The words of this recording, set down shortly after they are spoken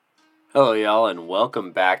Hello, y'all, and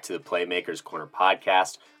welcome back to the Playmakers Corner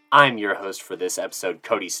podcast. I'm your host for this episode,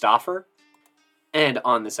 Cody Stoffer. And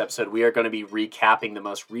on this episode, we are going to be recapping the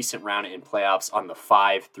most recent round in playoffs on the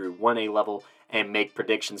 5 through 1A level and make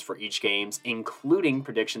predictions for each games, including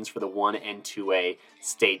predictions for the 1 and 2A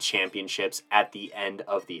state championships at the end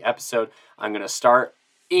of the episode. I'm going to start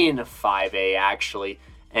in 5A, actually,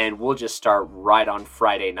 and we'll just start right on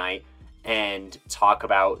Friday night and talk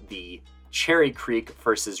about the Cherry Creek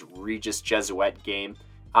versus Regis Jesuit game.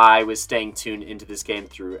 I was staying tuned into this game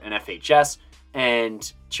through NFHS, and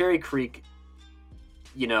Cherry Creek,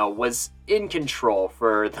 was in control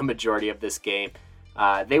for the majority of this game.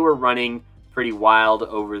 They were running pretty wild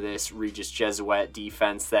over this Regis Jesuit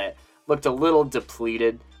defense that looked a little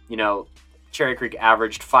depleted. Cherry Creek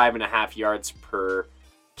averaged 5.5 yards per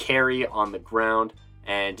carry on the ground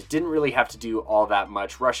and didn't really have to do all that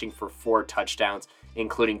much, rushing for 4 touchdowns,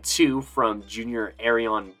 including 2 from junior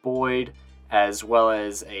Arion Boyd, as well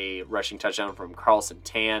as a rushing touchdown from Carlson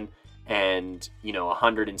Tan, and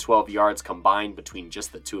 112 yards combined between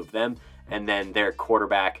just the two of them. And then their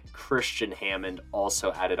quarterback Christian Hammond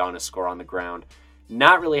also added on a score on the ground,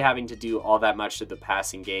 not really having to do all that much to the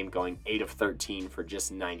passing game, going 8 of 13 for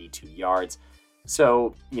just 92 yards.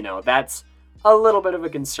 So that's a little bit of a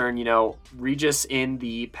concern. Regis in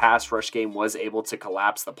the pass rush game was able to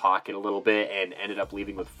collapse the pocket a little bit and ended up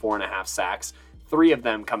leaving with 4.5 sacks, 3 of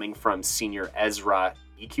them coming from senior Ezra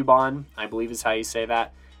Ikuban, I believe is how you say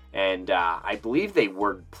that. And I believe they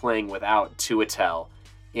were playing without Tuatel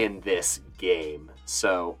in this game.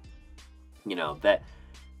 So,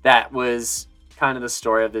 that was kind of the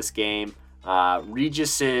story of this game.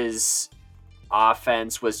 Regis's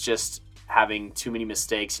offense was just having too many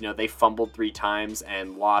mistakes. They fumbled 3 times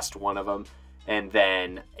and lost one of them. And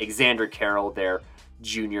then Xander Carroll, their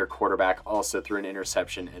junior quarterback, also threw an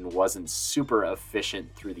interception and wasn't super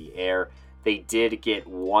efficient through the air. They did get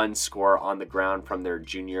 1 score on the ground from their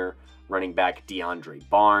junior running back, DeAndre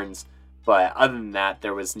Barnes. But other than that,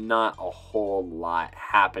 there was not a whole lot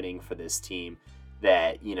happening for this team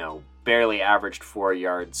that, barely averaged 4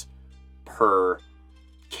 yards per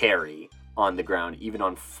carry on the ground, even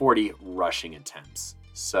on 40 rushing attempts.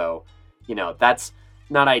 So, that's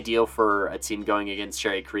not ideal for a team going against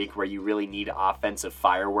Cherry Creek, where you really need offensive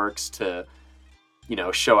fireworks to,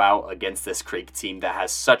 show out against this Creek team that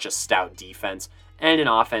has such a stout defense and an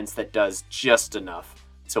offense that does just enough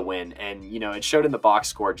to win. And, it showed in the box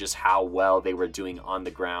score just how well they were doing on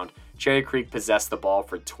the ground. Cherry Creek possessed the ball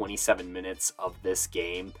for 27 minutes of this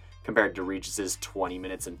game compared to Regis's 20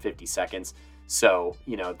 minutes and 50 seconds. So,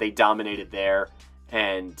 they dominated there.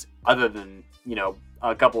 And other than,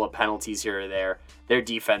 a couple of penalties here or there, their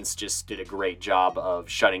defense just did a great job of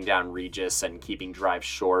shutting down Regis and keeping drives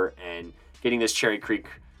short and getting this Cherry Creek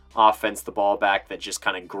offense the ball back that just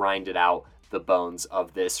kind of grinded out the bones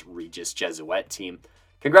of this Regis Jesuit team.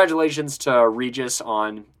 Congratulations to Regis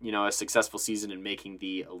on, a successful season in making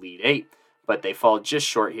the Elite 8, but they fall just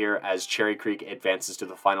short here as Cherry Creek advances to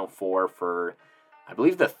the Final Four for, I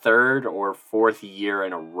believe, the 3rd or 4th year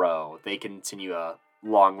in a row. They continue a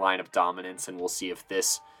long line of dominance, and we'll see if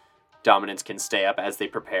this dominance can stay up as they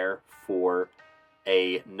prepare for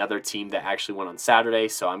another team that actually won on Saturday.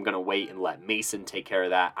 So I'm going to wait and let Mason take care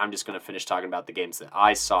of that. I'm just going to finish talking about the games that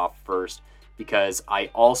I saw first, because I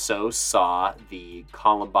also saw the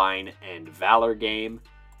Columbine and Valor game.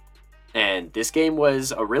 And this game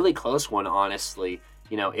was a really close one, honestly.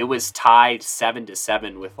 It was tied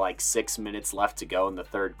 7-7 with like 6 minutes left to go in the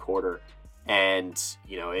 3rd quarter. And,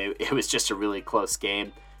 it was just a really close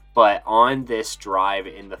game. But on this drive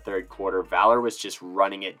in the 3rd quarter, Valor was just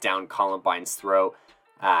running it down Columbine's throat.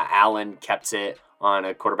 Allen kept it on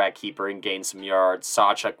a quarterback keeper and gained some yards.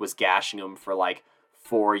 Sawchuk was gashing him for like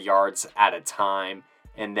 4 yards at a time.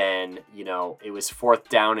 And then, it was 4th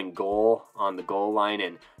down and goal on the goal line.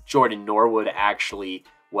 And Jordan Norwood actually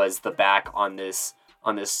was the back on this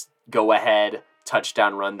go-ahead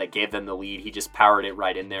touchdown run that gave them the lead. He just powered it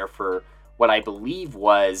right in there for what I believe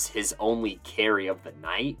was his only carry of the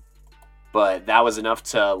night. But that was enough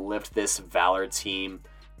to lift this Valor team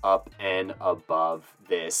up and above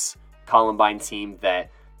this Columbine team that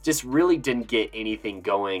just really didn't get anything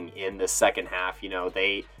going in the second half.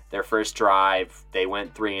 Their first drive, they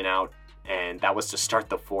went 3 and out, and that was to start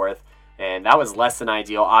the 4th. And that was less than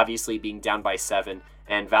ideal, obviously being down by 7.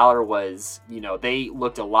 And Valor was, they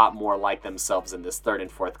looked a lot more like themselves in this 3rd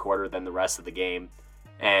and 4th quarter than the rest of the game.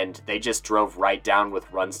 And they just drove right down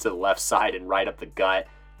with runs to the left side and right up the gut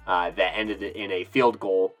that ended in a field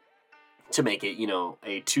goal to make it,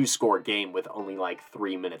 a 2-score game with only like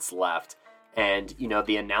 3 minutes left. And,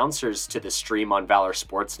 the announcers to the stream on Valor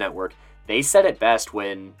Sports Network, they said it best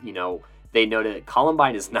when, they noted that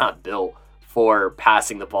Columbine is not built for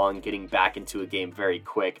passing the ball and getting back into a game very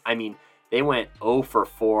quick. I mean, they went 0 for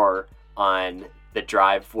 4 on the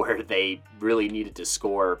drive where they really needed to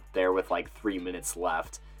score there with like 3 minutes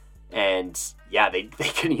left. And yeah, they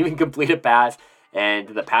couldn't even complete a pass, and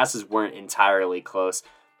the passes weren't entirely close.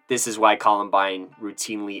 This is why Columbine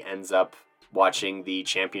routinely ends up watching the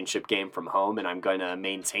championship game from home, and I'm going to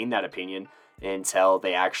maintain that opinion until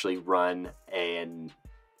they actually run an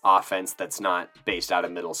offense that's not based out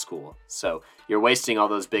of middle school. So you're wasting all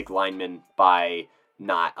those big linemen by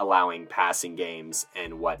not allowing passing games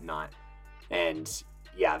and whatnot. And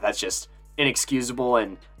yeah, that's just inexcusable,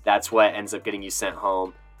 and that's what ends up getting you sent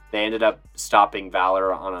home. They ended up stopping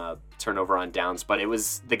Valor on a turnover on downs, but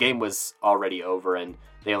the game was already over, and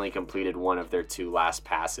they only completed one of their 2 last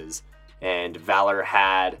passes. And Valor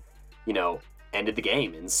had, ended the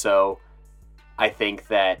game. And so I think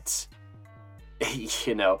that,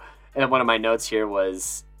 and one of my notes here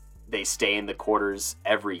was they stay in the quarters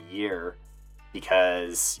every year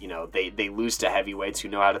because, they lose to heavyweights who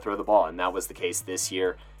know how to throw the ball. And that was the case this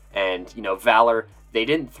year. And, Valor, they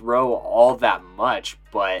didn't throw all that much,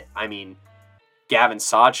 but I mean, Gavin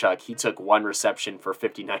Sawchuk, he took 1 reception for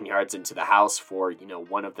 59 yards into the house for,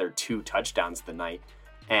 one of their 2 touchdowns of the night.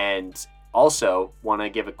 And also want to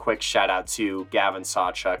give a quick shout out to Gavin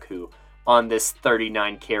Sawchuk, who on this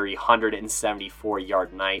 39 carry, 174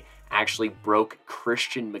 yard night actually broke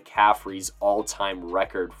Christian McCaffrey's all-time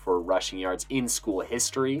record for rushing yards in school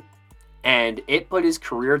history. And it put his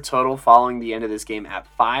career total following the end of this game at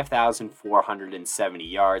 5,470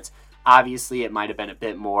 yards. Obviously, it might have been a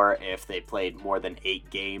bit more if they played more than 8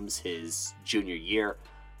 games his junior year.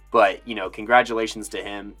 But, congratulations to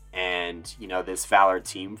him and, this Valor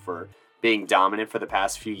team for being dominant for the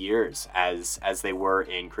past few years as they were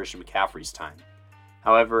in Christian McCaffrey's time.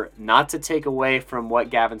 However, not to take away from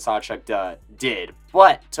what Gavin Sawchuk did,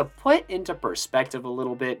 but to put into perspective a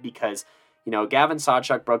little bit because, Gavin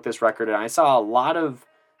Sawchuk broke this record, and I saw a lot of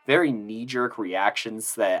very knee-jerk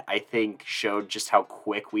reactions that I think showed just how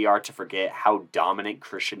quick we are to forget how dominant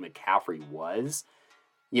Christian McCaffrey was.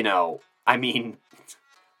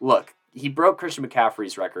 Look, he broke Christian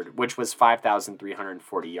McCaffrey's record, which was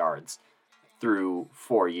 5,340 yards through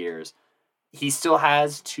 4 years. He still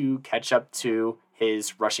has to catch up to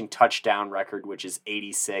his rushing touchdown record, which is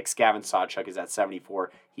 86. Gavin Sawchuk is at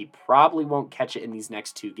 74. He probably won't catch it in these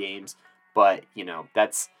next 2 games, but,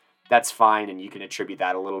 that's fine, and you can attribute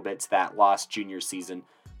that a little bit to that lost junior season.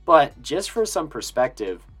 But just for some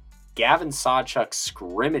perspective, Gavin Sawchuk's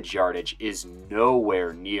scrimmage yardage is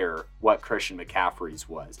nowhere near what Christian McCaffrey's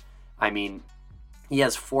was. I mean, he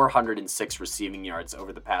has 406 receiving yards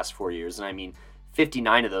over the past 4 years, and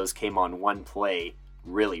 59 of those came on 1 play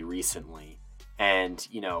really recently. And,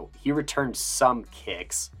 he returned some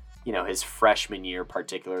kicks, his freshman year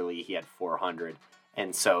particularly, he had 400.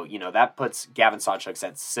 And so, that puts Gavin Sawchuk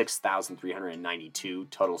at 6,392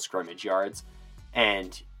 total scrimmage yards.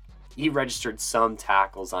 And he registered some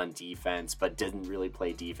tackles on defense, but didn't really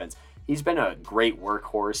play defense. He's been a great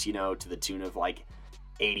workhorse, to the tune of like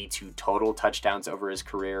 82 total touchdowns over his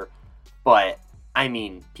career. But,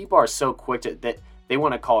 people are so quick that they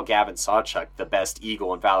want to call Gavin Sawchuk the best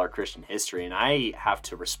Eagle in Valor Christian history. And I have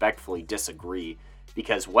to respectfully disagree.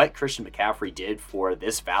 Because what Christian McCaffrey did for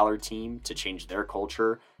this Valor team to change their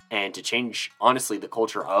culture and to change, honestly, the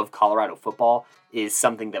culture of Colorado football is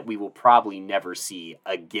something that we will probably never see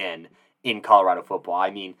again in Colorado football.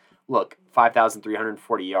 Look,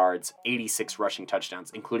 5,340 yards, 86 rushing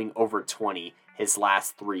touchdowns, including over 20 his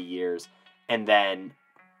last 3 years. And then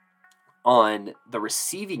on the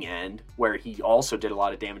receiving end, where he also did a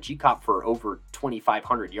lot of damage, he caught for over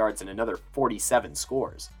 2,500 yards and another 47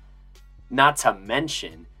 scores. Not to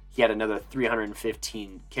mention, he had another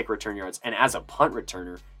 315 kick return yards. And as a punt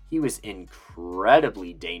returner, he was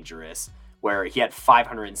incredibly dangerous, where he had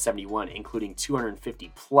 571, including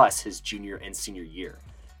 250 plus his junior and senior year.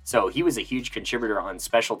 So he was a huge contributor on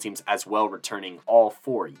special teams as well, returning all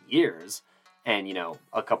 4 years. And,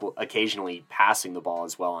 a couple occasionally passing the ball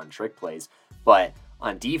as well on trick plays. But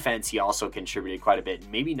on defense, he also contributed quite a bit.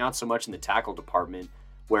 Maybe not so much in the tackle department,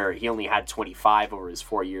 where he only had 25 over his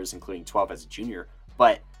 4 years, including 12 as a junior.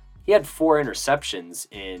 But he had 4 interceptions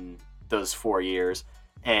in those 4 years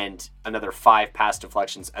and another 5 pass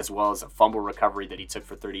deflections, as well as a fumble recovery that he took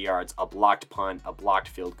for 30 yards, a blocked punt, a blocked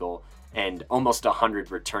field goal, and almost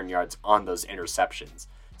 100 return yards on those interceptions.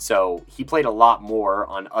 So he played a lot more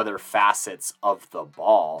on other facets of the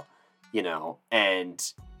ball,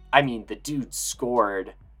 and the dude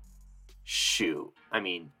scored,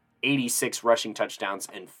 86 rushing touchdowns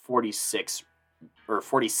and 46 or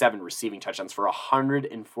 47 receiving touchdowns for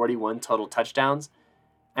 141 total touchdowns.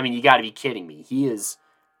 I mean, you got to be kidding me. He is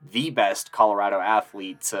the best Colorado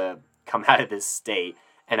athlete to come out of this state.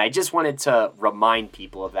 And I just wanted to remind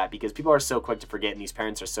people of that because people are so quick to forget, and these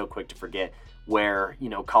parents are so quick to forget where,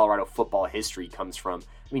 Colorado football history comes from.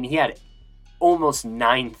 I mean, he had almost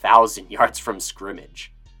 9,000 yards from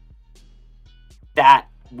scrimmage. That,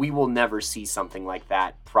 we will never see something like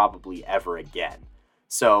that probably ever again.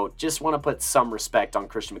 So just want to put some respect on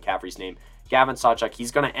Christian McCaffrey's name. Gavin Sawchuk,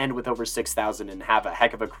 he's going to end with over 6,000 and have a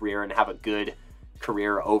heck of a career and have a good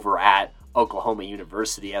career over at Oklahoma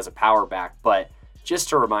University as a power back. But just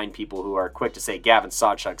to remind people who are quick to say Gavin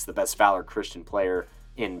Sawchuk's the best Valor Christian player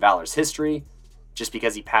in Valor's history, just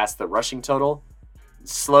because he passed the rushing total,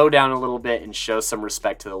 slow down a little bit and show some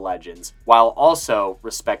respect to the legends, while also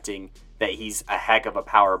respecting that he's a heck of a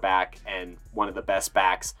power back and one of the best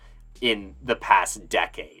backs in the past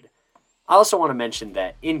decade. I also want to mention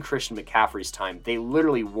that in Christian McCaffrey's time, they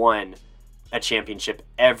literally won a championship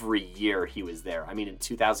every year he was there. I mean, in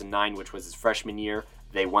 2009, which was his freshman year,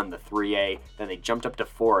 they won the 3A. Then they jumped up to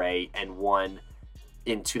 4A and won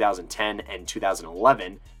in 2010 and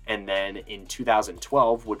 2011. And then in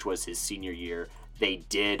 2012, which was his senior year, they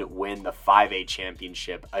did win the 5A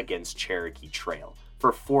championship against Cherokee Trail.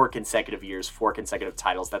 For 4 consecutive years, 4 consecutive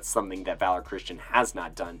titles. That's something that Valor Christian has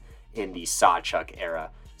not done in the Sawchuk era.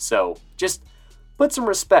 So just put some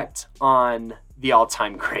respect on the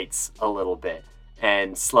all-time greats a little bit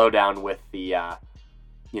and slow down with the,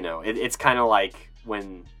 it's kind of like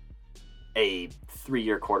when a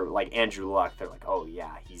 3-year quarter like Andrew Luck, they're like, oh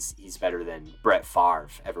yeah, he's better than Brett Favre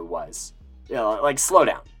ever was. Like slow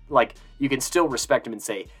down. Like you can still respect him and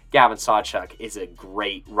say Gavin Sawchuk is a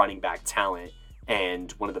great running back talent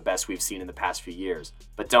and one of the best we've seen in the past few years.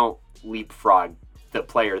 But don't leapfrog the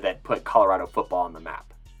player that put Colorado football on the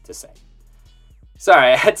map, to say.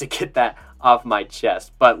 Sorry, I had to get that off my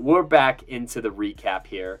chest. But we're back into the recap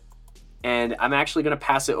here. And I'm actually going to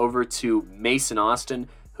pass it over to Mason Austin,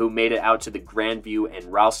 who made it out to the Grandview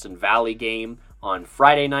and Ralston Valley game on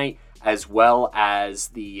Friday night, as well as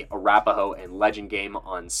the Arapahoe and Legend game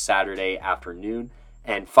on Saturday afternoon.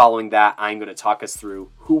 And following that, I'm going to talk us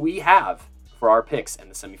through who we have for our picks in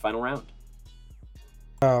the semifinal round.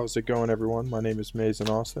 How's it going, everyone? My name is Mason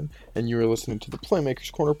Austin, and you are listening to the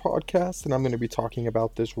Playmakers Corner podcast, and I'm going to be talking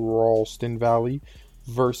about this Ralston Valley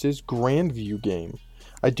versus Grandview game.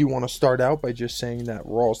 I do want to start out by just saying that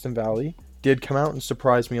Ralston Valley did come out and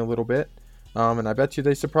surprise me a little bit, and I bet you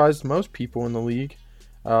they surprised most people in the league.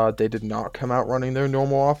 They did not come out running their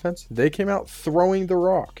normal offense. They came out throwing the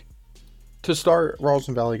rock. To start,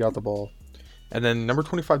 Ralston Valley got the ball. And then number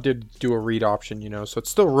 25 did do a read option, so it's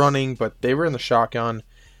still running, but they were in the shotgun.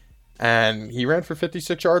 And he ran for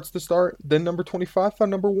 56 yards to start. Then number 25 found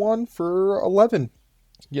number 1 for 11.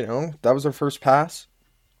 That was their first pass.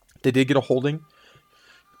 They did get a holding,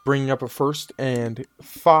 bringing up a 1st and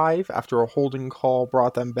 5 after a holding call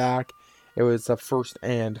brought them back. It was a 1st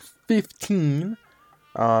and 15.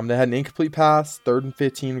 They had an incomplete pass. 3rd and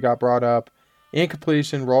 15 got brought up.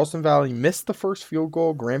 Incompletion. Ralston Valley missed the first field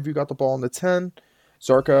goal. Grandview got the ball in the 10.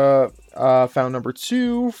 Zarka found number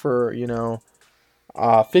 2 for,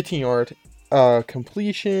 15-yard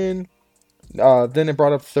completion. Then it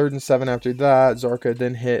brought up 3rd and 7 after that. Zarka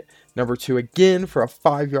then hit number 2 again for a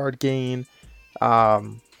 5-yard gain.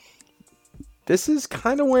 This is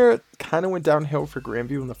kind of where it kind of went downhill for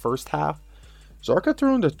Grandview in the first half. Zarka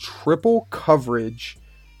threw into triple coverage,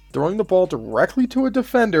 throwing the ball directly to a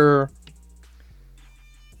defender,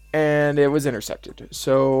 and it was intercepted.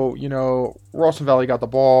 So, Ralston Valley got the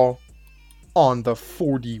ball on the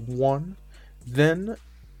 41. Then,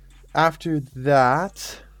 after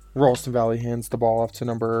that, Ralston Valley hands the ball off to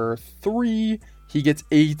number 3. He gets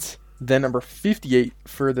 8. Then number 58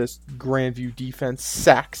 for this Grandview defense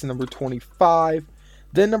sacks number 25.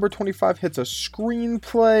 Then number 25 hits a screen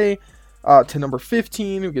play to number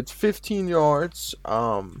 15, who gets 15 yards.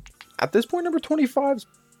 At this point, number 25's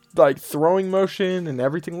throwing motion and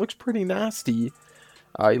everything looks pretty nasty.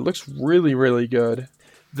 He looks really, really good.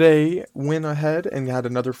 They went ahead and had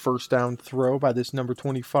another first down throw by this number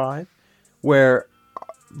 25, where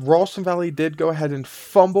Ralston Valley did go ahead and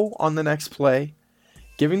fumble on the next play,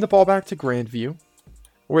 giving the ball back to Grandview,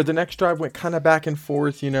 where the next drive went kind of back and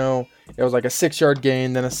forth. It was like a 6-yard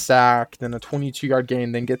gain, then a sack, then a 22-yard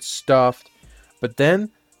gain, then gets stuffed. But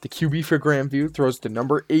then the QB for Grandview throws to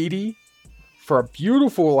number 80 for a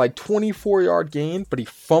beautiful 24-yard gain, but he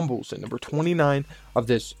fumbles. And number 29 of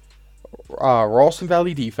this Ralston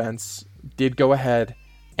Valley defense did go ahead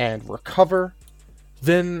and recover.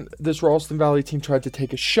 Then this Ralston Valley team tried to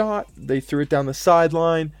take a shot. They threw it down the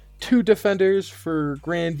sideline 2 defenders for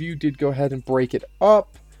Grandview did go ahead and break it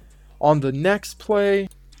up. On the next play,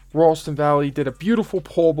 Ralston Valley did a beautiful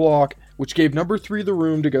pull block, which gave number 3 the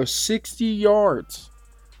room to go 60 yards.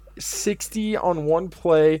 60 on one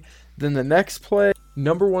play. Then the next play,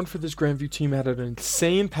 number 1 for this Grandview team had an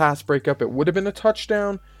insane pass breakup. It would have been a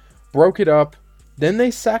touchdown. Broke it up. Then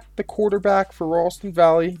they sacked the quarterback for Ralston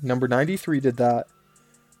Valley. Number 93 did that.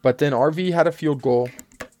 But then RV had a field goal.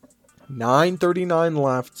 9:39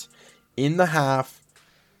 left in the half.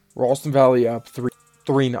 Ralston Valley up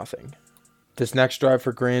 3-0. This next drive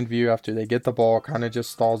for Grandview, after they get the ball, kind of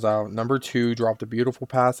just stalls out. Number 2 dropped a beautiful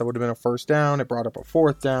pass that would have been a first down. It brought up a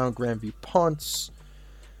 4th down. Grandview punts.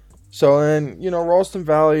 So then, Ralston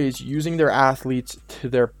Valley is using their athletes to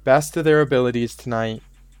their best of their abilities tonight.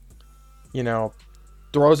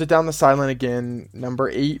 Throws it down the sideline again. Number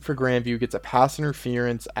 8 for Grandview gets a pass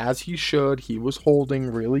interference, as he should. He was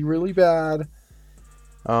holding really, really bad.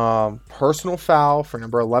 Personal foul for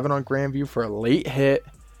number 11 on Grandview for a late hit.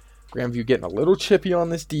 Grandview getting a little chippy on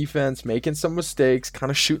this defense, making some mistakes, kind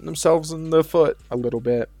of shooting themselves in the foot a little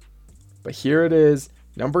bit. But here it is.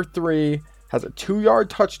 Number 3 has a 2-yard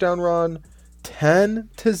touchdown run,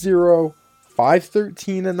 10-0,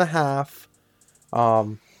 5:13 in the half.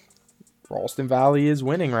 Ralston Valley is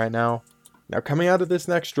winning right now. Now, coming out of this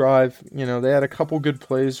next drive, they had a couple good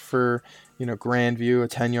plays for, Grandview, a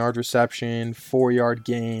 10-yard reception, 4-yard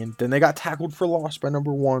gain. Then they got tackled for loss by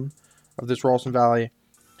number 1 of this Ralston Valley.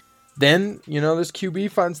 Then, this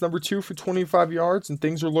QB finds number 2 for 25 yards, and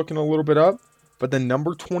things are looking a little bit up. But then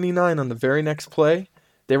number 29 on the very next play,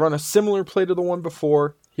 they run a similar play to the one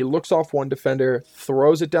before. He looks off one defender,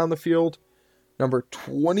 throws it down the field. Number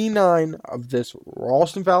 29 of this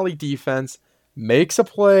Ralston Valley defense makes a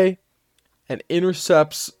play and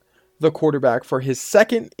intercepts the quarterback for his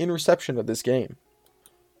second interception of this game.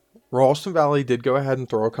 Ralston Valley did go ahead and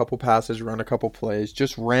throw a couple passes, run a couple plays,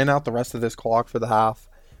 just ran out the rest of this clock for the half.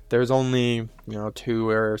 There's only, 2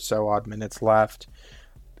 or so odd minutes left.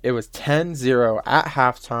 It was 10-0 at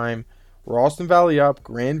halftime. Ralston Valley up,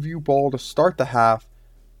 Grandview ball to start the half.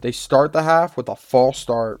 They start the half with a false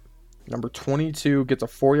start. Number 22 gets a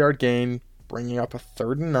 4-yard gain, bringing up a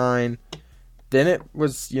 3rd and 9. Then it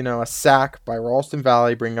was, a sack by Ralston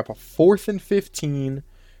Valley, bringing up a 4th and 15.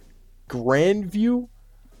 Grandview,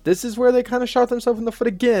 this is where they kind of shot themselves in the foot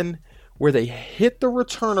again, where they hit the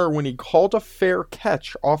returner when he called a fair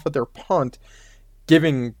catch off of their punt,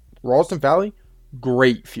 giving Ralston Valley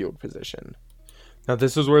great field position. Now,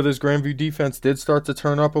 this is where this Grandview defense did start to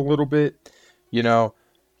turn up a little bit.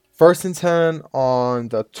 1st and 10 on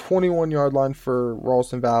the 21-yard line for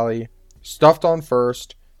Ralston Valley. Stuffed on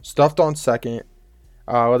 1st, stuffed on 2nd.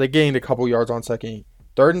 They gained a couple yards on 2nd.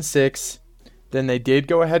 3rd and 6. Then they did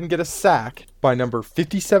go ahead and get a sack by number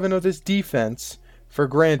 57 of this defense for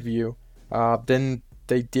Grandview. Then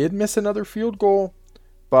they did miss another field goal,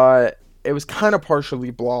 but it was kind of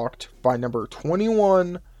partially blocked by number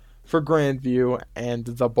 21 for Grandview, and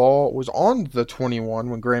the ball was on the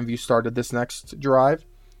 21 when Grandview started this next drive,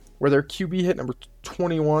 where their QB hit number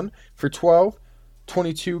 21 for 12.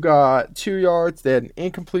 22 got 2 yards. They had an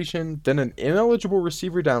incompletion, then an ineligible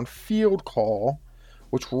receiver downfield call,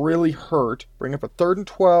 which really hurt. Bring up a 3rd and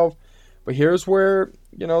 12. But here's where,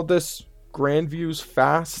 this Grandview's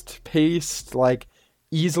fast-paced,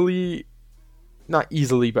 easy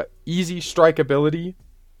strike ability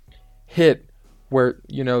hit, where,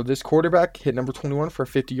 this quarterback hit number 21 for a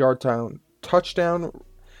 50-yard touchdown,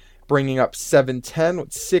 bringing up 7-10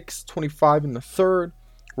 with 6:25 in the 3rd.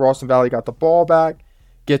 Ralston Valley got the ball back,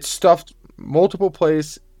 gets stuffed multiple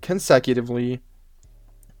plays consecutively,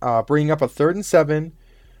 bringing up a 3rd and 7.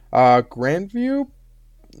 Grandview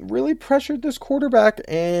really pressured this quarterback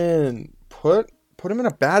and put him in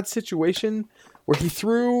a bad situation where he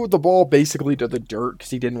threw the ball basically to the dirt because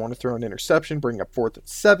he didn't want to throw an interception, bringing up 4th and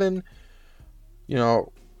 7.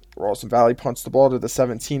 Ralston Valley punts the ball to the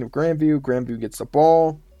 17 of Grandview. Grandview gets the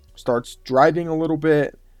ball, starts driving a little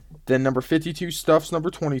bit. Then number 52 stuffs number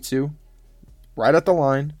 22 right at the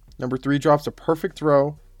line. Number 3 drops a perfect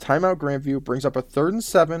throw. Timeout Grandview, brings up a 3rd and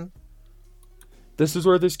 7. This is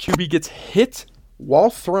where this QB gets hit while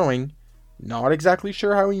throwing. Not exactly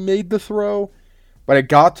sure how he made the throw, but it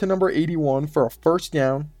got to number 81 for a 1st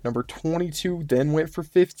down. Number 22 then went for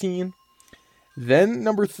 15. Then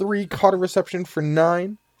number 3 caught a reception for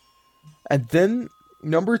 9. And then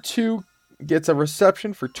number 2 gets a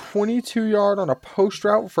reception for 22 yard on a post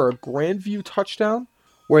route for a Grandview touchdown,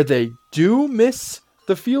 where they do miss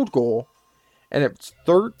the field goal, and it's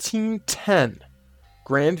 13-10.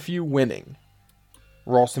 Grandview winning.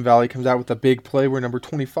 Ralston Valley comes out with a big play where number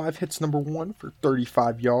 25 hits number 1 for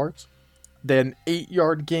 35 yards. They had an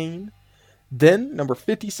 8-yard gain. Then, number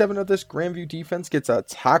 57 of this Grandview defense gets a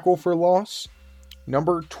tackle for loss.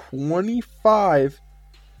 Number 25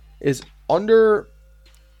 is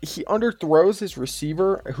he underthrows his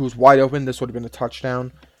receiver, who's wide open. This would have been a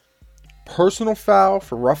touchdown. Personal foul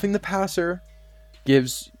for roughing the passer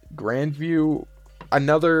gives Grandview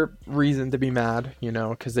another reason to be mad,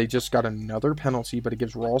 because they just got another penalty, but it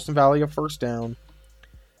gives Ralston Valley a first down.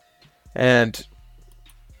 And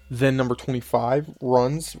then number 25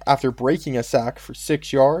 runs after breaking a sack for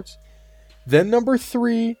 6 yards. Then number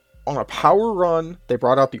 3, on a power run, they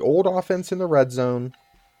brought out the old offense in the red zone.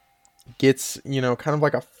 Gets, kind of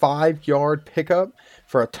like a 5-yard pickup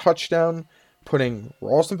for a touchdown, putting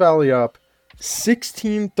Ralston Valley up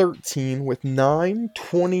 16-13 with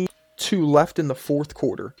 9:22 left in the fourth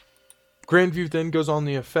quarter. Grandview then goes on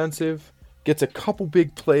the offensive, gets a couple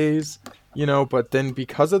big plays, but then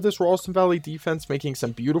because of this Ralston Valley defense making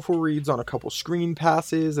some beautiful reads on a couple screen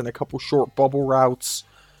passes and a couple short bubble routes,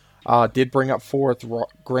 did bring up fourth.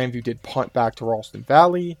 Grandview did punt back to Ralston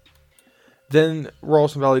Valley. Then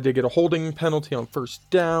Ralston Valley did get a holding penalty on first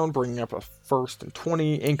down, bringing up a 1st and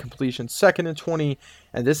 20, incompletion 2nd and 20.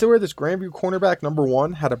 And this is where this Grandview cornerback, number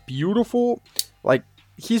 1, had a beautiful,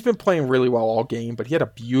 he's been playing really well all game, but he had a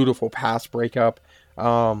beautiful pass breakup,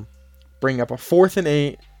 bringing up a 4th and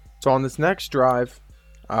 8. So on this next drive,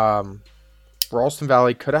 Ralston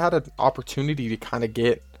Valley could have had an opportunity to kind of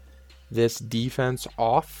get this defense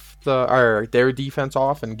off, their defense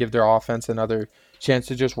off, and give their offense another chance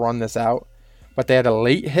to just run this out. But they had a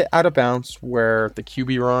late hit out of bounds where the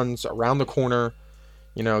QB runs around the corner,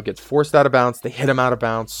 gets forced out of bounds. They hit him out of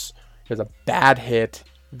bounds. It was a bad hit,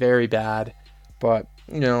 very bad. But,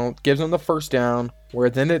 gives them the first down, where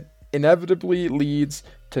then it inevitably leads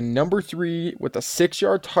to number 3 with a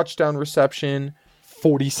 6-yard touchdown reception.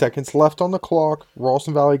 40 seconds left on the clock.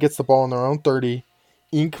 Ralston Valley gets the ball on their own 30.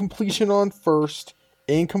 Incompletion on first.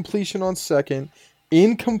 Incompletion on second.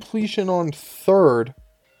 Incompletion on third.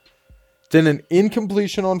 Then an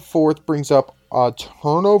incompletion on fourth brings up a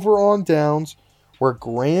turnover on downs, where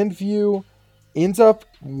Grandview ends up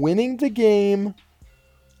winning the game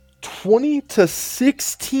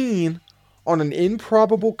 20-16 on an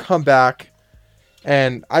improbable comeback.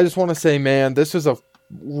 And I just want to say, man, this was a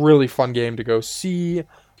really fun game to go see,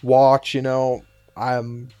 watch.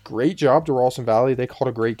 Great job to Ralston Valley. They called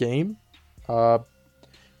a great game.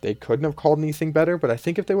 They couldn't have called anything better, but I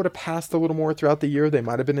think if they would have passed a little more throughout the year, they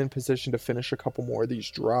might have been in position to finish a couple more of these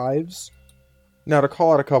drives. Now, to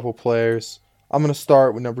call out a couple players, I'm going to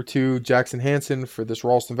start with number 2, Jackson Hanson, for this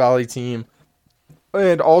Ralston Valley team.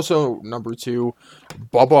 And also number 2,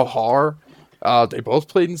 Bubba Har. They both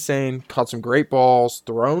played insane, caught some great balls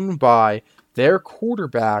thrown by their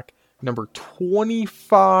quarterback, number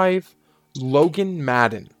 25, Logan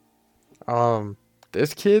Madden.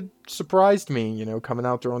 This kid surprised me, coming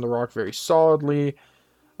out throwing the rock very solidly.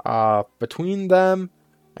 Between them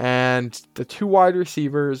and the 2 wide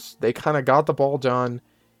receivers, they kind of got the ball done.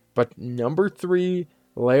 But number 3,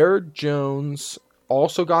 Laird Jones,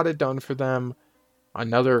 also got it done for them.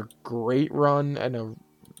 Another great run, and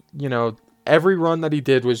every run that he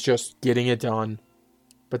did was just getting it done.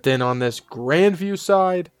 But then on this Grandview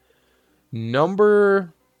side,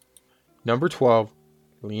 number 12,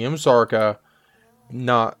 Liam Zarka.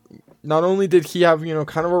 Not only did he have,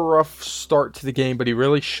 kind of a rough start to the game, but he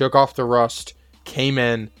really shook off the rust, came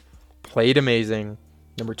in, played amazing.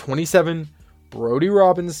 Number 27, Brody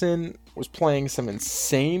Robinson, was playing some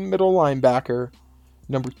insane middle linebacker.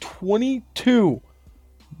 Number 22,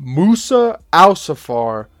 Musa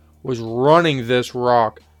Al-Safar, was running this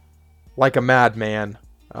rock like a madman.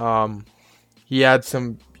 He had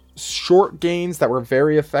some short gains that were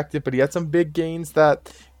very effective, but he had some big gains that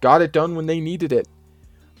got it done when they needed it.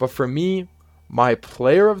 But for me, my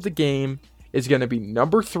player of the game is going to be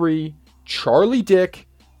number 3, Charlie Dick,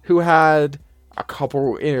 who had a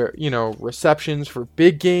couple, receptions for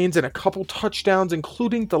big gains and a couple touchdowns,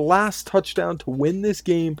 including the last touchdown to win this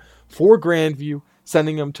game for Grandview,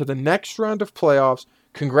 sending them to the next round of playoffs.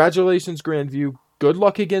 Congratulations, Grandview. Good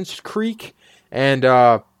luck against Creek. And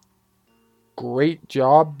great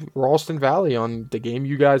job, Ralston Valley, on the game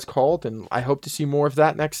you guys called. And I hope to see more of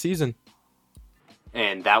that next season.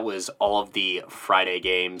 And that was all of the Friday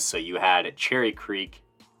games. So you had Cherry Creek,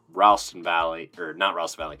 Grandview,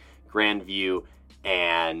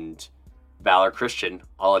 and Valor Christian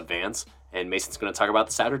all advance. And Mason's going to talk about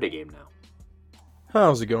the Saturday game now.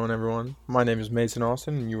 How's it going, everyone? My name is Mason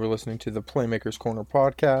Austin, and you were listening to the Playmakers Corner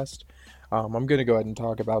podcast. I'm going to go ahead and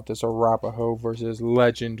talk about this Arapahoe versus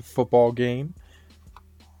Legend football game.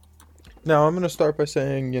 Now, I'm going to start by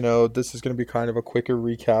saying, this is going to be kind of a quicker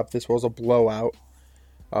recap. This was a blowout,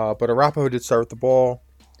 but Arapahoe did start with the ball.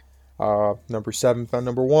 Number 7 found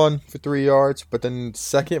number 1 for 3 yards, but then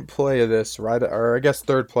second play of this, or I guess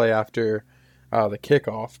third play after the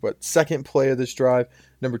kickoff, but second play of this drive,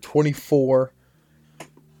 number 24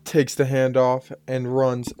 takes the handoff and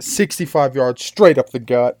runs 65 yards straight up the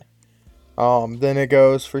gut. Then it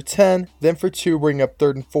goes for 10, then for 2, bring up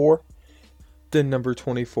 3rd and 4. Then number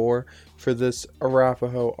 24 for this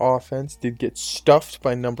Arapahoe offense did get stuffed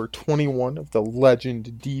by number 21 of the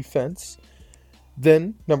Legend defense.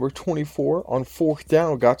 Then number 24 on 4th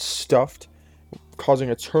down got stuffed, causing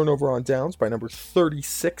a turnover on downs by number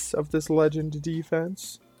 36 of this Legend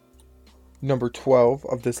defense. Number 12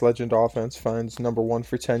 of this Legend offense finds number 1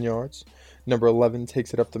 for 10 yards. Number 11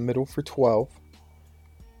 takes it up the middle for 12.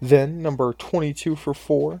 Then number 22 for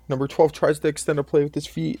 4. Number 12 tries to extend a play with his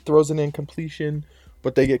feet, throws an incompletion,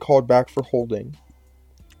 but they get called back for holding.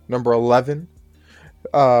 Number 11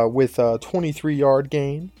 with a 23-yard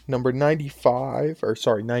gain. Number 97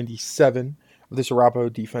 of this Arapahoe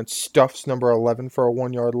defense stuffs number 11 for a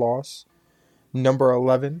 1-yard loss. Number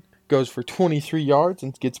 11 goes for 23 yards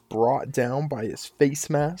and gets brought down by his face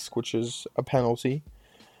mask, which is a penalty.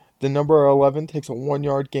 The number 11 takes a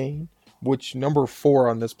 1-yard gain, which number 4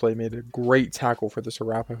 on this play made a great tackle for this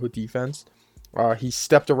Arapahoe defense. He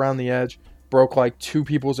stepped around the edge, broke like 2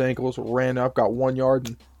 people's ankles, ran up, got 1 yard,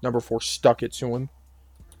 and number 4 stuck it to him.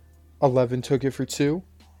 11 took it for 2.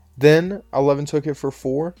 Then 11 took it for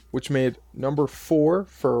 4, which made number 4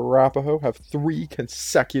 for Arapahoe have 3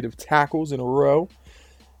 consecutive tackles in a row.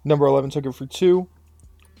 Number 11 took it for 2.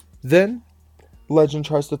 Then Legend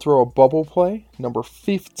tries to throw a bubble play. Number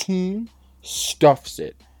 15 stuffs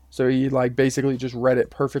it. So he basically just read it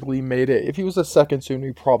perfectly, made it. If he was a second sooner,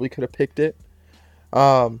 he probably could have picked it.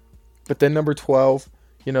 But then number 12,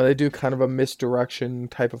 they do kind of a misdirection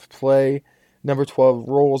type of play. Number 12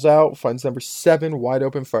 rolls out, finds number 7 wide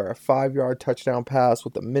open for a 5-yard touchdown pass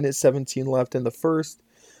with a minute 17 left in the first.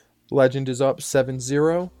 Legend is up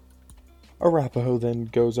 7-0. Arapahoe then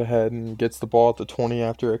goes ahead and gets the ball at the 20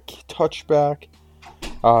 after a touchback.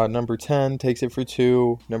 Number 10 takes it for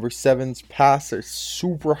 2. Number 7's pass is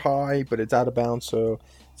super high, but it's out of bounds, so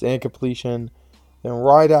it's an incompletion. Then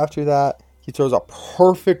right after that, he throws a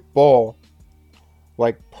perfect ball.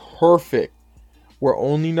 Perfect. Where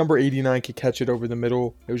only number 89 could catch it over the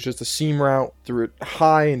middle. It was just a seam route, threw it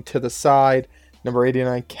high and to the side. Number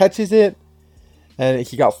 89 catches it, and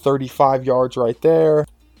he got 35 yards right there.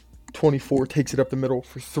 24 takes it up the middle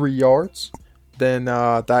for 3 yards. Then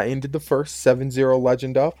that ended the first. 7-0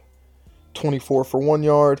 Legend up. 24 for 1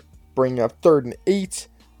 yard. Bringing up 3rd and 8.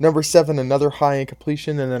 Number 7, another high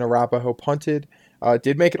incompletion. And then Arapahoe punted.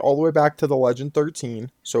 Did make it all the way back to the Legend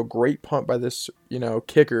 13. So great punt by this,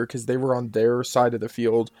 kicker. Because they were on their side of the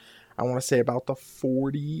field. I want to say about the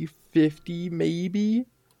 40, 50 maybe.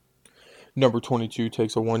 Number 22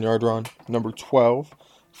 takes a 1-yard run. Number 12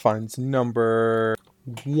 finds number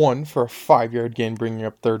 1 for a 5-yard gain. Bringing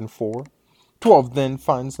up 3rd and 4. 12 then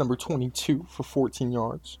finds number 22 for 14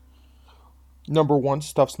 yards. Number 1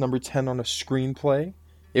 stuffs number 10 on a screen play.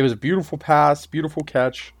 It was a beautiful pass, beautiful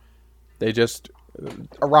catch.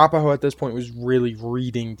 Arapahoe at this point was really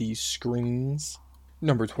reading these screens.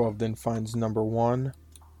 Number 12 then finds number 1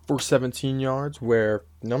 for 17 yards, where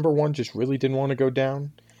number 1 just really didn't want to go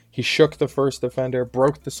down. He shook the first defender,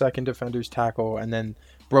 broke the second defender's tackle, and then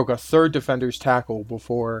broke a third defender's tackle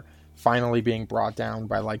before finally being brought down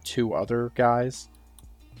by 2 other guys.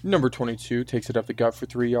 Number 22 takes it up the gut for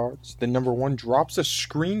 3 yards. Then number 1 drops a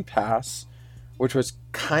screen pass, which was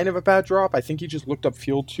kind of a bad drop. I think he just looked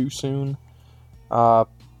upfield too soon. But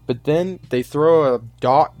then they throw a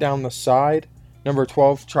dot down the side. Number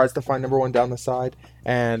 12 tries to find number 1 down the side,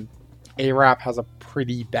 and Arap has a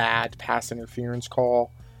pretty bad pass interference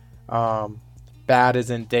call. Bad as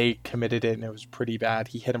in they committed it, and it was pretty bad.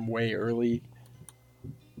 He hit him way early.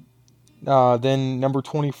 Then number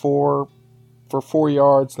 24 for 4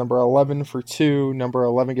 yards, number 11 for 2. Number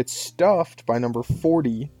 11 gets stuffed by number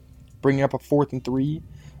 40, bringing up a 4th and 3.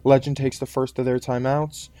 Legend takes the first of their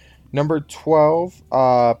timeouts. Number 12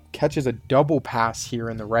 catches a double pass here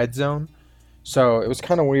in the red zone. So it was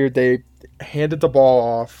kind of weird. They handed the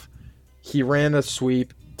ball off. He ran a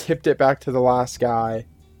sweep, tipped it back to the last guy,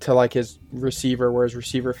 to his receiver, where his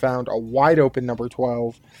receiver found a wide open number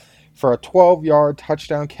 12 for a 12-yard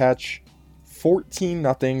touchdown catch. 14-0,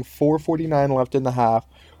 4:49 left in the half.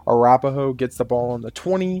 Arapahoe gets the ball on the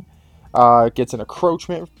 20, gets an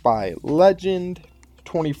encroachment by Legend.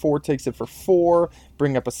 24 takes it for 4,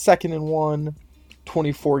 bring up a 2nd and 1.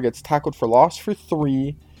 24 gets tackled for loss for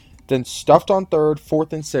 3. Then stuffed on third,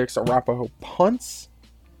 4th and 6. Arapahoe punts.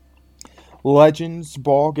 Legends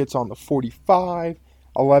ball gets on the 45.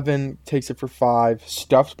 11 takes it for 5.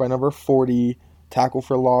 Stuffed by number 40. Tackle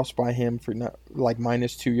for loss by him for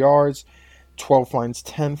minus 2 yards. 12 finds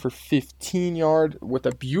 10 for 15 yard with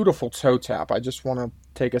a beautiful toe tap. I just want to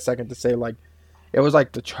take a second to say, it was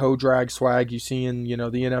like the toe drag swag you see in, the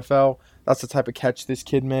NFL. That's the type of catch this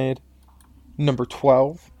kid made. Number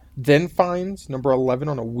 12 then finds number 11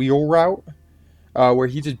 on a wheel route where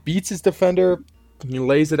he just beats his defender. He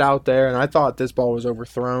lays it out there, and I thought this ball was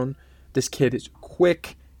overthrown. This kid is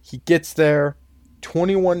quick. He gets there.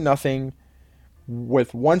 21-0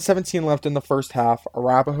 with 1:17 left in the first half.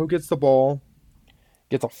 Arapahoe gets the ball,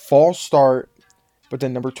 gets a false start, but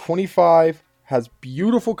then number 25 has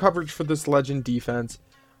beautiful coverage for this Legend defense.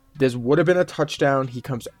 This would have been a touchdown. He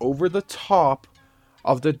comes over the top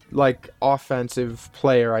of the offensive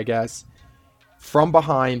player, I guess, from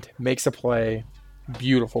behind, makes a play.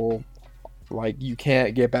 Beautiful. You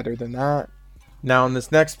can't get better than that. Now in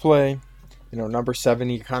this next play, number 7,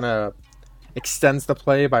 he kind of extends the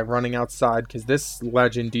play by running outside, because this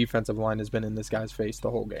Legend defensive line has been in this guy's face the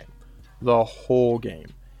whole game.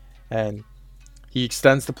 And he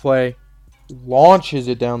extends the play, launches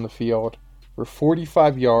it down the field for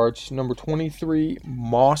 45 yards. Number 23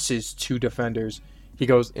 mosses 2 defenders. He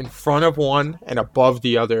goes in front of one and above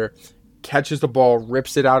the other, catches the ball,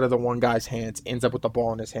 rips it out of the one guy's hands, ends up with the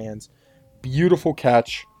ball in his hands. Beautiful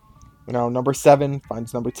catch. Number 7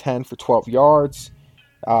 finds number 10 for 12 yards.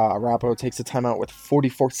 Arapahoe takes a timeout with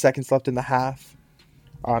 44 seconds left in the half.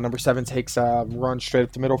 Number 7 takes a run straight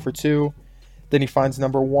up the middle for 2. Then he finds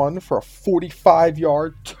number 1 for a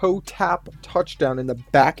 45-yard toe tap touchdown in the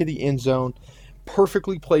back of the end zone.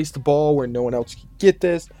 Perfectly placed ball where no one else could get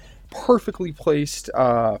this. Perfectly placed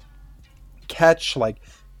catch.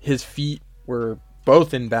 His feet were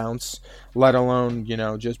both in bounds, let alone,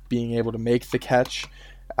 just being able to make the catch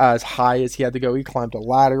as high as he had to go. He climbed a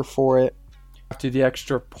ladder for it. After the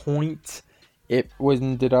extra point, it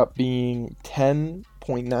ended up being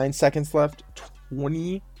 10.9 seconds left,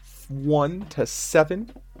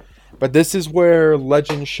 21-7. But this is where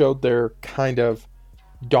Legends showed their kind of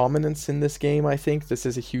dominance in this game, I think. This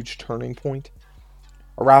is a huge turning point.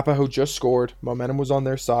 Arapahoe just scored. Momentum was on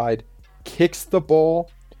their side. Kicks the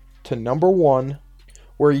ball to number 1,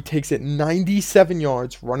 where he takes it 97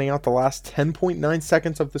 yards, running out the last 10.9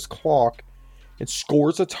 seconds of this clock, and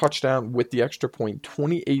scores a touchdown with the extra point,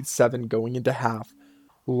 28-7 going into half.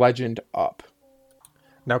 Legend up.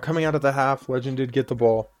 Now, coming out of the half, Legend did get the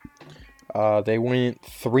ball. They went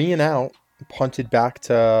 3 and out, punted back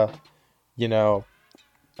to,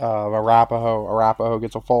 Arapahoe. Arapahoe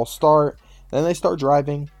gets a false start. Then they start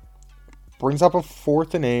driving. Brings up a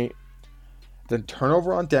 4th and 8. Then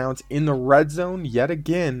turnover on downs in the red zone yet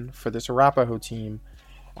again for this Arapahoe team.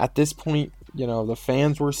 At this point, the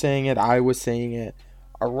fans were saying it. I was saying it.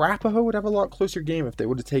 Arapahoe would have a lot closer game if they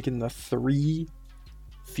would have taken the 3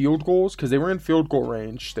 field goals, because they were in field goal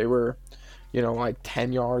range. They were,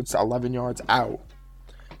 10 yards, 11 yards out.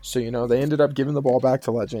 So, they ended up giving the ball back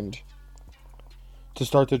to Legend to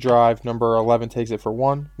start the drive. Number 11 takes it for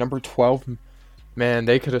 1. Number 12, man,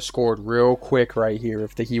 they could have scored real quick right here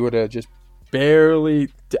if he would have just barely.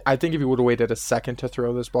 I think if he would have waited a second to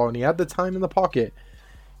throw this ball and he had the time in the pocket,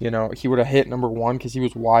 he would have hit number 1 because he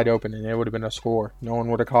was wide open and it would have been a score. No one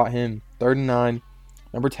would have caught him. 3rd and 9.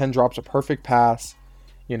 Number 10 drops a perfect pass,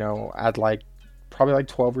 at probably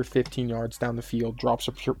 12 or 15 yards down the field. Drops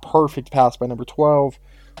a perfect pass by number 12.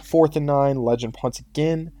 4th and 9. Legend punts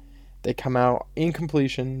again. They come out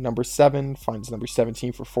incompletion. Number 7 finds number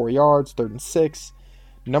 17 for 4 yards. 3rd and 6.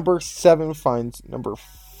 Number 7 finds number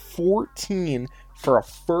 14 for a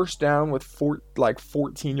first down with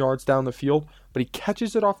 14 yards down the field, but he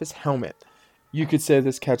catches it off his helmet. You could say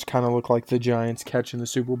this catch kind of looked like the Giants' catch in the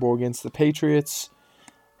Super Bowl against the Patriots.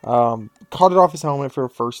 Caught it off his helmet for a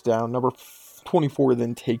first down. Number 24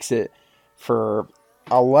 then takes it for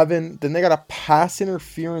 11. Then they got a pass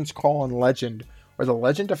interference call on Legend, where the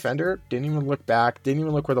Legend defender didn't even look back, didn't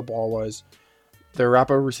even look where the ball was. The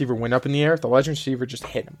Arapahoe receiver went up in the air. The Legend receiver just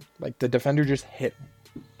hit him. The defender just hit him.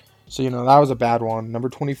 So, that was a bad one. Number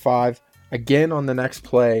 25, again on the next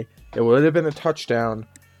play, it would have been a touchdown,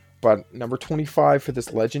 but number 25 for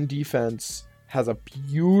this Legend defense has a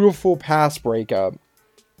beautiful pass breakup.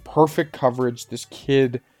 Perfect coverage. This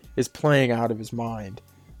kid is playing out of his mind.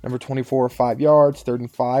 Number 24, 5 yards, 3rd and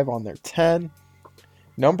 5 on their 10.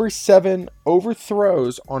 Number 7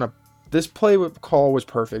 overthrows on a. This play call was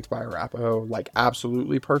perfect by Arapahoe,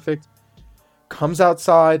 absolutely perfect. Comes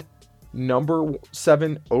outside. Number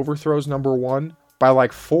 7 overthrows number 1, by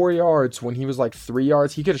like 4 yards when he was like 3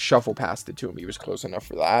 yards. He could have shuffle passed it to him. He was close enough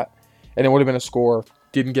for that. And it would have been a score.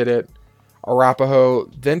 Didn't get it. Arapahoe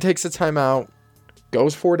then takes a timeout.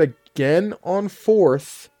 Goes for it again on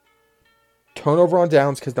 4th. Turnover on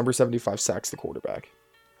downs because number 75 sacks the quarterback.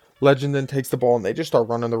 Legend then takes the ball and they just start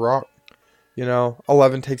running the rock.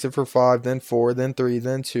 11 takes it for 5, then 4, then 3,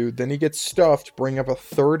 then 2. Then he gets stuffed, bring up a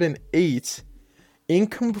 3rd and 8.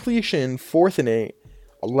 Incompletion, 4th and 8.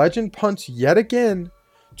 A Legend punts yet again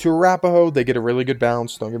to Arapahoe. They get a really good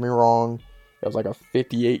bounce, don't get me wrong. It was like a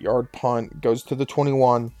 58-yard punt. Goes to the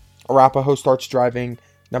 21. Arapahoe starts driving.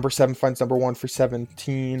 Number 7 finds number 1 for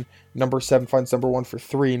 17. Number 7 finds number 1 for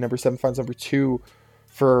 3. Number 7 finds number 2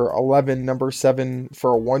 for 11. Number 7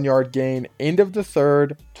 for a 1-yard gain. End of the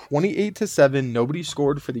third, 28-7. Nobody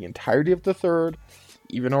scored for the entirety of the third.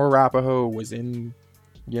 Even though Arapahoe was in,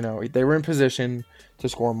 they were in position to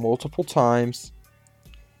score multiple times.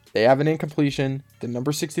 They have an incompletion. The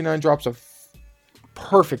number 69 drops a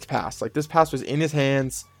perfect pass. Like, this pass was in his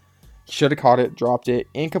hands. He should have caught it, dropped it.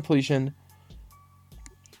 Incompletion.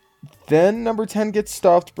 Then number 10 gets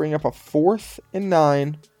stuffed, bring up a 4th and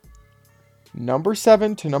 9. Number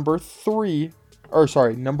 7 to number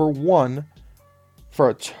 1 for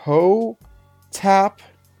a toe tap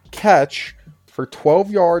catch for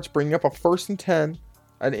 12 yards, bringing up a 1st and 10.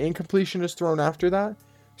 An incompletion is thrown after that.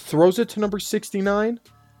 Throws it to number 69,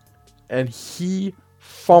 and he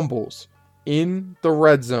fumbles in the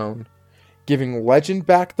red zone, giving Legend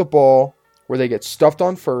back the ball where they get stuffed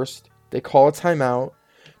on 1st. They call a timeout.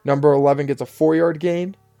 Number 11 gets a 4-yard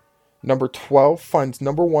gain. Number 12 finds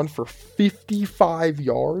number 1 for 55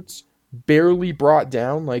 yards. Barely brought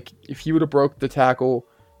down. Like, if he would have broke the tackle,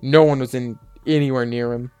 no one was anywhere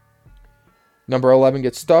near him. Number 11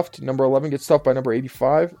 gets stuffed. Number 11 gets stuffed by number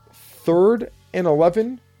 85. 3rd and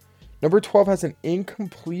 11. Number 12 has an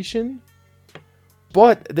incompletion.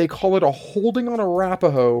 But they call it a holding on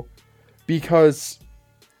Arapahoe because,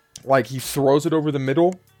 he throws it over the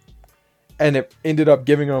middle. And it ended up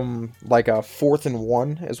giving them like a 4th and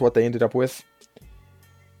 1 is what they ended up with.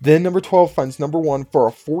 Then number 12 finds number 1 for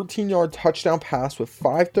a 14-yard touchdown pass with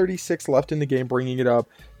 5:36 left in the game, bringing it up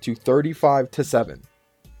to 35-7.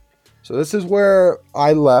 So this is where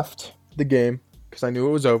I left the game because I knew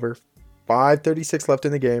it was over. 5:36 left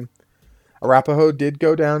in the game. Arapahoe did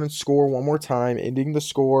go down and score one more time, ending the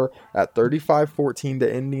score at 35-14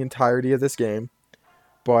 to end the entirety of this game.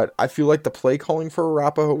 But I feel like the play calling for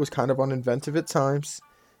Arapahoe was kind of uninventive at times.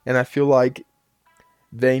 And I feel like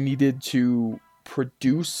they needed to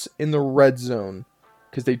produce in the red zone.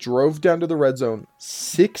 Because they drove down to the red zone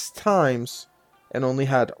 6 times and only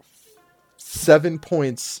had 7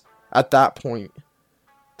 points at that point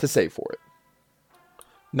to save for it.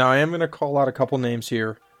 Now I am going to call out a couple names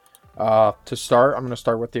here. To start, I'm going to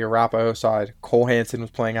start with the Arapahoe side. Cole Hansen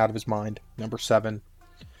was playing out of his mind. Number 7.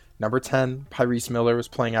 Number 10, Pyreese Miller was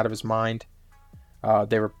playing out of his mind.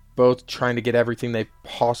 They were both trying to get everything they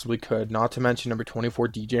possibly could. Not to mention number 24,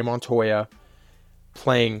 DJ Montoya,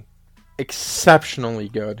 playing exceptionally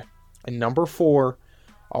good. And number 4,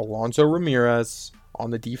 Alonzo Ramirez,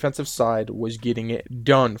 on the defensive side, was getting it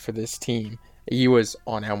done for this team. He was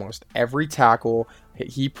on almost every tackle.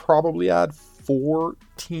 He probably had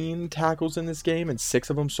 14 tackles in this game, and 6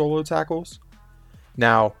 of them solo tackles.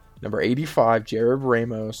 Now, number 85, Jared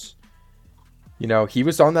Ramos, he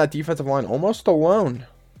was on that defensive line almost alone,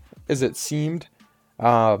 as it seemed.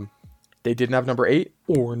 They didn't have number 8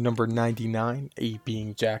 or number 99, 8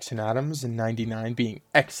 being Jackson Adams and 99 being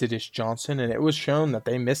Exodus Johnson. And it was shown that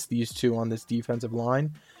they missed these two on this defensive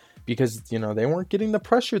line because, they weren't getting the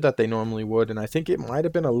pressure that they normally would. And I think it might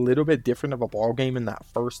have been a little bit different of a ball game in that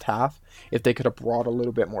first half if they could have brought a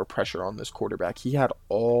little bit more pressure on this quarterback. He had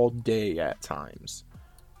all day at times.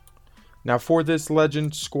 Now for this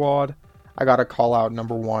Legend squad, I got to call out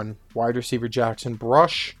number 1, wide receiver Jackson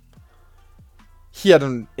Brush. He had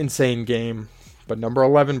an insane game, but number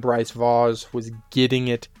 11, Bryce Vaz, was getting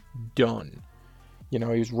it done. He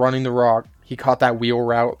was running the rock. He caught that wheel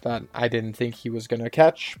route that I didn't think he was going to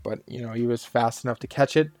catch, but, he was fast enough to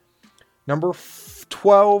catch it. Number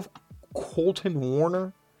 12, Colton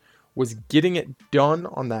Warner, was getting it done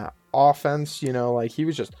on that offense. He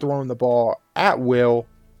was just throwing the ball at will.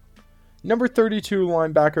 Number 32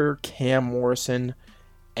 linebacker Cam Morrison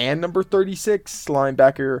and number 36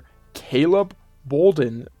 linebacker Caleb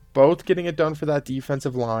Bolden, both getting it done for that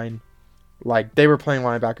defensive line. They were playing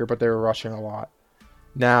linebacker, but they were rushing a lot.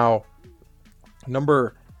 Now,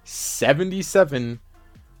 number 77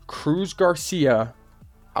 Cruz Garcia,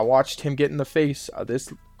 I watched him get in the face of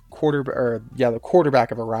the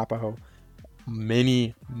quarterback of Arapahoe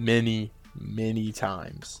many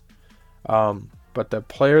times. But the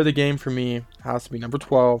player of the game for me has to be number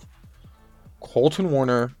 12, Colton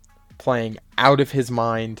Warner, playing out of his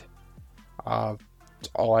mind. That's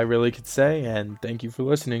all I really could say, and thank you for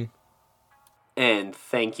listening. And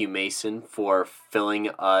thank you, Mason, for filling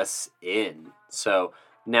us in. So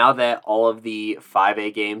now that all of the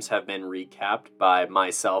 5A games have been recapped by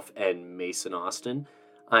myself and Mason Austin,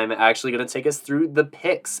 I'm actually going to take us through the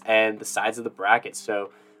picks and the sides of the bracket.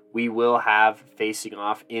 So we will have facing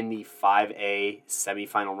off in the 5A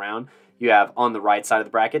semifinal round. You have on the right side of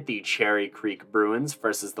the bracket the Cherry Creek Bruins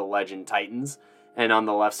versus the Legend Titans. And on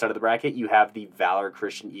the left side of the bracket, you have the Valor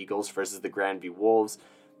Christian Eagles versus the Grandview Wolves.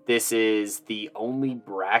 This is the only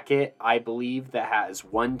bracket, I believe, that has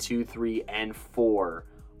 1, 2, 3, and 4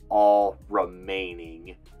 all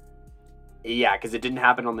remaining. Yeah, because it didn't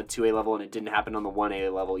happen on the 2A level and it didn't happen on the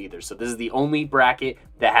 1A level either. So this is the only bracket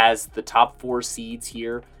that has the top 4 seeds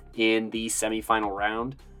here in the semifinal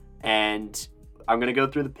round. And I'm going to go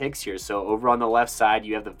through the picks here. So over on the left side,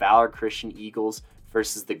 you have the Valor Christian Eagles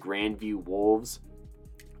versus the Grandview Wolves.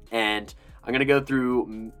 And I'm going to go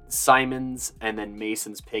through Simon's and then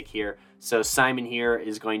Mason's pick here. So Simon here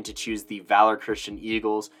is going to choose the Valor Christian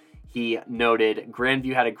Eagles. He noted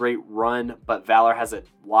Grandview had a great run, but Valor has a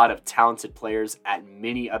lot of talented players at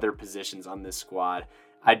many other positions on this squad.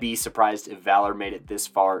 I'd be surprised if Valor made it this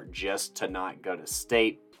far just to not go to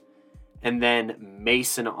state. And then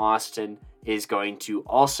Mason Austin is going to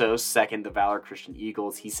also second the Valor Christian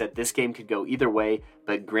Eagles. He said this game could go either way,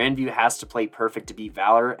 but Grandview has to play perfect to beat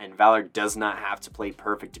Valor, and Valor does not have to play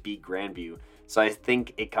perfect to beat Grandview. So I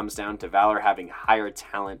think it comes down to Valor having higher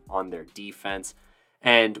talent on their defense.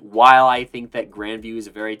 And while I think that Grandview is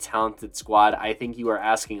a very talented squad, I think you are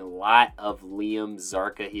asking a lot of Liam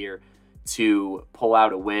Zarka here to pull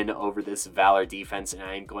out a win over this Valor defense, and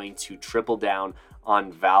I am going to triple down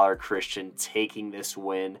on Valor Christian taking this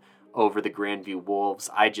win over the Grandview Wolves.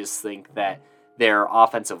 I just think that their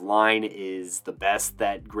offensive line is the best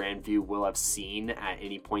that Grandview will have seen at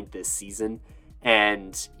any point this season.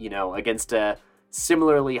 And, you know, against a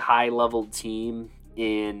similarly high-level team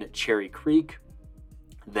in Cherry Creek,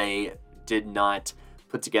 they did not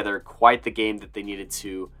put together quite the game that they needed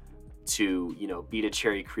to beat a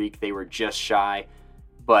Cherry Creek. They were just shy.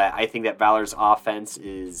 But I think that Valor's offense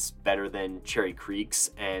is better than Cherry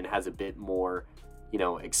Creek's and has a bit more,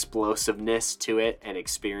 explosiveness to it and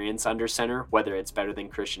experience under center. Whether it's better than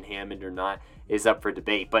Christian Hammond or not is up for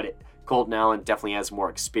debate. But Colton Allen definitely has more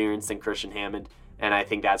experience than Christian Hammond, and I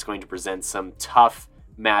think that's going to present some tough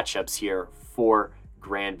matchups here for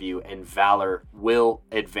Grandview, and Valor will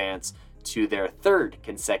advance to their third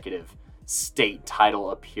consecutive state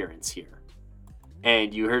title appearance here.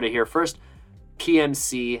 And you heard it here first.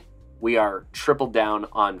 PMC, we are tripled down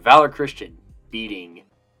on Valor Christian beating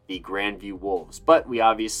the Grandview Wolves. But we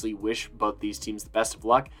obviously wish both these teams the best of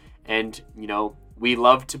luck. And, we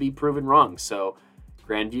love to be proven wrong. So,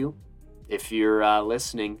 Grandview, if you're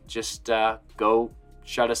listening, just go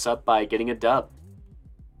shut us up by getting a dub.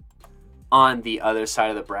 On the other side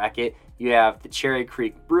of the bracket, you have the Cherry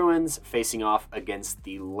Creek Bruins facing off against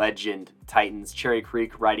the Legend Titans. Cherry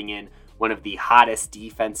Creek riding in one of the hottest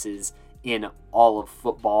defenses in all of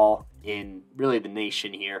football, in really the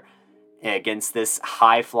nation here, against this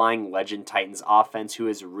high-flying Legend Titans offense who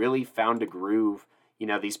has really found a groove,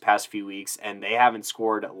 these past few weeks, and they haven't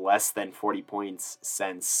scored less than 40 points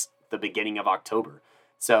since the beginning of October.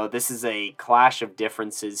 So this is a clash of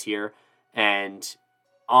differences here, and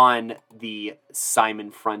on the Simon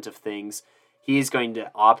front of things, he's going to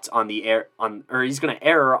opt he's going to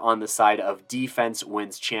err on the side of defense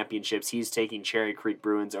wins championships. He's taking Cherry Creek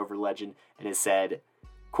Bruins over Legend and is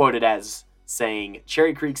quoted as saying,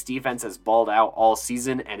 Cherry Creek's defense has balled out all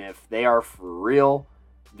season, and if they are for real,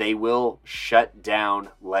 they will shut down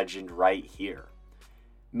Legend right here.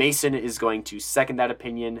 Mason is going to second that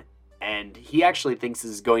opinion, and he actually thinks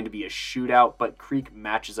this is going to be a shootout, but Creek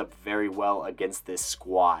matches up very well against this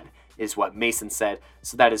squad, is what Mason said.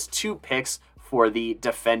 So that is 2 picks for the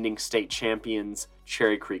defending state champions,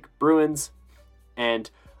 Cherry Creek Bruins. And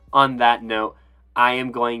on that note, I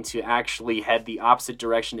am going to actually head the opposite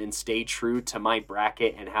direction and stay true to my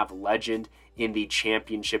bracket and have Legend in the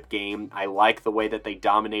championship game. I like the way that they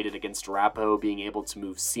dominated against Arapahoe, being able to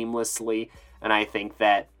move seamlessly, and I think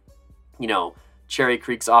that, Cherry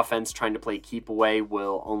Creek's offense trying to play keep away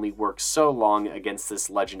will only work so long against this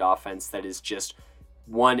Legend offense that is just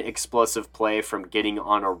one explosive play from getting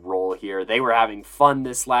on a roll here. They were having fun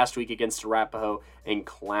this last week against Arapahoe and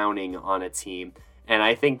clowning on a team. And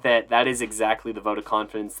I think that that is exactly the vote of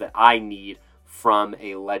confidence that I need from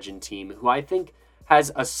a Legend team who I think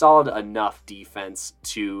has a solid enough defense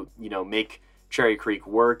to, make Cherry Creek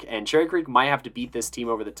work, and Cherry Creek might have to beat this team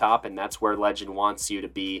over the top, and that's where Legend wants you to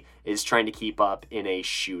be, is trying to keep up in a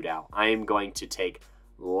shootout. I am going to take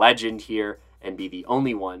Legend here and be the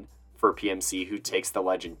only one for PMC who takes the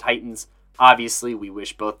Legend Titans. Obviously, we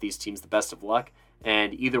wish both these teams the best of luck,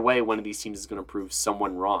 and either way, one of these teams is going to prove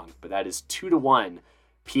someone wrong, but that is 2-1.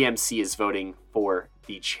 PMC is voting for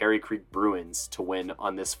the Cherry Creek Bruins to win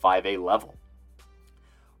on this 5A level.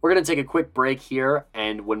 We're going to take a quick break here,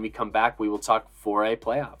 and when we come back, we will talk 4A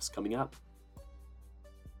playoffs coming up.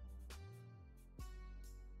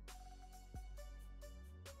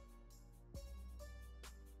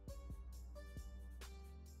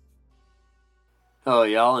 Hello,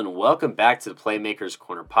 y'all, and welcome back to the Playmakers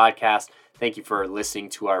Corner podcast. Thank you for listening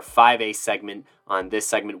to our 5A segment. On this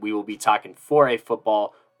segment, we will be talking 4A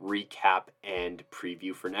football, recap, and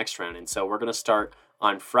preview for next round. And so we're going to start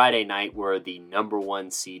on Friday night, where the number 1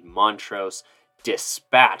 seed Montrose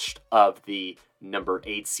dispatched of the number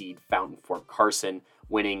 8 seed Fountain Fort Carson,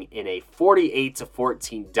 winning in a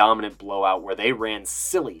 48-14 dominant blowout where they ran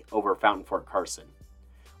silly over Fountain Fort Carson.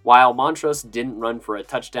 While Montrose didn't run for a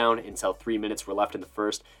touchdown until 3 minutes were left in the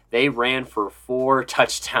first, they ran for 4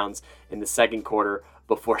 touchdowns in the second quarter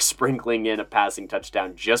before sprinkling in a passing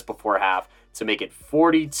touchdown just before half to make it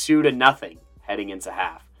 42-0 heading into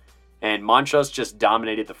half. And Montrose just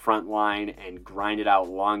dominated the front line and grinded out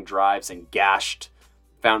long drives and gashed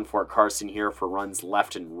Fountain Fort Carson here for runs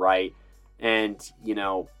left and right. And,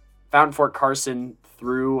 Fountain Fort Carson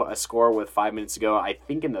threw a score with 5 minutes ago, I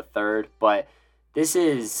think in the third, but this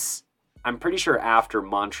is, I'm pretty sure, after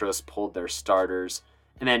Montrose pulled their starters.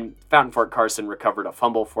 And then Fountain Fort Carson recovered a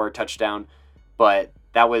fumble for a touchdown, but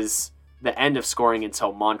that was the end of scoring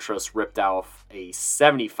until Montrose ripped off a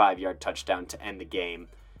 75-yard touchdown to end the game.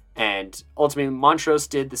 And ultimately, Montrose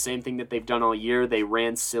did the same thing that they've done all year. They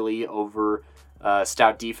ran silly over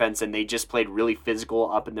stout defense, and they just played really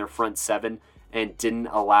physical up in their front seven and didn't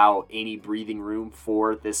allow any breathing room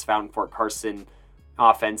for this Fountain Fort Carson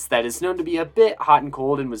offense that is known to be a bit hot and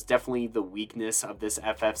cold and was definitely the weakness of this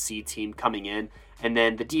FFC team coming in. And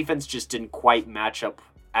then the defense just didn't quite match up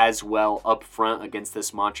as well up front against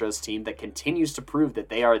this Montrose team that continues to prove that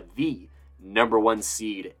they are the number 1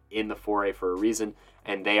 seed in the 4A for a reason,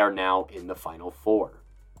 and they are now in the Final Four.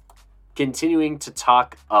 Continuing to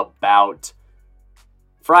talk about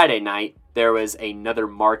Friday night, there was another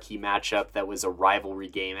marquee matchup that was a rivalry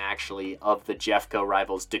game, actually, of the Jeffco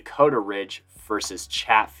rivals Dakota Ridge versus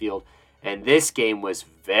Chatfield. And this game was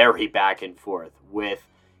very back and forth with,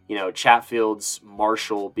 Chatfield's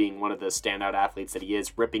Marshall being one of the standout athletes that he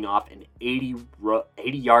is, ripping off an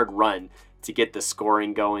 80-yard run to get the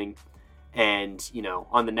scoring going. And,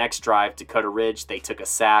 on the next drive, Dakota Ridge, they took a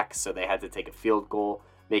sack, so they had to take a field goal,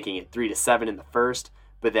 making it 3-7 in the first.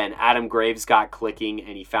 But then Adam Graves got clicking,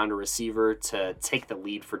 and he found a receiver to take the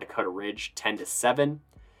lead for Dakota Ridge, 10-7.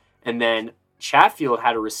 And then Chatfield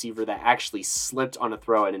had a receiver that actually slipped on a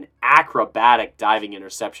throw, and an acrobatic diving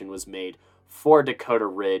interception was made for Dakota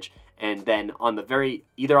Ridge. And then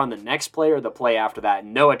either on the next play or the play after that,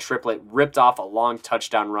 Noah Triplett ripped off a long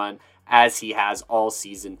touchdown run, as he has all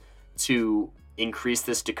season, to increase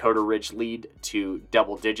this Dakota Ridge lead to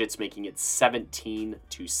double digits, making it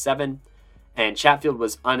 17-7. And Chatfield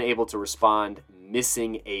was unable to respond,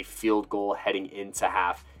 missing a field goal heading into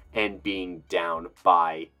half and being down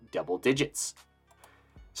by double digits.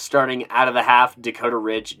 Starting out of the half, Dakota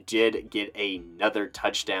Ridge did get another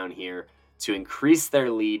touchdown here to increase their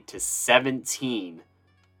lead to 17,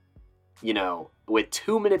 with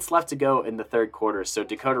 2 minutes left to go in the third quarter. So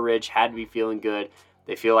Dakota Ridge had to be feeling good.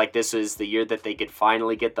 They feel like this was the year that they could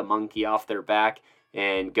finally get the monkey off their back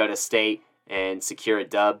and go to state and secure a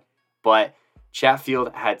dub. But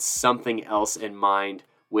Chatfield had something else in mind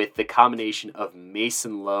with the combination of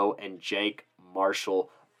Mason Lowe and Jake Marshall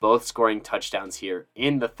both scoring touchdowns here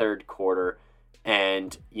in the third quarter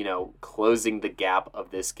and, closing the gap of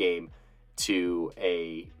this game to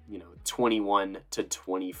a,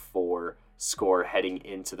 21-24 score heading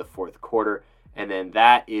into the fourth quarter. And then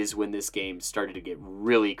that is when this game started to get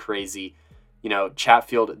really crazy.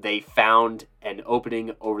 Chatfield, they found an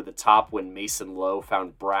opening over the top when Mason Lowe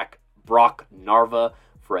found Brock Narva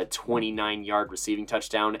for a 29-yard receiving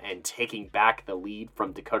touchdown and taking back the lead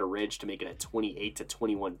from Dakota Ridge to make it a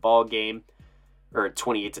 28-21 ball game, or a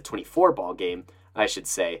 28-24 ball game, I should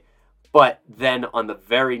say. But then on the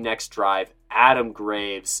very next drive, Adam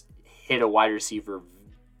Graves hit a wide receiver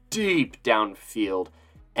deep downfield,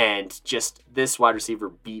 and just this wide receiver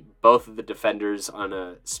beat both of the defenders on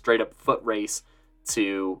a straight-up foot race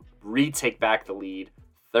to retake back the lead,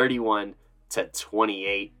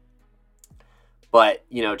 31-28. But,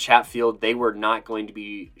 Chatfield, they were not going to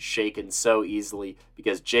be shaken so easily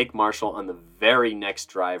because Jake Marshall on the very next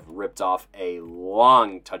drive ripped off a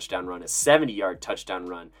long touchdown run, a 70-yard touchdown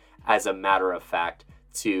run, as a matter of fact,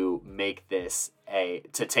 to make this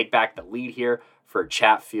to take back the lead here for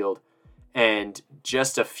Chatfield. And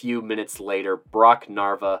just a few minutes later, Brock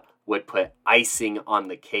Narva would put icing on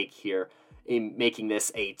the cake here, in making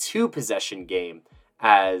this a 2-possession game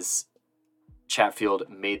as Chatfield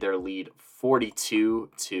made their lead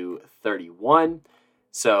 42-31.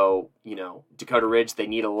 So, Dakota Ridge, they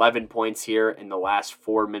need 11 points here in the last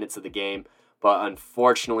 4 minutes of the game. But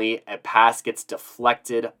unfortunately, a pass gets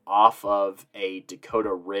deflected off of a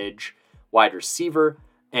Dakota Ridge wide receiver.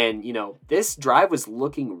 And, this drive was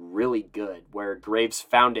looking really good where Graves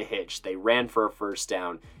found a hitch. They ran for a first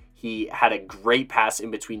down. He had a great pass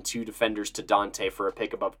in between 2 defenders to Dante for a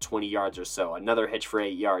pickup of 20 yards or so. Another hitch for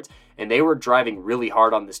 8 yards. And they were driving really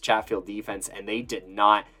hard on this Chatfield defense, and they did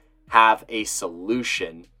not have a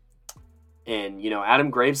solution. And,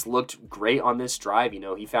 Adam Graves looked great on this drive.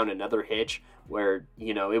 He found another hitch where,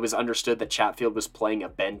 it was understood that Chatfield was playing a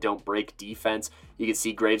bend, don't break defense. You could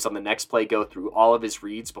see Graves on the next play go through all of his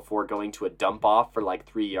reads before going to a dump off for like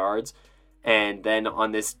 3 yards. And then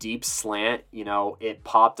on this deep slant, it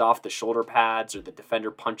popped off the shoulder pads or the defender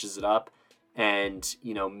punches it up. And,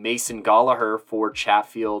 Mason Gallagher for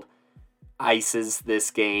Chatfield ices this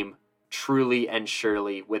game truly and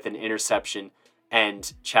surely with an interception.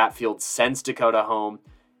 And Chatfield sends Dakota home.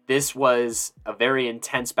 This was a very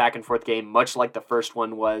intense back and forth game, much like the first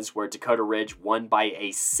one was, where Dakota Ridge won by a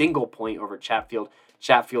single point over Chatfield.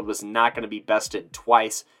 Chatfield was not going to be bested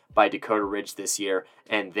twice by Dakota Ridge this year,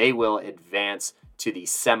 and they will advance to the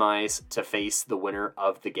semis to face the winner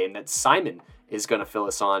of the game that Simon is going to fill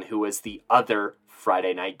us on, who was the other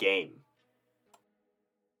Friday night game.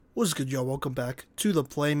 What's good, y'all? Welcome back to the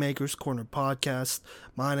Playmakers Corner podcast.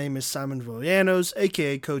 My name is Simon Villanos,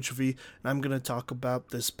 aka Coach V, and I'm going to talk about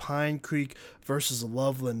this Pine Creek versus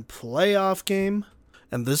Loveland playoff game.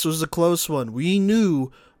 And this was a close one. We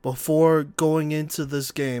knew before going into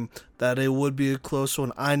this game that it would be a close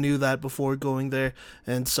one. I knew that before going there.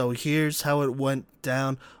 And so here's how it went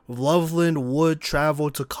down. Loveland would travel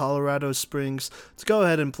to Colorado Springs to go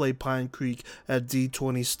ahead and play Pine Creek at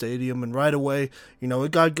D20 Stadium. And right away,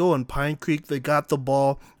 it got going. Pine Creek, they got the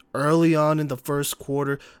ball early on in the first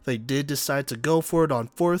quarter. They did decide to go for it on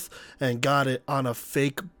 4th and got it on a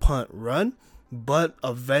fake punt run. But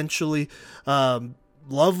eventually,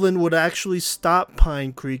 Loveland would actually stop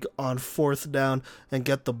Pine Creek on 4th down and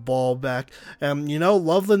get the ball back. And,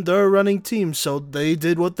 Loveland, they're a running team, so they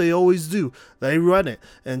did what they always do. They run it.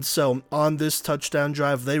 And so on this touchdown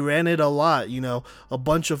drive, they ran it a lot. A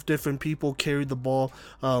bunch of different people carried the ball,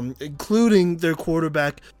 including their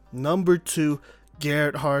quarterback, number 2,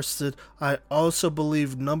 Garrett Harsted. I also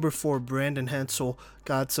believe number 4, Brandon Hensel,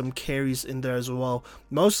 got some carries in there as well,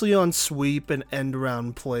 mostly on sweep and end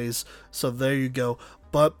around plays. So there you go.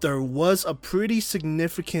 But there was a pretty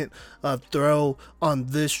significant throw on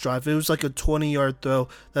this drive. It was like a 20-yard throw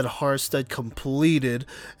that Harsted completed,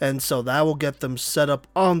 and so that will get them set up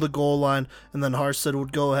on the goal line, and then Harsted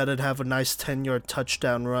would go ahead and have a nice 10-yard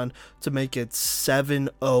touchdown run to make it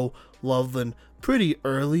 7-0 Loveland pretty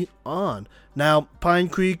early on. Now, Pine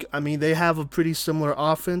Creek, they have a pretty similar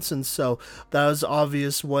offense, and so that was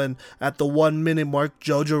obvious when at the 1 minute mark,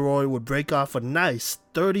 Jojo Roy would break off a nice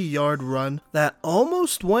 30-yard run that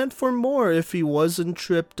almost went for more if he wasn't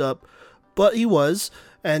tripped up, but he was.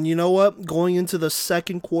 And you know what? Going into the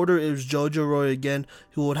second quarter, it was Jojo Roy again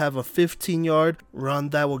who would have a 15-yard run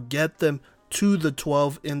that would get them to the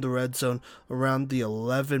 12 in the red zone around the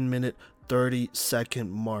 11-minute,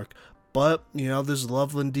 30-second mark. But, this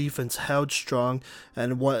Loveland defense held strong,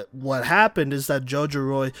 and what happened is that Jojo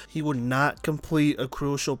Roy, he would not complete a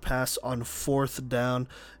crucial pass on 4th down,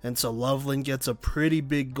 and so Loveland gets a pretty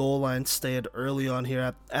big goal line stand early on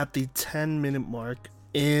here at the 10-minute mark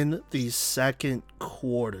in the second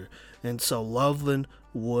quarter, and so Loveland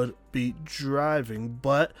would be driving.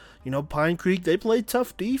 But, Pine Creek, they played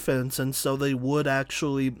tough defense, and so they would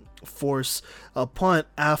actually force a punt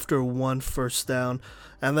after 1 first down.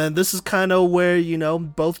 And then this is kind of where,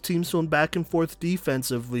 both teams went back and forth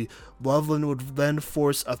defensively. Loveland would then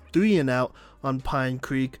force a 3-and-out on Pine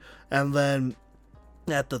Creek. And then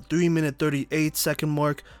at the 3-minute, 38-second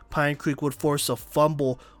mark, Pine Creek would force a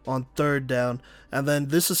fumble on 3rd down. And then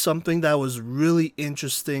this is something that was really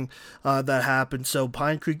interesting that happened. So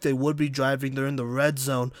Pine Creek, they would be driving. They're in the red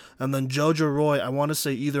zone. And then Jojo Roy, I want to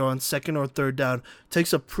say either on 2nd or 3rd down,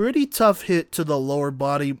 takes a pretty tough hit to the lower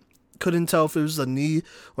body, couldn't tell if it was a knee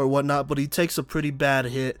or whatnot, but he takes a pretty bad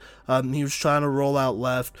hit. He was trying to roll out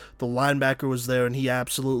left. The linebacker was there, and he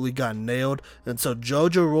absolutely got nailed. And so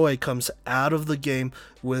Jojo Roy comes out of the game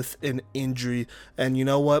with an injury. And you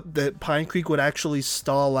know what? That Pine Creek would actually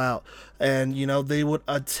stall out, and they would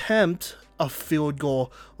attempt a field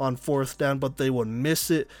goal on 4th down, but they would miss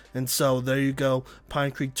it. And so there you go. Pine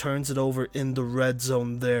Creek turns it over in the red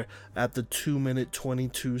zone there at the 2-minute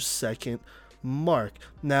 22-second mark.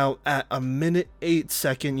 Now at a minute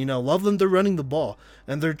 8-second, Loveland, they're running the ball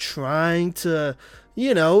and they're trying to,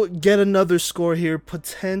 get another score here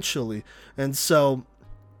potentially. And so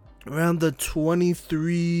around the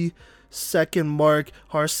 23-second mark,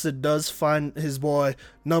 Harstead does find his boy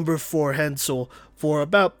number 4 Hensel for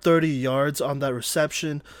about 30 yards on that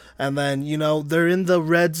reception. And then, they're in the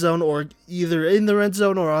red zone, or either in the red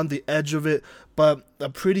zone or on the edge of it. But a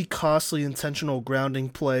pretty costly intentional grounding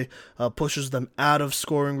play pushes them out of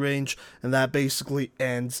scoring range, and that basically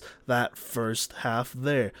ends that first half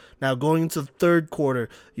there. Now going into the third quarter,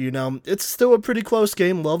 it's still a pretty close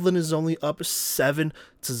game. Loveland is only up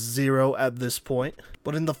 7-0 at this point.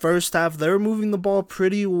 But in the first half, they're moving the ball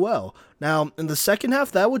pretty well. Now, in the second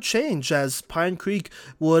half, that would change as Pine Creek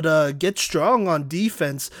would get strong on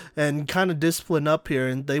defense and kind of discipline up here,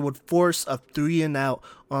 and they would force a 3-and-out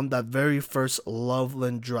on that very first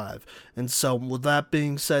Loveland drive. And so, with that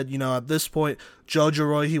being said, at this point, Jojo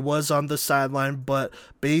Roy, he was on the sideline, but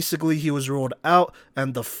basically he was rolled out,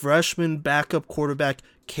 and the freshman backup quarterback,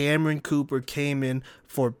 Cameron Cooper, came in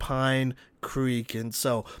for Pine Creek. And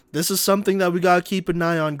so this is something that we got to keep an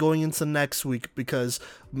eye on going into next week, because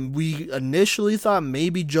we initially thought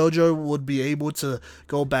maybe Jojo would be able to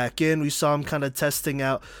go back in. We saw him kind of testing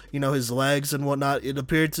out, his legs and whatnot. It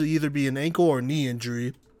appeared to either be an ankle or knee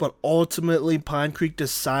injury, but ultimately Pine Creek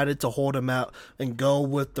decided to hold him out and go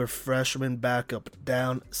with their freshman backup,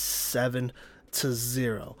 down 7-0.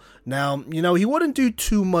 Now, he wouldn't do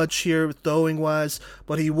too much here throwing wise,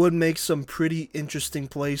 but he would make some pretty interesting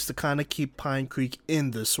plays to kind of keep Pine Creek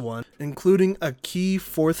in this one, including a key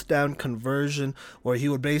 4th down conversion where he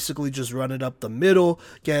would basically just run it up the middle,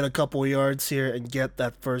 get a couple yards here, and get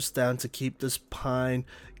that 1st down to keep this Pine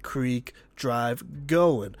Creek drive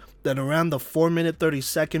going. Then around the 4-minute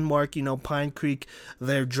 30-second mark, Pine Creek,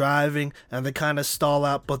 they're driving and they kind of stall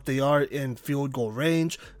out, but they are in field goal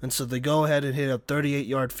range, and so they go ahead and hit a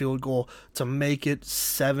 38-yard field goal to make it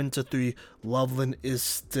 7-3. Loveland is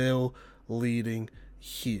still leading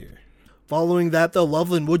here. Following that, though,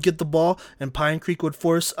 Loveland would get the ball, and Pine Creek would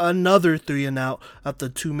force another 3-and-out at the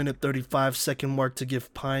 2-minute 35-second mark to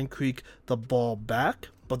give Pine Creek the ball back.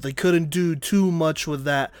 But they couldn't do too much with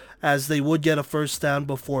that, as they would get a 1st down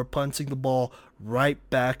before punting the ball right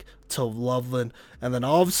back to Loveland. And then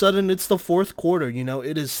all of a sudden, it's the 4th quarter.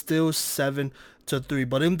 It is still 7-3.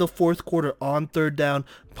 But in the 4th quarter, on 3rd down,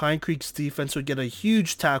 Pine Creek's defense would get a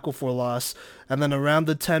huge tackle for loss. And then around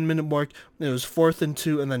the 10-minute mark, it was 4th and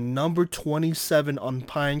 2. And then number 27 on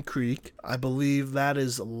Pine Creek, I believe that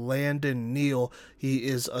is Landon Neal. He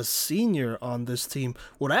is a senior on this team.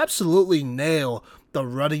 Would absolutely nail the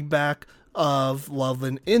running back of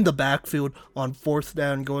Loveland in the backfield on 4th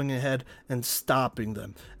down, going ahead and stopping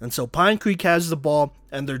them. And so Pine Creek has the ball,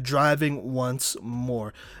 and they're driving once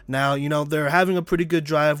more. Now, they're having a pretty good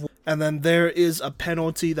drive, and then there is a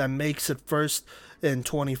penalty that makes it 1st and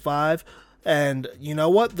 25. And you know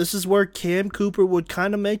what? This is where Cam Cooper would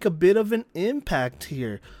kind of make a bit of an impact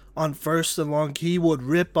here. On 1st and long, he would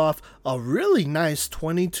rip off a really nice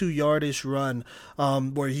 22-yardish run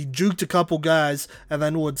where he juked a couple guys and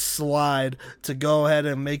then would slide to go ahead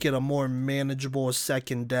and make it a more manageable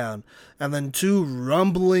 2nd down. And then 2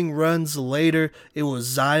 rumbling runs later, it was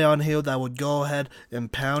Zion Hill that would go ahead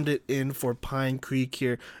and pound it in for Pine Creek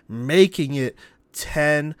here, making it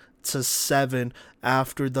 10-7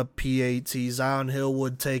 after the PAT. Zion Hill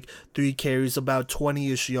would take 3 carries, about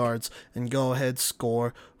 20-ish yards, and go ahead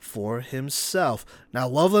score for himself. Now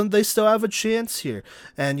Loveland, they still have a chance here,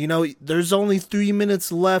 and there's only 3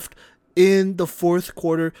 minutes left in the 4th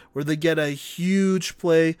quarter where they get a huge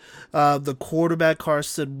play. The quarterback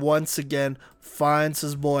Harstead once again finds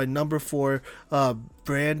his boy number 4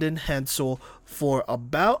 Brandon Hensel for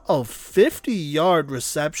about a 50-yard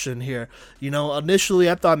reception here. Initially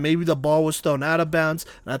I thought maybe the ball was thrown out of bounds,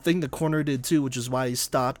 and I think the corner did too, which is why he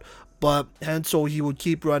stopped. But Hensel, he would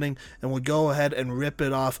keep running and would go ahead and rip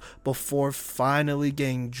it off before finally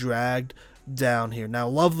getting dragged down here. Now,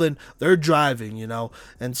 Loveland, they're driving,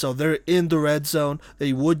 and so they're in the red zone.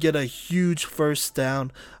 They would get a huge first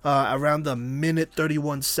down around the minute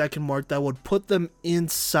 31 second mark. That would put them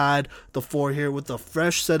inside the 4 here with a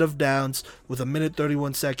fresh set of downs with a minute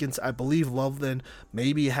 31 seconds. I believe Loveland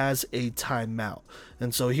maybe has a timeout.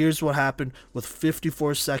 And so here's what happened with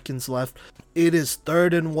 54 seconds left. It is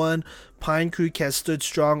 3rd and 1. Pine Creek has stood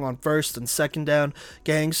strong on 1st and 2nd down,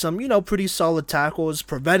 getting some, pretty solid tackles,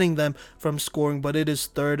 preventing them from scoring, but it is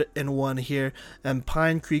 3rd and 1 here, and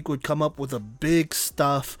Pine Creek would come up with a big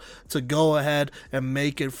stuff to go ahead and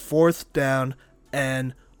make it 4th down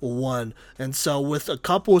and 1. And so with a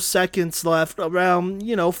couple seconds left, around,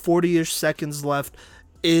 40-ish seconds left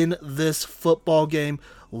in this football game,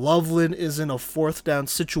 Loveland is in a 4th down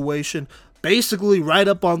situation, basically right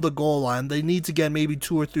up on the goal line. They need to get maybe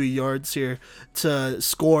 2 or 3 yards here to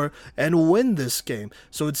score and win this game.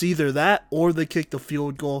 So it's either that or they kick the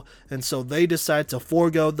field goal. And so they decide to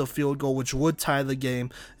forego the field goal, which would tie the game,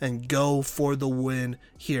 and go for the win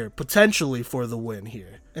here, potentially for the win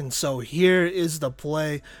here. And so here is the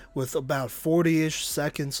play with about 40-ish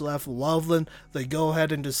seconds left. Loveland, they go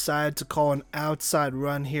ahead and decide to call an outside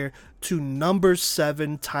run here to number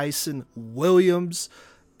 7, Tyson Williams.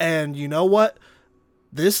 And you know what?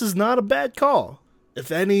 This is not a bad call.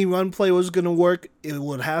 If any run play was going to work, it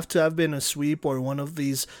would have to have been a sweep or one of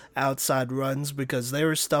these outside runs, because they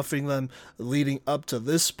were stuffing them leading up to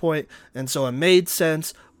this point. And so it made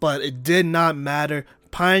sense, but it did not matter.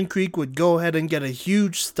 Pine Creek would go ahead and get a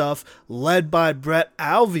huge stuff led by Brett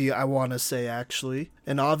Alvey, I want to say, actually.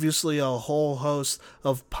 And obviously a whole host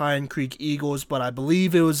of Pine Creek Eagles, but I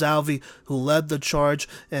believe it was Alvey who led the charge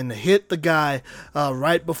and hit the guy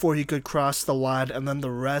right before he could cross the line. And then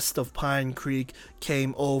the rest of Pine Creek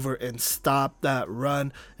came over and stopped that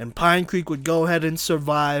run. And Pine Creek would go ahead and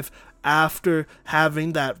survive after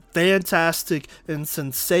having that fantastic and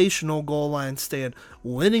sensational goal line stand,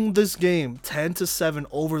 winning this game 10-7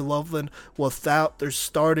 over Loveland without their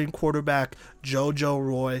starting quarterback, JoJo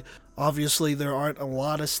Roy. Obviously, there aren't a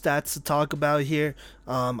lot of stats to talk about here.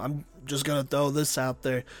 I'm just going to throw this out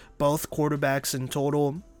there. Both quarterbacks in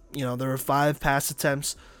total, there were 5 pass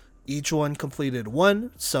attempts. Each one completed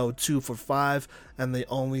 1, so 2 for 5, and they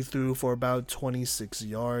only threw for about 26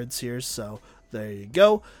 yards here, so there you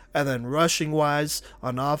go. And then rushing wise,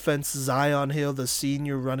 on offense, Zion Hill, the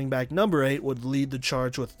senior running back number 8, would lead the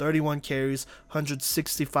charge with 31 carries,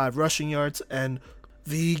 165 rushing yards, and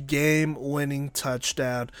the game-winning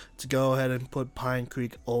touchdown to go ahead and put Pine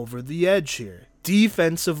Creek over the edge here.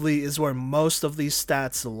 Defensively is where most of these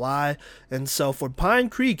stats lie, and so for Pine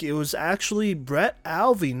Creek, it was actually Brett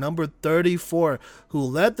Alvey, number 34, who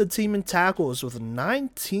led the team in tackles with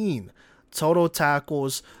 19 total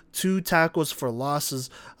tackles, 2 tackles for losses.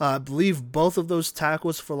 I believe both of those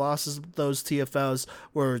tackles for losses, those TFLs,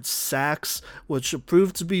 were sacks, which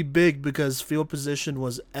proved to be big because field position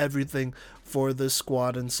was everything for this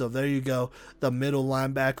squad. And so there you go, the middle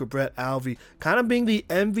linebacker Brett Alvey kind of being the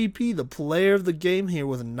MVP, the player of the game here,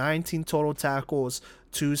 with 19 total tackles,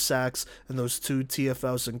 2 sacks, and those 2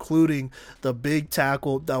 TFLs, including the big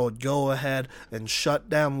tackle that would go ahead and shut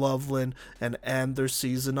down Loveland and end their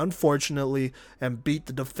season, unfortunately, and beat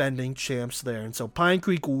the defending champs there. And so Pine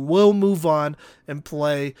Creek will move on and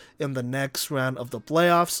play in the next round of the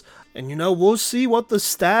playoffs. And we'll see what the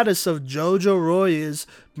status of JoJo Roy is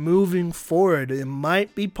moving forward. It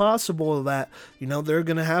might be possible that, they're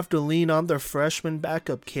going to have to lean on their freshman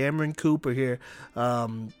backup, Cameron Cooper here,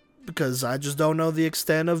 because I just don't know the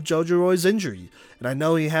extent of JoJo Roy's injury. And I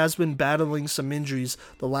know he has been battling some injuries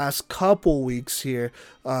the last couple weeks here,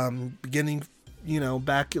 beginning,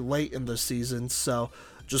 back late in the season. So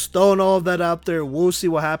just throwing all of that out there. We'll see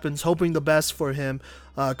what happens. Hoping the best for him.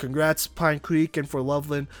 Congrats Pine Creek and for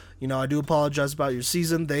Loveland. I do apologize about your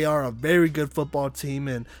season. They are a very good football team,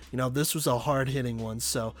 and, this was a hard-hitting one.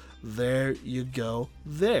 So there you go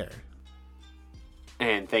there.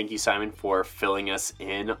 And thank you, Simon, for filling us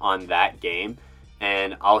in on that game.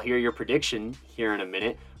 And I'll hear your prediction here in a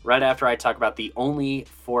minute, right after I talk about the only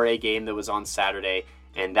 4A game that was on Saturday,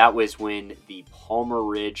 and that was when the Palmer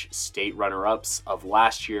Ridge State runner-ups of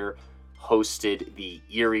last year hosted the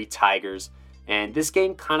Erie Tigers. And this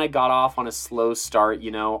game kind of got off on a slow start,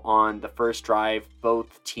 on the first drive.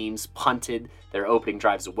 Both teams punted their opening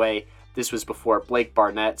drives away. This was before Blake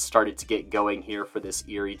Barnett started to get going here for this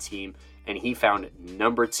Erie team. And he found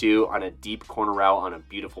number 2 on a deep corner route on a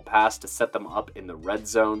beautiful pass to set them up in the red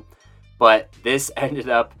zone. But this ended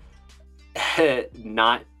up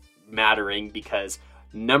not mattering because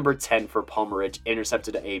number 10 for Palmer Ridge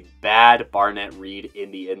intercepted a bad Barnett read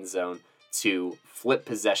in the end zone to flip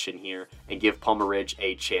possession here and give Palmer Ridge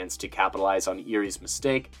a chance to capitalize on Erie's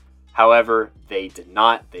mistake. However, they did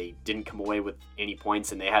not. They didn't come away with any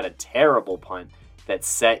points, and they had a terrible punt that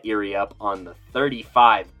set Erie up on the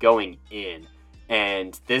 35 going in.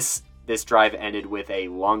 And this drive ended with a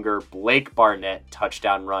longer Blake Barnett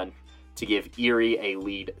touchdown run to give Erie a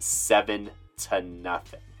lead 7-0.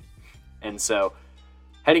 And so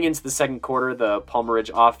heading into the second quarter, the Palmer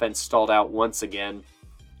Ridge offense stalled out once again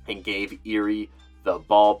and gave Erie the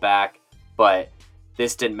ball back. But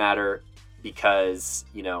this didn't matter because,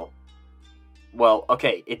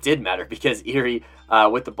 it did matter because Erie,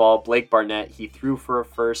 with the ball, Blake Barnett, he threw for a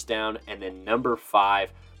first down, and then number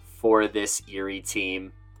 5 for this Erie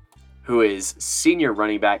team, who is senior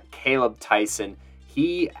running back Caleb Tyson.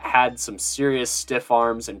 He had some serious stiff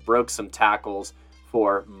arms and broke some tackles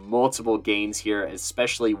for multiple gains here,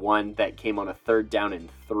 especially one that came on a 3rd down and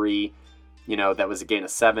 3. That was a gain of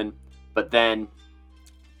 7. But then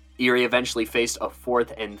Erie eventually faced a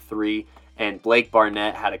 4th and 3, and Blake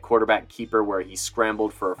Barnett had a quarterback keeper where he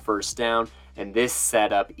scrambled for a first down, and this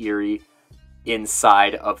set up Erie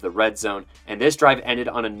inside of the red zone. And this drive ended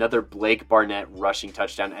on another Blake Barnett rushing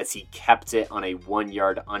touchdown as he kept it on a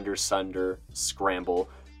 1-yard under scramble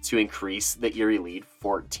to increase the Erie lead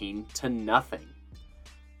 14-0.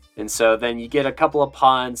 And so then you get a couple of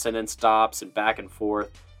punts and then stops and back and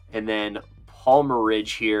forth. And then Palmer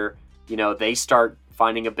Ridge here, they start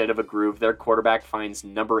finding a bit of a groove. Their quarterback finds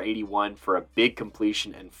number 81 for a big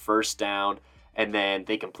completion and first down. And then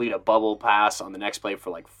they complete a bubble pass on the next play for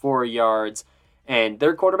like 4 yards. And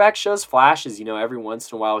their quarterback shows flashes, every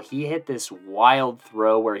once in a while. He hit this wild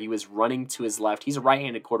throw where he was running to his left. He's a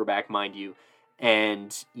right-handed quarterback, mind you.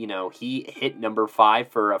 And, he hit number 5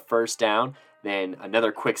 for a first down. Then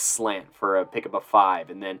another quick slant for a pickup of 5.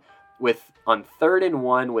 And then on 3rd and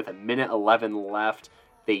 1 with 1:11 left,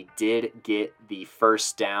 they did get the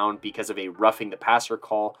first down because of a roughing the passer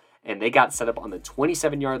call. And they got set up on the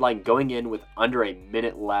 27-yard line going in with under a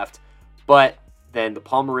minute left. But then the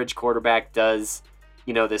Palmer Ridge quarterback does,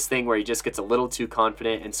 this thing where he just gets a little too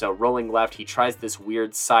confident. And so rolling left, he tries this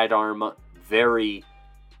weird sidearm, very,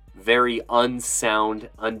 very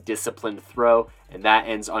unsound, undisciplined throw. And that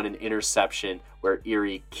ends on an interception where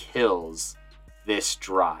Erie kills this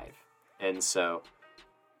drive. And so,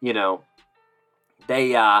 Erie,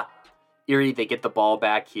 they get the ball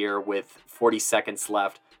back here with 40 seconds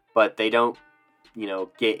left. But they don't,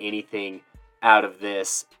 get anything out of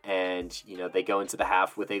this. And, they go into the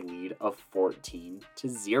half with a lead of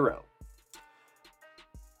 14-0.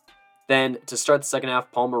 Then to start the second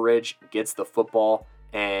half, Palmer Ridge gets the football.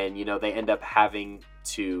 And, they end up having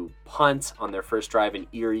to punt on their first drive. And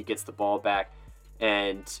Erie gets the ball back.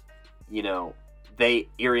 And,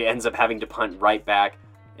 Erie ends up having to punt right back.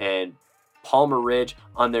 And Palmer Ridge,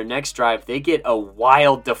 on their next drive, they get a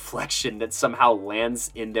wild deflection that somehow lands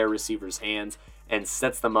in their receiver's hands and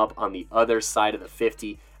sets them up on the other side of the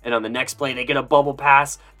 50. And on the next play, they get a bubble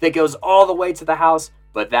pass that goes all the way to the house,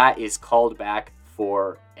 but that is called back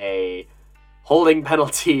for a holding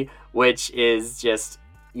penalty, which is just,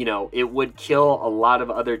 it would kill a lot of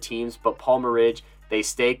other teams. But Palmer Ridge, they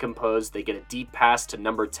stay composed. They get a deep pass to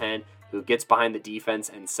number 10, who gets behind the defense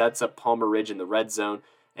and sets up Palmer Ridge in the red zone.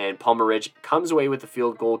 And Palmer Ridge comes away with the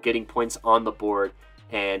field goal, getting points on the board,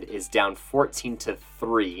 and is down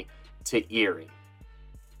 14-3 to Erie.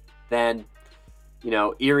 Then,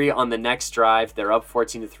 Erie on the next drive, they're up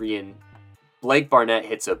 14-3, and Blake Barnett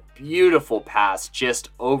hits a beautiful pass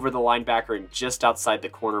just over the linebacker and just outside the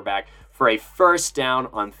cornerback for a first down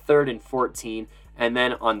on 3rd and 14. And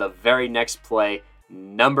then on the very next play,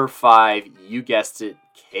 number 5, you guessed it,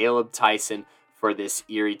 Caleb Tyson for this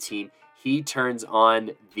Erie team. He turns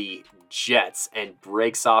on the Jets and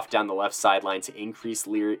breaks off down the left sideline to increase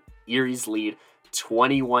Erie's lead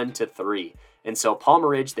 21-3. And so Palmer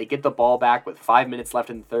Ridge, they get the ball back with 5 minutes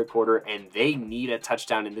left in the third quarter, and they need a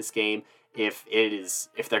touchdown in this game if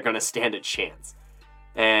they're going to stand a chance.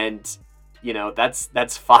 And,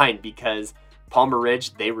 that's fine because Palmer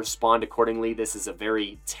Ridge, they respond accordingly. This is a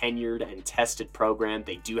very tenured and tested program.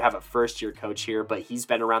 They do have a first-year coach here, but he's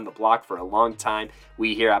been around the block for a long time.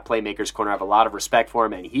 We here at Playmakers Corner have a lot of respect for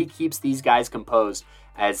him, and he keeps these guys composed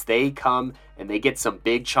as they come and they get some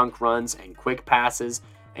big chunk runs and quick passes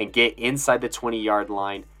and get inside the 20-yard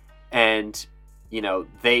line. And,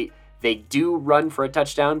 they do run for a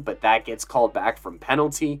touchdown, but that gets called back from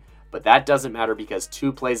penalty. But that doesn't matter because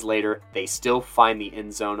 2 plays later, they still find the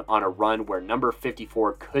end zone on a run where number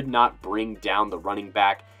 54 could not bring down the running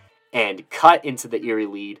back and cut into the Erie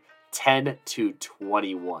lead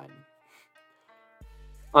 10-21.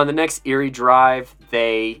 On the next Erie drive,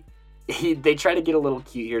 they they try to get a little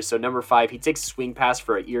cute here. So number 5, he takes a swing pass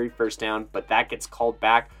for an Erie first down, but that gets called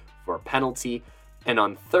back for a penalty. And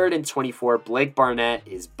on 3rd and 24, Blake Barnett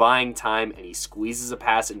is buying time, and he squeezes a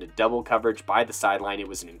pass into double coverage by the sideline. It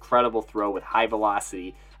was an incredible throw with high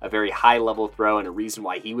velocity, a very high-level throw, and a reason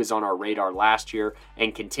why he was on our radar last year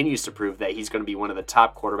and continues to prove that he's going to be one of the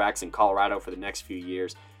top quarterbacks in Colorado for the next few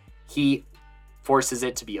years. He forces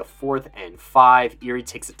it to be a 4th and 5. Erie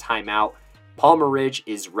takes a timeout. Palmer Ridge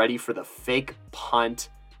is ready for the fake punt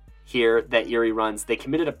here that Erie runs. They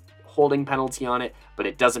committed a holding penalty on it, but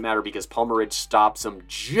it doesn't matter because Palmer Ridge stops them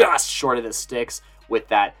just short of the sticks with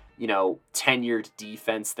that, tenured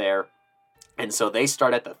defense there. And so they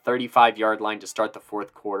start at the 35-yard line to start the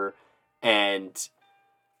 4th quarter. And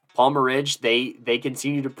Palmer Ridge, they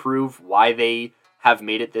continue to prove why they have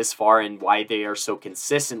made it this far and why they are so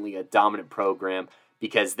consistently a dominant program,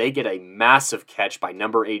 because they get a massive catch by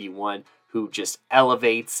number 81, who just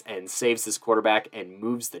elevates and saves this quarterback and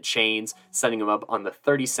moves the chains, setting him up on the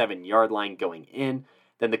 37-yard line going in.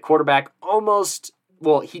 Then the quarterback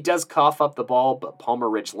he does cough up the ball, but Palmer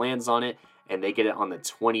Ridge lands on it, and they get it on the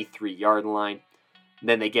 23-yard line. And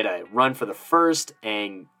then they get a run for the first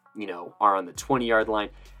and, are on the 20-yard line.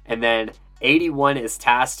 And then 81 is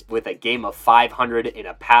tasked with a game of 500 in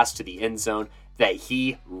a pass to the end zone that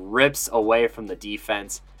he rips away from the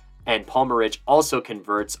defense. And Palmer Ridge also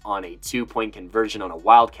converts on a 2-point conversion on a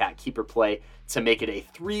Wildcat keeper play to make it a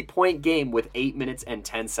 3-point game with 8 minutes and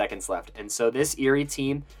 10 seconds left. And so this Erie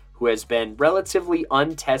team, who has been relatively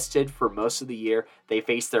untested for most of the year, they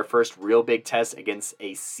face their first real big test against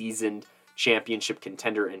a seasoned championship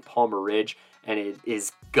contender in Palmer Ridge, and it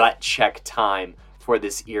is gut check time for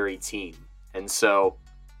this Erie team. And so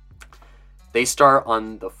they start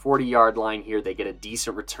on the 40-yard line here. They get a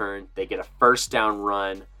decent return. They get a first down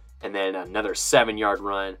run, and then another 7-yard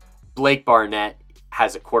run. Blake Barnett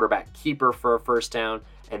has a quarterback keeper for a first down,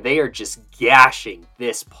 and they are just gashing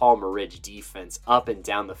this Palmer Ridge defense up and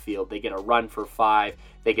down the field. They get a run for 5.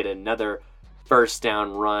 They get another first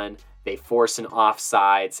down run. They force an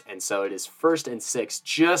offsides, and so it is 1st and 6,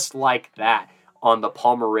 just like that, on the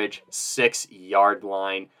Palmer Ridge 6-yard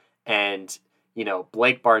line. And,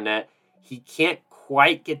 Blake Barnett, he can't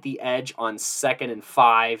quite get the edge on 2nd and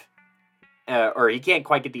 5. He can't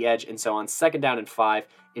quite get the edge, and so on 2nd down and 5,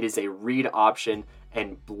 it is a read option,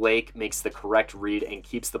 and Blake makes the correct read and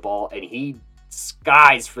keeps the ball, and he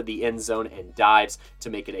skies for the end zone and dives to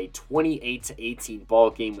make it a 28-18 ball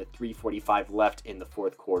game with 3:45 left in the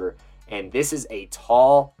 4th quarter. And this is a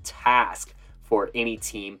tall task for any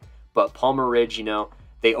team, but Palmer Ridge,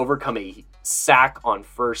 they overcome a sack on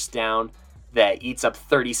first down that eats up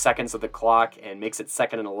 30 seconds of the clock and makes it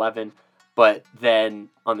 2nd and 11. But then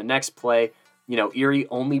on the next play, Erie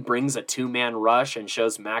only brings a 2-man rush and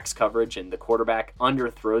shows max coverage, and the quarterback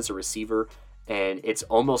underthrows a receiver, and it's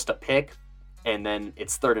almost a pick. And then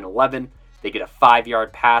it's 3rd and 11. They get a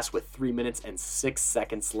 5-yard pass with 3 minutes and 6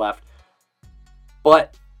 seconds left.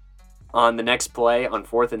 But on the next play, on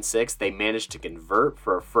 4th and 6, they manage to convert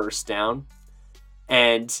for a first down.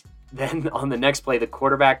 And then on the next play, the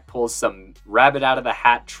quarterback pulls some rabbit out of the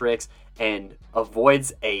hat tricks and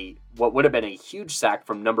avoids what would have been a huge sack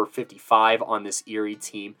from number 55 on this Erie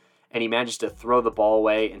team. And he managed to throw the ball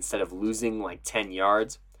away instead of losing like 10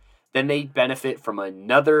 yards. Then they benefit from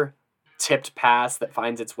another tipped pass that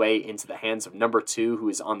finds its way into the hands of number 2, who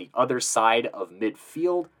is on the other side of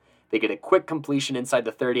midfield. They get a quick completion inside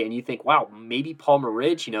the 30, and you think, wow, maybe Palmer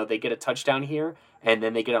Ridge, they get a touchdown here, and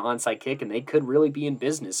then they get an onside kick, and they could really be in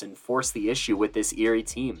business and force the issue with this Erie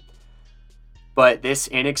team. But this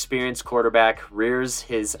inexperienced quarterback rears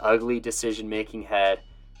his ugly decision-making head,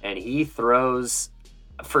 and he throws,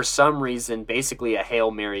 for some reason, basically a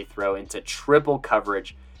Hail Mary throw into triple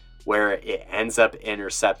coverage, where it ends up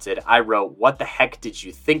intercepted. I wrote, what the heck did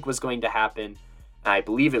you think was going to happen? And I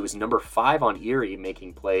believe it was number 5 on Erie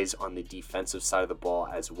making plays on the defensive side of the ball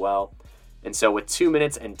as well. And so with 2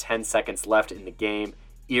 minutes and 10 seconds left in the game,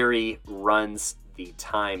 Erie runs the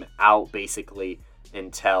time out basically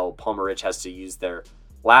until Palmer Ridge has to use their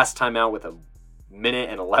last timeout with a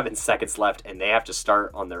minute and 11 seconds left, and they have to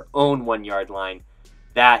start on their own 1-yard line.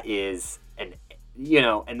 That is and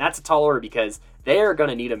that's a tall order, because they are going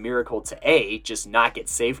to need a miracle to A, just not get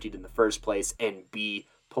safetied in the first place, and B,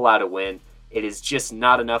 pull out a win. It is just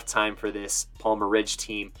not enough time for this Palmer Ridge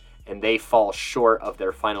team, and they fall short of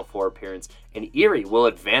their Final Four appearance. And Erie will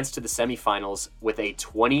advance to the semifinals with a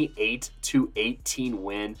 28-18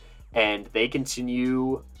 win, and they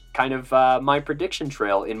continue kind of my prediction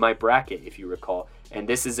trail in my bracket, if you recall. And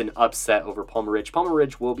this is an upset over Palmer Ridge. Palmer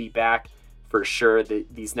Ridge will be back for sure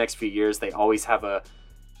these next few years. They always have a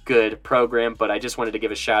good program, but I just wanted to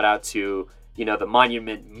give a shout out to, the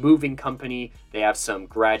Monument Moving Company. They have some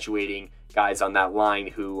graduating guys on that line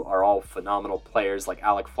who are all phenomenal players like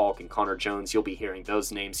Alec Falk and Connor Jones. You'll be hearing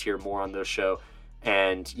those names here more on the show.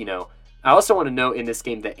 And, I also want to note in this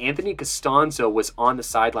game that Anthony Costanzo was on the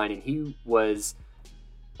sideline, and he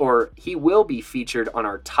will be featured on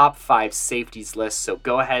our top 5 safeties list. So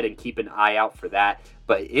go ahead and keep an eye out for that.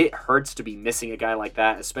 But it hurts to be missing a guy like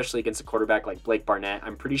that, especially against a quarterback like Blake Barnett.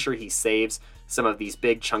 I'm pretty sure he saves some of these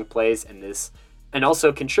big chunk plays and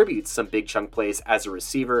also contributes some big chunk plays as a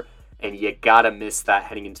receiver. And you gotta miss that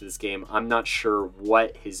heading into this game. I'm not sure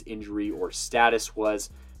what his injury or status was,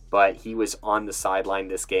 but he was on the sideline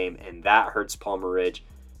this game, and that hurts Palmer Ridge.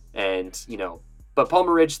 And, but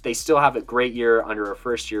Palmer Ridge, they still have a great year under a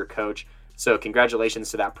first-year coach. So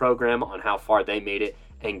congratulations to that program on how far they made it,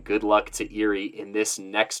 and good luck to Erie in this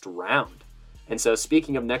next round. And so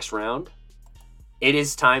speaking of next round, it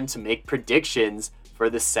is time to make predictions for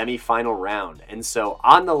the semifinal round. And so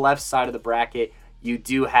on the left side of the bracket, you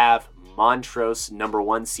do have Montrose, number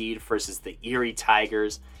 1 seed, versus the Erie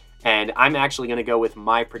Tigers. And I'm actually going to go with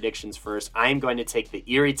my predictions first. I'm going to take the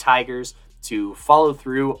Erie Tigers to follow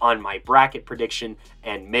through on my bracket prediction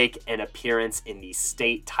and make an appearance in the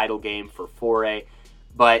state title game for 4A.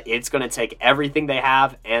 But it's going to take everything they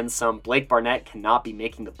have and some. Blake Barnett cannot be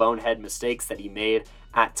making the bonehead mistakes that he made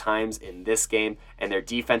at times in this game. And their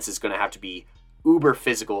defense is going to have to be uber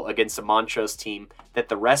physical against a Montrose team that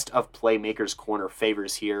the rest of Playmakers Corner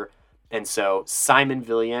favors here. And so Simon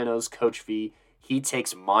Villanos, Coach V, he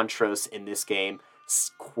takes Montrose in this game.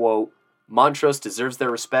 Quote, Montrose deserves their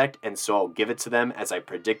respect, and so I'll give it to them as I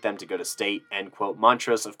predict them to go to state, end quote.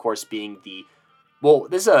 Montrose, of course, being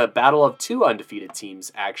this is a battle of 2 undefeated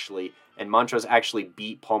teams, actually, and Montrose actually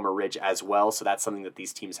beat Palmer Ridge as well, so that's something that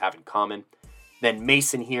these teams have in common. Then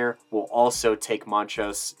Mason here will also take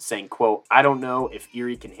Montrose, saying, quote, I don't know if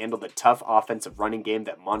Erie can handle the tough offensive running game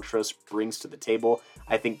that Montrose brings to the table.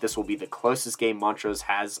 I think this will be the closest game Montrose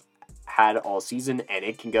has had all season, and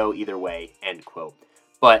it can go either way, end quote.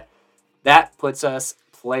 But that puts us,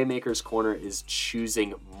 Playmakers Corner is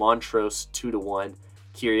choosing Montrose 2-1.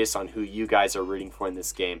 Curious on who you guys are rooting for in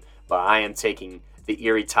this game, but I am taking the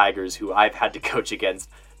Erie Tigers, who I've had to coach against,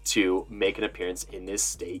 to make an appearance in this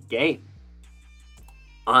state game.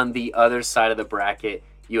 On the other side of the bracket,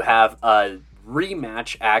 you have a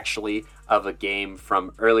rematch, actually, of a game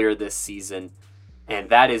from earlier this season, and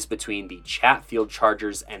that is between the Chatfield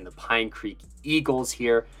Chargers and the Pine Creek Eagles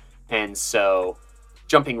here. And so,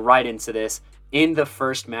 jumping right into this, in the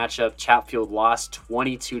first matchup, Chatfield lost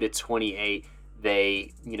 22-28.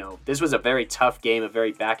 This was a very tough game, a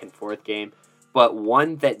very back and forth game, but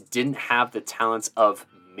one that didn't have the talents of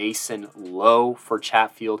Mason Lowe for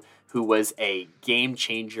Chatfield, who was a game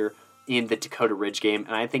changer in the Dakota Ridge game.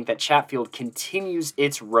 And I think that Chatfield continues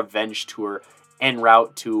its revenge tour en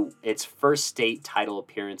route to its first state title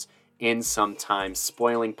appearance in some time,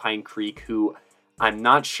 spoiling Pine Creek, who I'm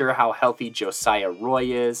not sure how healthy Josiah Roy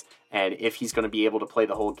is and if he's going to be able to play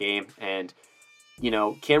the whole game. And,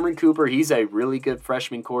 Cameron Cooper, he's a really good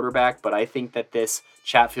freshman quarterback, but I think that this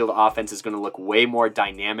Chatfield offense is going to look way more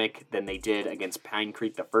dynamic than they did against Pine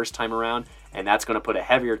Creek the first time around, and that's going to put a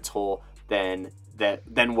heavier toll than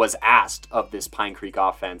was asked of this Pine Creek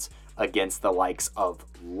offense against the likes of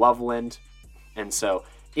Loveland. And so,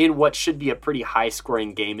 in what should be a pretty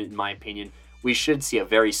high-scoring game, in my opinion, we should see a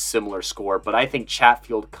very similar score, but I think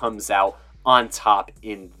Chatfield comes out on top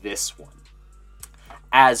in this one.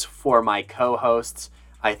 As for my co-hosts,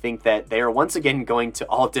 I think that they are once again going to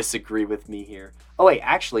all disagree with me here. Oh wait,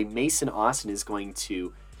 actually, Mason Austin is going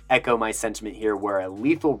to echo my sentiment here, where a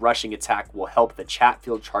lethal rushing attack will help the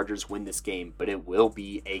Chatfield Chargers win this game, but it will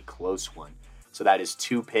be a close one. So that is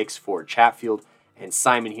 2 picks for Chatfield, and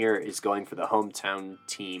Simon here is going for the hometown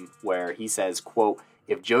team, where he says, quote,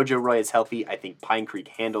 if JoJo Roy is healthy, I think Pine Creek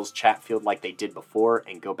handles Chatfield like they did before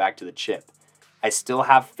and go back to the chip. I still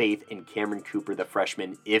have faith in Cameron Cooper, the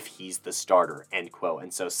freshman, if he's the starter, end quote.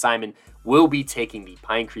 And so Simon will be taking the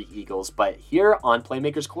Pine Creek Eagles, but here on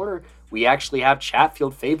Playmakers Corner, we actually have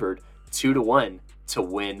Chatfield favored 2-1 to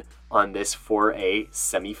win on this 4A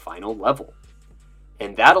semifinal level.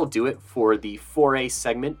 And that'll do it for the 4A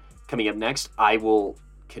segment. Coming up next, I will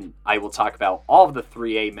talk about all of the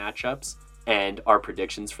 3A matchups and our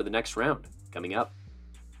predictions for the next round coming up.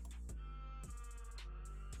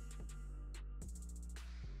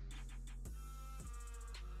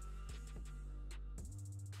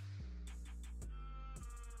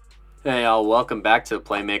 Hey y'all, welcome back to the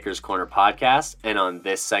Playmakers Corner podcast, and on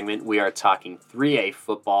this segment we are talking 3A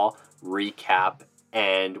football recap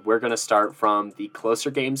And we're going to start from the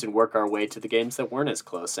closer games and work our way to the games that weren't as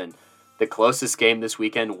close. And the closest game this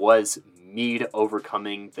weekend was Meade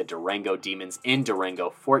overcoming the Durango Demons in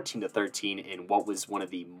Durango 14-13 in what was one of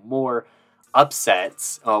the more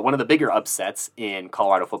upsets, one of the bigger upsets in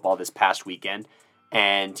Colorado football this past weekend.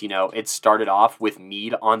 And, it started off with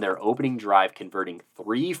Meade on their opening drive converting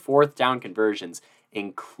 3 fourth down conversions,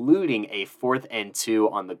 including a 4th and 2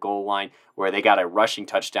 on the goal line where they got a rushing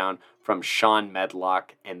touchdown from Sean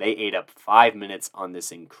Medlock, and they ate up 5 minutes on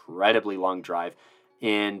this incredibly long drive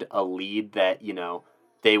and a lead that,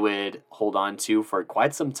 they would hold on to for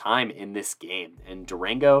quite some time in this game. And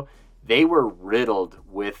Durango, they were riddled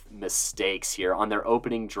with mistakes here. On their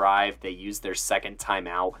opening drive, they used their second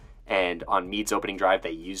timeout, and on Meade's opening drive,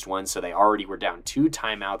 they used one, so they already were down 2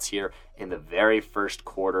 timeouts here in the very first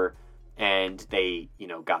quarter. And they,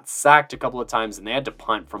 got sacked a couple of times, and they had to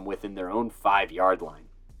punt from within their own 5-yard line,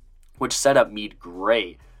 which set up Meade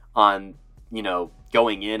great on,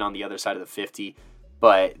 going in on the other side of the 50.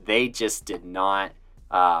 But they just did not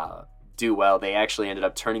do well. They actually ended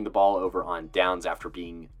up turning the ball over on downs after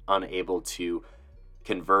being unable to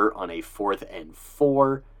convert on a 4th and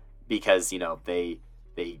 4 because, they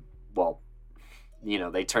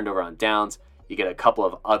turned over on downs. You get a couple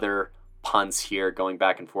of other punts here going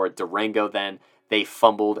back and forth. Durango then, they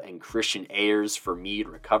fumbled, and Christian Ayers for Meade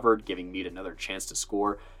recovered, giving Meade another chance to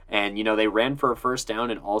score. And, they ran for a first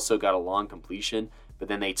down and also got a long completion, but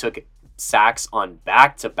then they took sacks on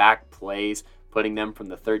back-to-back plays, putting them from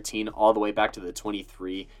the 13 all the way back to the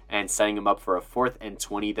 23 and setting them up for a 4th and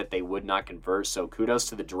 20 that they would not convert. So kudos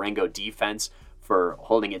to the Durango defense for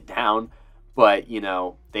holding it down. But,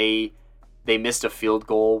 they missed a field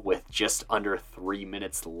goal with just under 3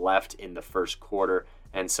 minutes left in the first quarter,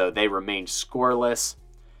 and so they remained scoreless.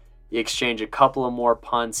 You exchange a couple of more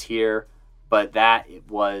punts here, but that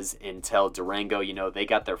was until Durango, they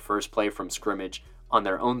got their first play from scrimmage on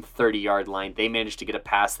their own 30-yard line. They managed to get a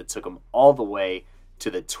pass that took them all the way to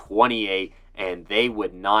the 28, and they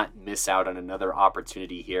would not miss out on another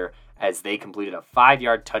opportunity here as they completed a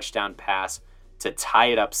 5-yard touchdown pass to tie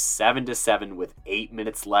it up 7-7 with 8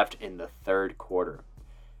 minutes left in the third quarter.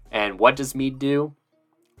 And what does Meade do?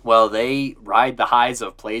 Well, they ride the highs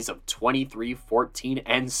of plays of 23, 14,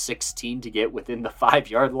 and 16 to get within the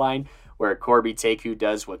 5-yard line, where Corby Teku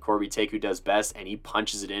does what Corby Teku does best, and he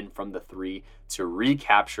punches it in from the 3 to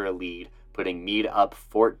recapture a lead, putting Meade up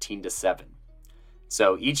 14-7.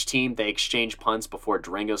 So each team, they exchange punts before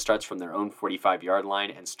Durango starts from their own 45-yard line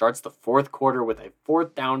and starts the fourth quarter with a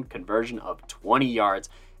 4th down conversion of 20 yards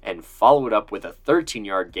and follow it up with a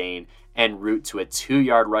 13-yard gain en route to a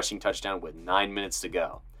 2-yard rushing touchdown with 9 minutes to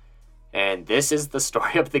go. And this is the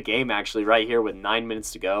story of the game, actually, right here with 9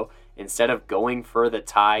 minutes to go. Instead of going for the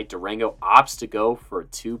tie, Durango opts to go for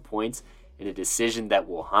 2 points in a decision that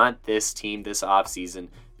will haunt this team this offseason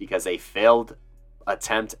because a failed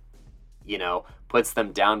attempt, puts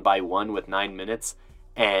them down by 1 with 9 minutes,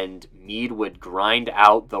 and Meade would grind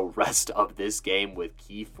out the rest of this game with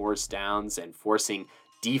key force downs and forcing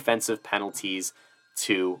defensive penalties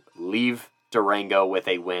to leave Durango with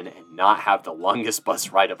a win and not have the longest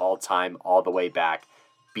bus ride of all time all the way back,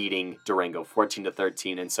 beating Durango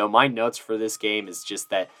 14-13. And so my notes for this game is just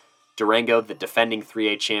that Durango, the defending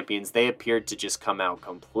 3A champions, they appeared to just come out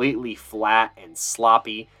completely flat and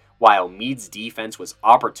sloppy, while Meade's defense was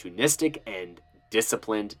opportunistic and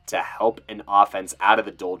disciplined to help an offense out of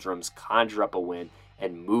the doldrums conjure up a win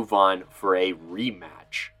and move on for a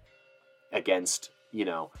rematch against,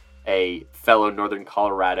 a fellow Northern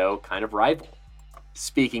Colorado kind of rival.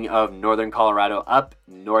 Speaking of Northern Colorado, up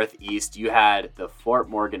northeast, you had the Fort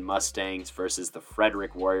Morgan Mustangs versus the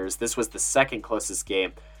Frederick Warriors. This was the second closest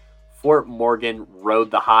game. Fort Morgan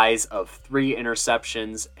rode the highs of 3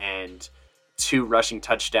 interceptions and 2 rushing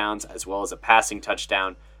touchdowns, as well as a passing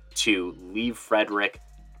touchdown to leave Frederick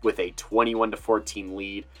with a 21-14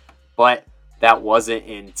 lead. But that wasn't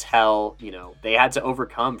until, they had to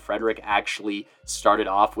overcome. Frederick actually started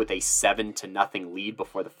off with a 7-0 lead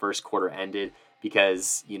before the first quarter ended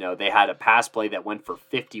because, they had a pass play that went for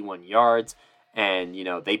 51 yards and,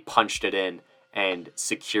 they punched it in and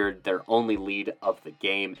secured their only lead of the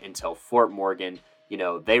game until Fort Morgan,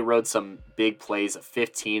 they rode some big plays of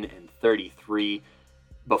 15 and 33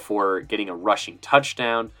 before getting a rushing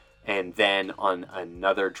touchdown. And then on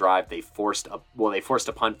another drive, they forced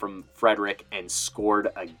a punt from Frederick and scored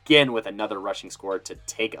again with another rushing score to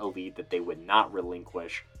take a lead that they would not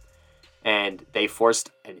relinquish. And they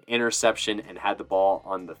forced an interception and had the ball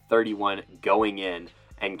on the 31 going in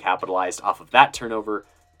and capitalized off of that turnover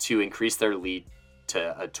to increase their lead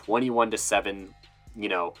to a 21-7,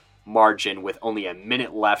 margin with only a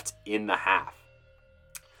minute left in the half.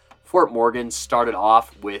 Fort Morgan started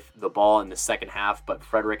off with the ball in the second half, but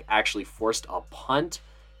Frederick actually forced a punt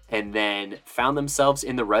and then found themselves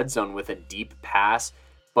in the red zone with a deep pass.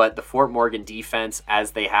 But the Fort Morgan defense,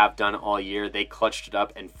 as they have done all year, they clutched it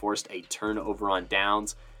up and forced a turnover on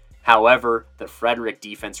downs. However, the Frederick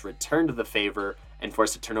defense returned to the favor and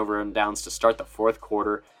forced a turnover on downs to start the fourth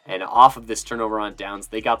quarter. And off of this turnover on downs,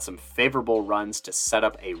 they got some favorable runs to set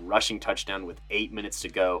up a rushing touchdown with 8 minutes to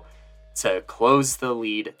go to close the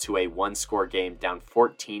lead to a one-score game, down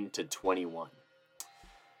 14-21.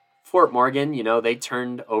 Fort Morgan, they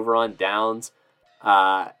turned over on downs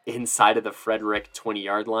inside of the Frederick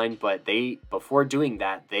 20-yard line, but before doing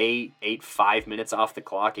that, they ate 5 minutes off the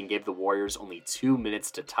clock and gave the Warriors only 2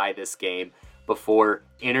 minutes to tie this game before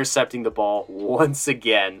intercepting the ball once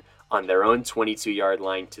again on their own 22-yard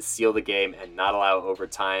line to seal the game and not allow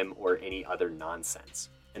overtime or any other nonsense.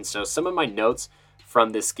 And so some of my notes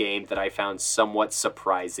from this game that I found somewhat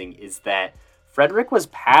surprising is that Frederick was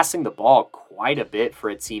passing the ball quite a bit for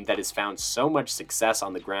a team that has found so much success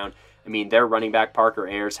on the ground. I mean, their running back Parker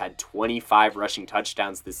Ayers had 25 rushing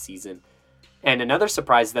touchdowns this season. And another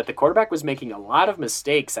surprise is that the quarterback was making a lot of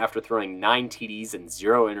mistakes after throwing 9 TDs and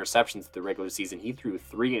 0 interceptions the regular season. He threw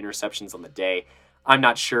 3 interceptions on the day. I'm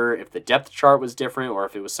not sure if the depth chart was different or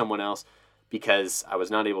if it was someone else because I was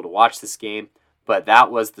not able to watch this game, but that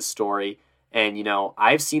was the story. And,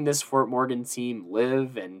 I've seen this Fort Morgan team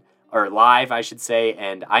live, and I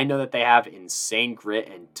know that they have insane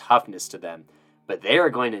grit and toughness to them. But they are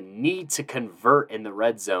going to need to convert in the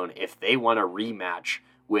red zone if they want a rematch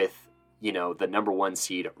with, the number 1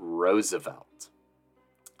 seed, Roosevelt.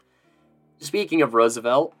 Speaking of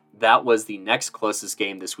Roosevelt, that was the next closest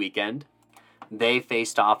game this weekend. They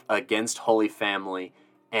faced off against Holy Family,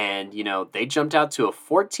 and, they jumped out to a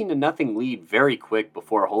 14-0 lead very quick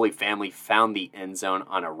before Holy Family found the end zone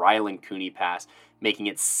on a Rylan Cooney pass, making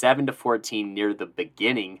it 7-14 near the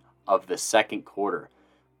beginning of the second quarter.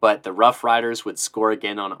 But the Rough Riders would score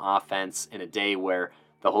again on offense in a day where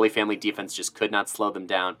the Holy Family defense just could not slow them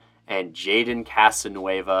down, and Jaden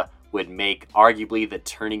Casanueva would make arguably the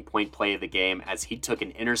turning point play of the game as he took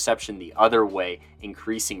an interception the other way,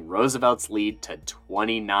 increasing Roosevelt's lead to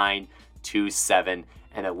 29-7,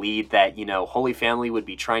 and a lead that, Holy Family would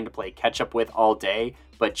be trying to play catch-up with all day,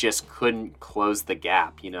 but just couldn't close the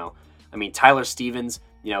gap, Tyler Stevens,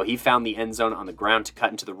 he found the end zone on the ground to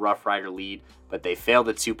cut into the Rough Rider lead, but they failed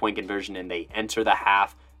the 2-point conversion and they enter the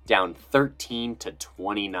half down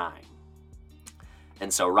 13-29.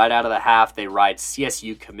 And so right out of the half, they ride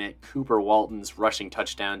CSU commit Cooper Walton's rushing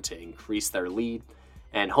touchdown to increase their lead.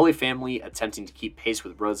 And Holy Family, attempting to keep pace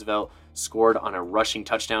with Roosevelt, scored on a rushing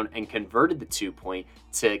touchdown and converted the 2-point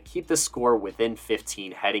to keep the score within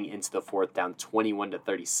 15 heading into the fourth, down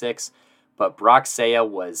 21-36. But Brock Saya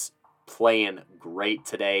was playing great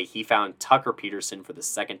today. He found Tucker Peterson for the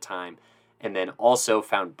second time and then also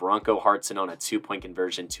found Bronco Hartson on a 2-point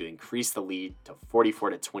conversion to increase the lead to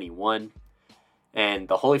 44-21. And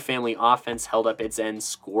the Holy Family offense held up its end,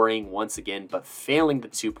 scoring once again, but failing the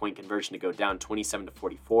 2-point conversion to go down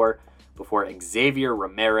 27-44 before Xavier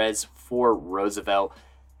Ramirez for Roosevelt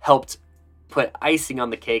helped put icing on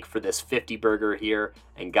the cake for this 50-burger here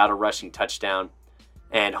and got a rushing touchdown.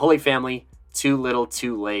 And Holy Family, too little,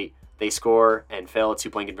 too late. They score and fail a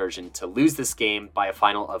 2-point conversion to lose this game by a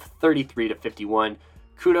final of 33-51.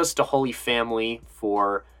 Kudos to Holy Family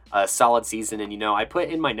for a solid season. And, I put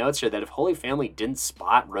in my notes here that if Holy Family didn't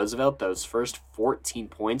spot Roosevelt those first 14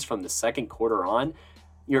 points from the second quarter on,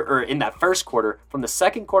 or in that first quarter, from the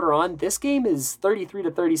second quarter on, this game is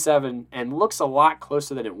 33-37 and looks a lot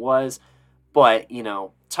closer than it was. But,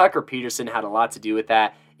 Tucker Peterson had a lot to do with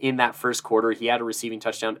that. In that first quarter, he had a receiving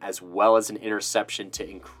touchdown as well as an interception to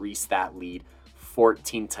increase that lead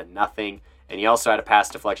 14-0. And he also had a pass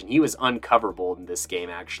deflection. He was uncoverable in this game,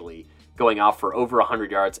 actually, going off for over 100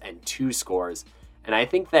 yards and 2 scores. And I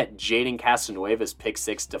think that Jaden Casanueva's pick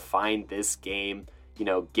 6 defined this game,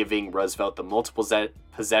 giving Roosevelt the multiple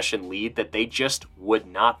possession lead that they just would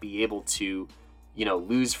not be able to,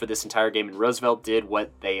 lose for this entire game. And Roosevelt did what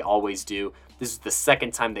they always do. This is the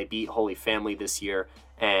second time they beat Holy Family this year.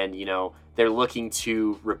 And, they're looking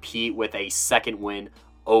to repeat with a second win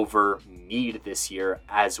over Meade this year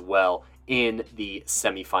as well in the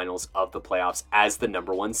semifinals of the playoffs as the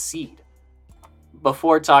number 1 seed.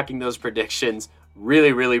 Before talking those predictions,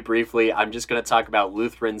 really, really briefly, I'm just going to talk about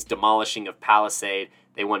Lutheran's demolishing of Palisade.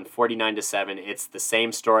 They won 49-7. It's the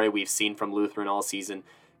same story we've seen from Lutheran all season.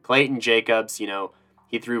 Clayton Jacobs,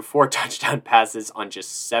 he threw 4 touchdown passes on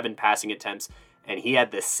just 7 passing attempts, and he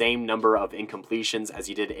had the same number of incompletions as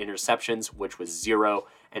he did interceptions, which was 0.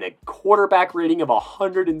 and a quarterback rating of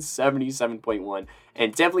 177.1,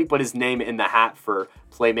 and definitely put his name in the hat for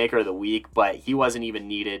Playmaker of the Week, but he wasn't even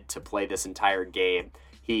needed to play this entire game.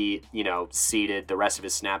 He, ceded the rest of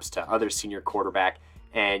his snaps to other senior quarterback,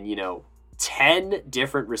 and, 10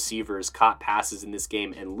 different receivers caught passes in this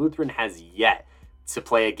game, and Lutheran has yet to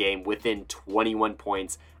play a game within 21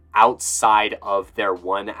 points outside of their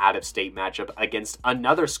one out-of-state matchup against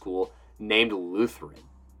another school named Lutheran.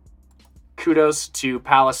 Kudos to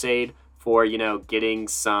Palisade for, getting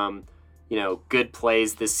some, good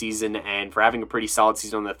plays this season and for having a pretty solid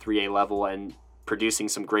season on the 3A level and producing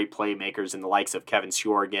some great playmakers in the likes of Kevin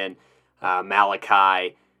Sjorgen,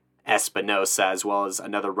 Malachi, Espinosa, as well as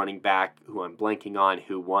another running back who I'm blanking on,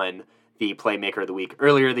 who won the Playmaker of the Week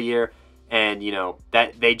earlier the year. And,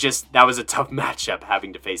 that was a tough matchup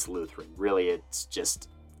having to face Lutheran. Really, it's just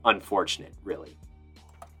unfortunate, really.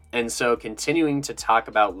 And so continuing to talk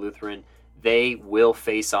about Lutheran, they will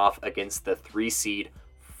face off against the 3-seed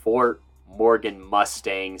Fort Morgan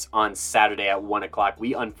Mustangs on Saturday at 1 o'clock.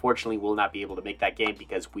 We unfortunately will not be able to make that game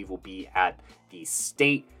because we will be at the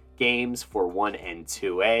state games for 1 and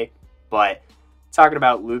 2A. But talking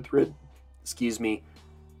about Lutheran,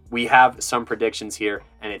 we have some predictions here,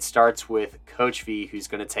 and it starts with Coach V, who's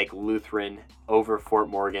going to take Lutheran over Fort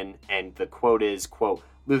Morgan, and the quote is, quote,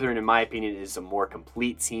 "Lutheran, in my opinion, is a more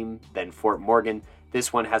complete team than Fort Morgan.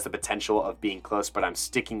 This one has the potential of being close, but I'm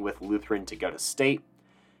sticking with Lutheran to go to state."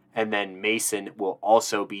 And then Mason will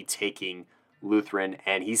also be taking Lutheran,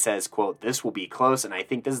 and he says, quote, "This will be close, and I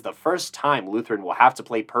think this is the first time Lutheran will have to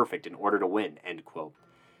play perfect in order to win," end quote.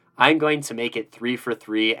 I'm going to make it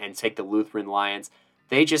 3-for-3 and take the Lutheran Lions.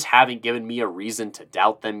 They just haven't given me a reason to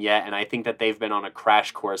doubt them yet, and I think that they've been on a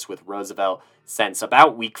crash course with Roosevelt since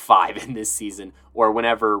about week 5 in this season, or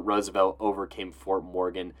whenever Roosevelt overcame Fort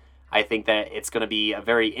Morgan. I think that it's going to be a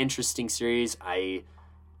very interesting series. I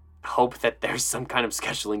hope that there's some kind of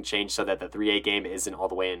scheduling change so that the 3A game isn't all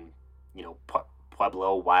the way in,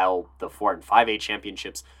 Pueblo, while the 4 and 5A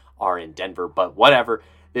championships are in Denver. But whatever,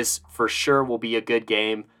 this for sure will be a good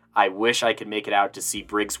game. I wish I could make it out to see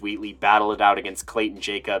Briggs Wheatley battle it out against Clayton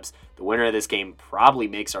Jacobs. The winner of this game probably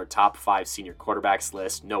makes our top 5 senior quarterbacks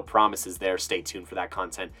list. No promises there. Stay tuned for that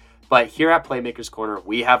content. But here at Playmakers Corner,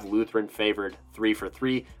 we have Lutheran favored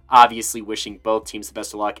 3-for-3. Obviously wishing both teams the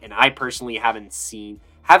best of luck. And I personally having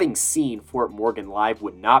seen Fort Morgan live,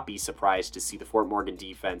 would not be surprised to see the Fort Morgan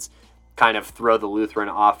defense kind of throw the Lutheran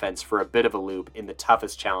offense for a bit of a loop in the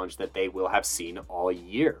toughest challenge that they will have seen all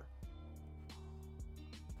year.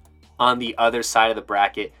 On the other side of the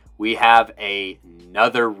bracket, we have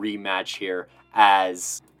another rematch here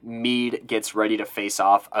as Meade gets ready to face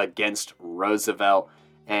off against Roosevelt.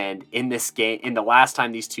 And in this game, in the last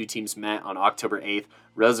time these two teams met on October 8th,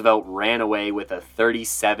 Roosevelt ran away with a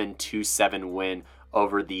 37-7 win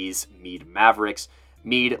over these Meade Mavericks.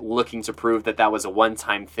 Meade looking to prove that that was a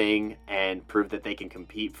one-time thing and prove that they can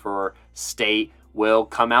compete for state, will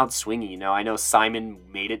come out swinging. I know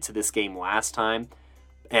Simon made it to this game last time,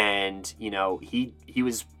 and, he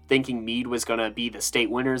was thinking Meade was going to be the state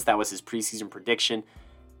winners. That was his preseason prediction.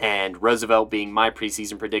 And Roosevelt being my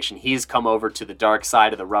preseason prediction, he's come over to the dark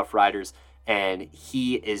side of the Rough Riders, and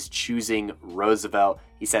he is choosing Roosevelt.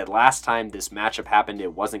 He said last time this matchup happened,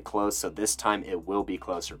 it wasn't close, so this time it will be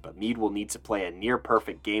closer. But Meade will need to play a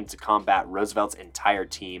near-perfect game to combat Roosevelt's entire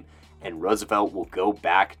team, and Roosevelt will go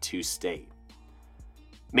back to state.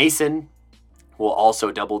 Mason will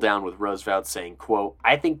also double down with Roosevelt, saying, quote,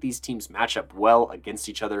 "I think these teams match up well against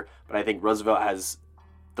each other, but I think Roosevelt has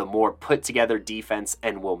the more put-together defense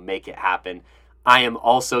and will make it happen." I am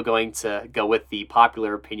also going to go with the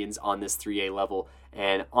popular opinions on this 3A level,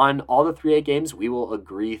 and on all the 3A games, we will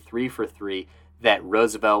agree 3-for-3 that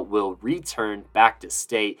Roosevelt will return back to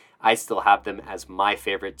state. I still have them as my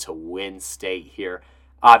favorite to win state here.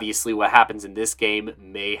 Obviously, what happens in this game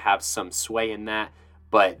may have some sway in that,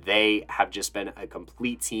 but they have just been a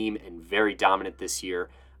complete team and very dominant this year,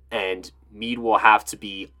 and Meade will have to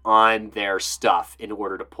be on their stuff in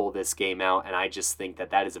order to pull this game out, and I just think that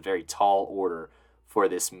that is a very tall order for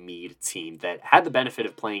this Meade team that had the benefit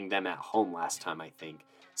of playing them at home last time, I think.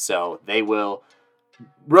 So they will,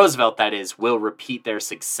 Roosevelt that is, will repeat their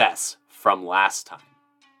success from last time.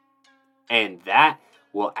 And that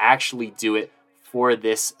will actually do it for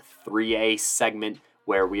this 3A segment,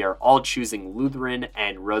 where we are all choosing Lutheran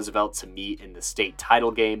and Roosevelt to meet in the state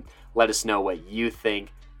title game. Let us know what you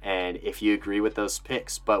think and if you agree with those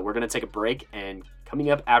picks. But we're going to take a break, and coming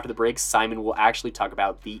up after the break, Simon will actually talk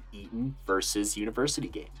about the Eaton versus University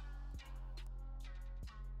game.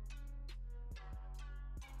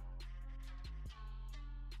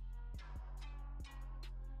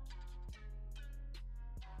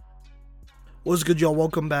 What's good, y'all?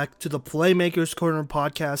 Welcome back to the Playmakers Corner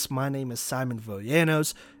podcast. My name is Simon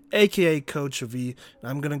Villanos, aka Coach V,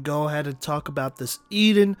 and I'm going to go ahead and talk about this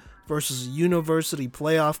Eden versus University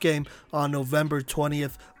playoff game on November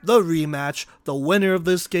 20th. The rematch. The winner of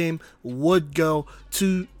this game would go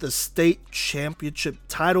to the state championship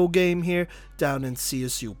title game here down in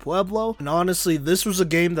CSU Pueblo. And honestly, this was a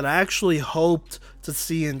game that I actually hoped to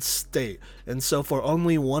see in state. And so for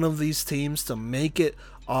only one of these teams to make it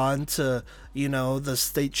onto, the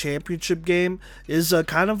state championship game is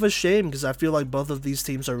kind of a shame, because I feel like both of these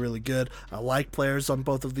teams are really good. I like players on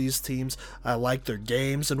both of these teams. I like their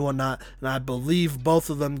games and whatnot, and I believe both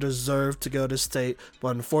of them deserve to go to state.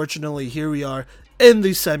 But unfortunately, here we are in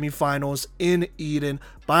the semifinals in Eden.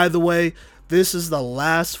 By the way, this is the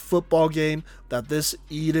last football game that this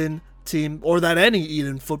Eden team, or that any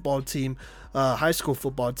Eden football team, high school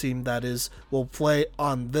football team that is, will play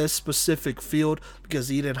on this specific field, because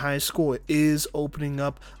Eden High School is opening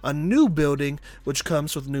up a new building which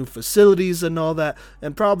comes with new facilities and all that,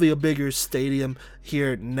 and probably a bigger stadium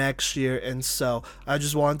here next year. And so I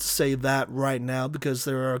just wanted to say that right now, because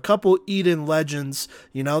there are a couple Eden legends,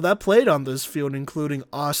 that played on this field, including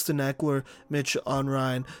Austin Eckler, Mitch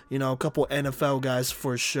Unrein, a couple NFL guys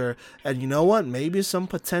for sure. And you know what? Maybe some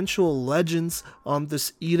potential legends on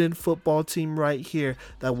this Eden football team right here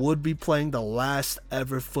that would be playing the last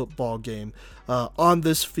ever football game on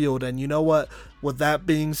this field. And you know what? With that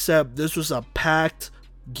being said, this was a packed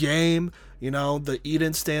game. The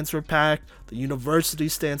Eden stands for packed. The University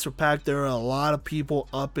stands for packed. There are a lot of people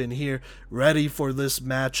up in here ready for this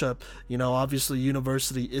matchup. Obviously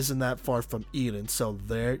University isn't that far from Eden, so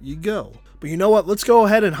there you go. But you know what? Let's go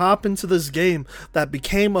ahead and hop into this game that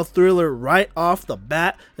became a thriller right off the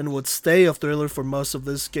bat and would stay a thriller for most of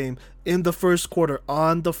this game. In the first quarter,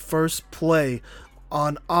 on the first play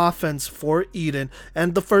on offense for Eden,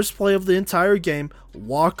 and the first play of the entire game,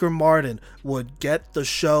 Walker Martin would get the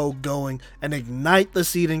show going and ignite the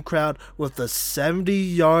Eden crowd with a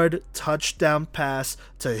 70-yard touchdown pass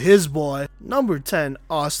to his boy, number 10,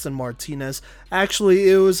 Austin Martinez. Actually,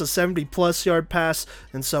 it was a 70-plus yard pass,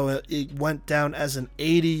 and so it went down as an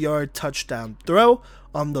 80-yard touchdown throw.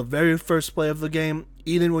 On the very first play of the game,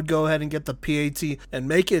 Eden would go ahead and get the PAT and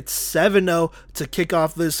make it 7-0 to kick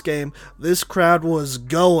off this game. This crowd was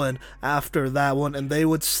going after that one, and they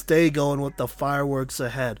would stay going with the fireworks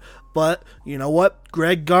ahead. But you know what?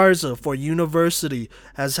 Greg Garza for University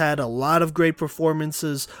has had a lot of great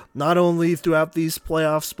performances, not only throughout these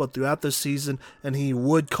playoffs, but throughout the season, and he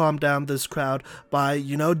would calm down this crowd by,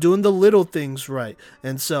 doing the little things right.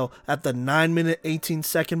 And so at the 9-minute,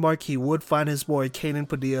 18-second mark, he would find his boy Caden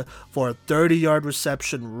Padilla for a 30-yard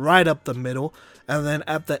reception right up the middle. And then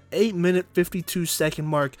at the 8-minute, 52-second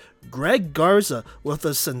mark, Greg Garza, with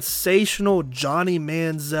a sensational Johnny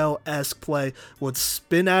Manziel-esque play, would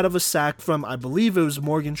spin out of a sack from, I believe it was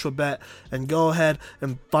Morgan Trebet, and go ahead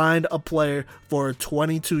and find a player for a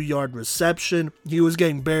 22-yard reception. He was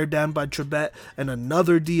getting bared down by Trebet and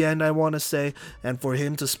another D-end, I want to say, and for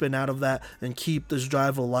him to spin out of that and keep this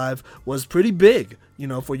drive alive was pretty big,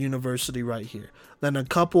 for University right here. Then a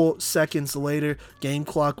couple seconds later, game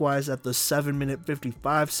clock-wise at the 7-minute,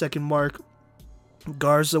 55-second mark,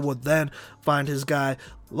 Garza would then find his guy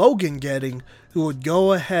Logan Getting, who would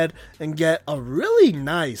go ahead and get a really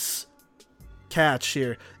nice catch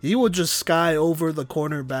here. He would just sky over the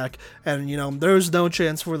cornerback, and there was no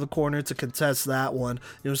chance for the corner to contest that one.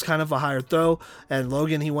 It was kind of a higher throw, and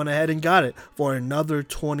Logan, he went ahead and got it for another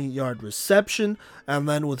 20-yard reception. And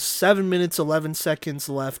then with 7 minutes 11 seconds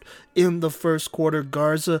left in the first quarter,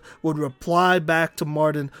 Garza would reply back to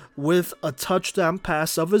Martin with a touchdown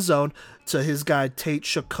pass of his own to his guy Tate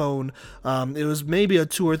Chacon. It was maybe a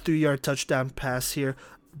 2 or 3 yard touchdown pass here,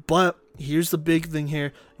 but here's the big thing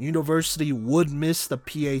here. University would miss the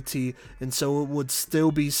PAT, and so it would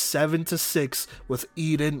still be 7-6 with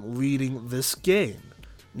Eden leading this game.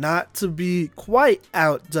 Not to be quite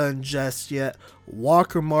outdone just yet,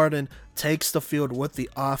 Walker Martin takes the field with the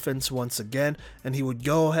offense once again, and he would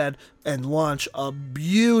go ahead and launch a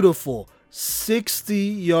beautiful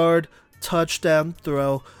 60-yard touchdown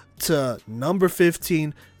throw to number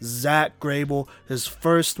 15, Zach Grable, his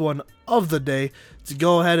first one of the day, to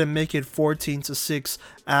go ahead and make it 14-6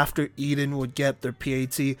 after Eden would get their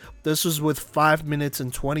PAT. This was with 5 minutes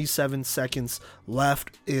and 27 seconds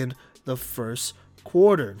left in the first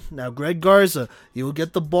quarter. Now Greg Garza, he would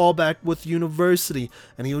get the ball back with University,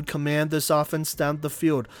 and he would command this offense down the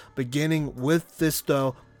field, beginning with this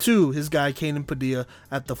throw to his guy Kaden Padilla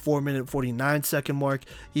at the 4-minute 49-second mark.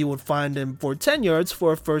 He would find him for 10 yards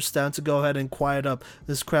for a first down to go ahead and quiet up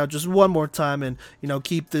this crowd just one more time and,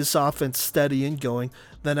 keep this offense steady and going.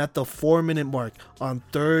 Then at the 4-minute mark on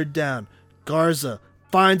 3rd down, Garza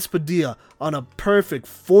finds Padilla on a perfect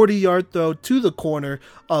 40-yard throw to the corner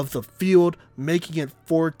of the field, making it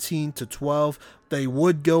 14-12. They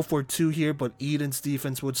would go for 2 here, but Eden's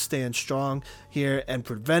defense would stand strong here and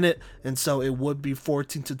prevent it, and so it would be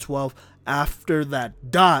 14-12 after that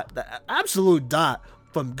absolute dot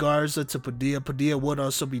from Garza to Padilla. Padilla would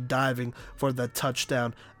also be diving for the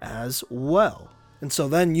touchdown as well. And so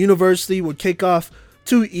then University would kick off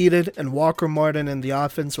to Eden, and Walker Martin and the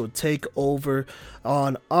offense would take over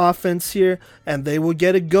on offense here, and they will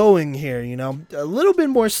get it going here, a little bit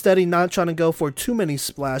more steady, not trying to go for too many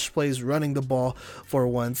splash plays, running the ball for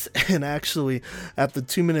once. And actually at the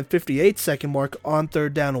 2-minute 58-second mark on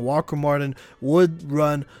 3rd down, Walker Martin would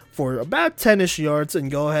run for about 10-ish yards and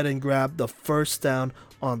go ahead and grab the first down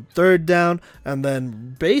on 3rd down. And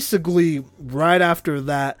then basically right after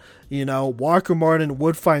that, Walker Martin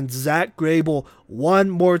would find Zach Grable one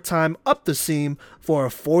more time up the seam for a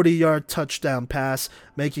 40-yard touchdown pass,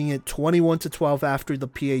 making it 21-12 after the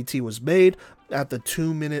PAT was made at the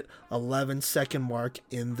 2-minute 11-second mark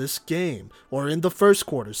in this game. Or in the first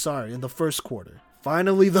quarter,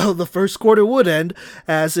 Finally, though, the first quarter would end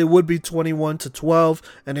as it would be 21-12,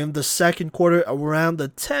 and in the second quarter, around the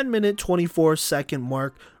 10-minute 24-second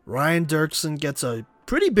mark, Ryan Dirksen gets a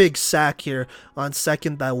pretty big sack here on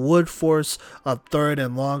second that would force a 3rd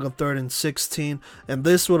and long, a 3rd and 16, and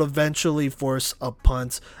this would eventually force a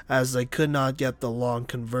punt as they could not get the long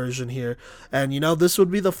conversion here. And this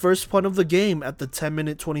would be the first punt of the game at the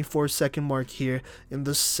 10-minute 24-second mark here in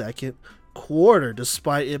the second quarter,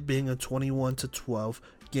 despite it being a 21-12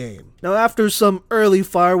 game. Now, after some early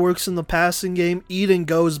fireworks in the passing game, Eden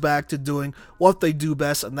goes back to doing what they do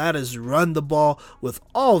best, and that is run the ball with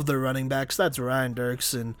all of their running backs. That's Ryan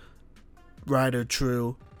Dirksen, Ryder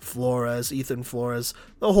True, Flores, Ethan Flores,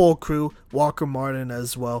 the whole crew, Walker Martin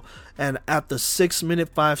as well. And at the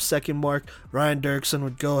 6-minute 5-second mark, Ryan Dirksen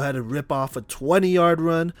would go ahead and rip off a 20-yard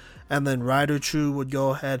run, and then Ryder True would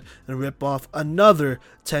go ahead and rip off another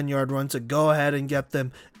 10-yard run to go ahead and get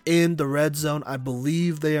them in the red zone. I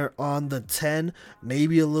believe they are on the 10,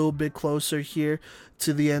 maybe a little bit closer here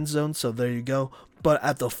to the end zone, so there you go. But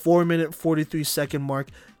at the 4-minute 43-second mark,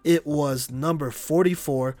 it was number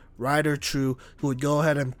 44, Ryder True, who would go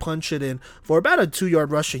ahead and punch it in for about a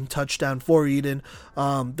 2-yard rushing touchdown for Eden.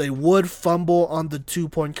 They would fumble on the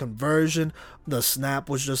 2-point conversion. The snap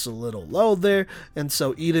was just a little low there, and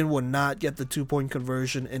so Eden would not get the 2-point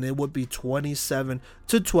conversion, and it would be 27-12, a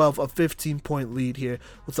 15-point lead here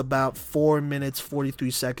with about 4 minutes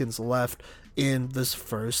 43 seconds left in this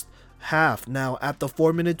first half. Now at the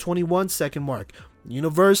 4-minute 21-second mark,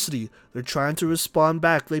 University, they're trying to respond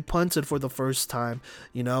back. They punted for the first time,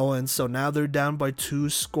 and so now they're down by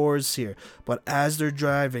 2 scores here. But as they're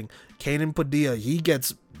driving, Kaden Padilla, he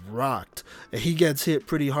gets rocked. He gets hit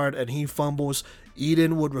pretty hard and he fumbles.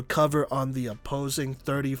 Eden would recover on the opposing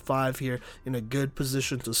 35 here in a good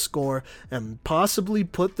position to score and possibly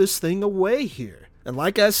put this thing away here. And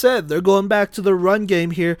like I said, they're going back to the run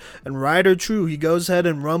game here, and Ryder True, he goes ahead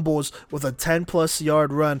and rumbles with a 10-plus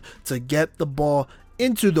yard run to get the ball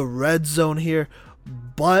into the red zone here.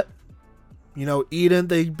 But, Eden,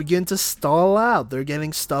 they begin to stall out. They're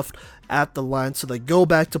getting stuffed at the line, so they go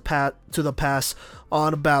back to the pass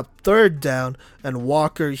on about 3rd down, and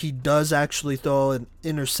Walker, he does actually throw an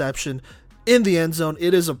interception in the end zone.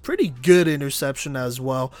 It is a pretty good interception as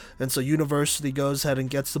well, and so University goes ahead and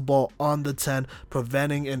gets the ball on the 10,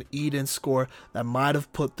 preventing an Eden score that might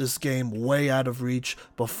have put this game way out of reach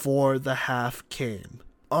before the half came.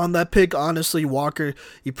 On that pick, honestly, Walker,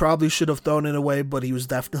 he probably should have thrown it away, but he was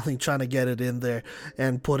definitely trying to get it in there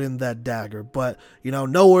and put in that dagger. But,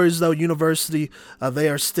 no worries though. University, they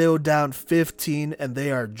are still down 15, and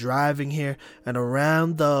they are driving here, and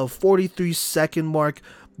around the 43-second mark,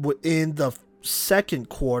 in the second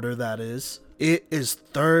quarter, that is, it is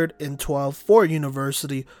 3rd and 12 for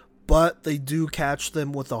University, but they do catch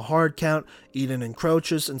them with a hard count. Eden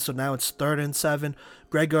encroaches, and so now it's 3rd and 7.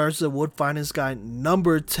 Greg Garza would find his guy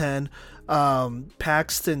number 10,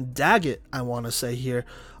 Paxton Daggett, I want to say here,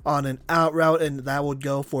 on an out route, and that would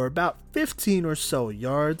go for about 15 or so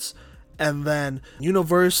yards. And then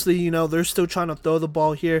University, they're still trying to throw the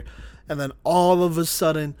ball here, and then all of a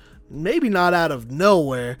sudden, maybe not out of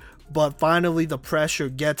nowhere, but finally the pressure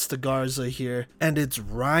gets to Garza here, and it's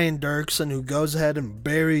Ryan Dirksen who goes ahead and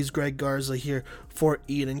buries Greg Garza here for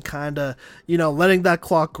Eden, kind of, letting that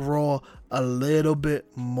clock roll a little bit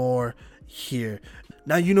more here.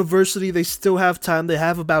 Now, University, they still have time. They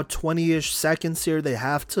have about 20-ish seconds here. They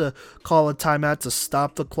have to call a timeout to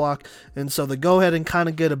stop the clock. And so they go ahead and kind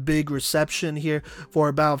of get a big reception here for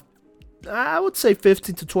about, I would say,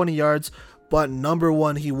 15 to 20 yards. But number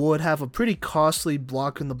one, he would have a pretty costly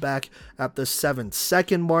block in the back at the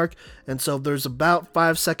 7-second mark. And so there's about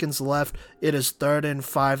 5 seconds left. It is 3rd and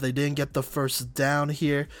 5. They didn't get the first down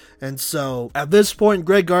here. And so at this point,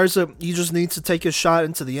 Greg Garza, he just needs to take a shot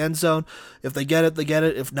into the end zone. If they get it, they get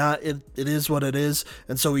it. If not, it is what it is.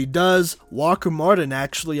 And so he does. Walker Martin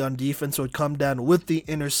actually on defense would come down with the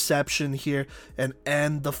interception here and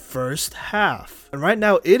end the first half. And right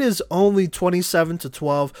now it is only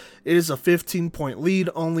 27-12. It is a 15-point lead,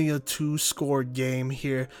 only a 2-score game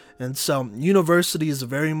here. And so University is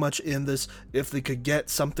very much in this if they could get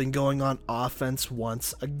something going on offense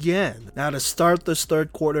once again. Now to start this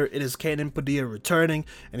third quarter, it is Caden Padilla returning,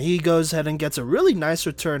 and he goes ahead and gets a really nice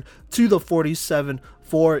return to the 47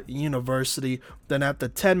 for University. Then at the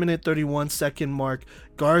 10-minute 31-second mark,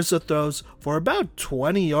 Garza throws for about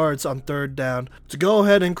 20 yards on 3rd down to go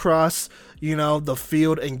ahead and cross, the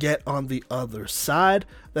field and get on the other side.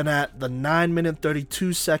 Then at the 9-minute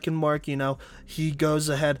 32-second mark, he goes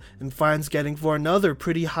ahead and finds getting for another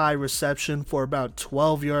pretty high reception for about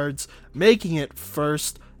 12 yards, making it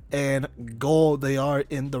 1st and goal. They are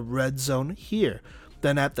in the red zone here.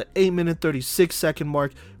 Then at the 8-minute 36-second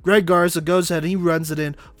mark, Greg Garza goes ahead and he runs it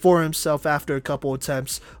in for himself after a couple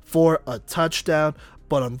attempts for a touchdown.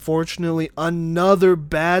 But unfortunately, another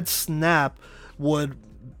bad snap would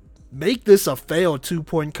make this a failed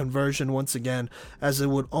 2-point conversion once again, as it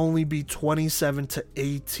would only be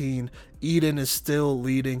 27-18. Eden is still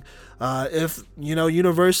leading. If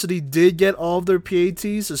University did get all of their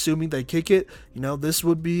PATs, assuming they kick it, this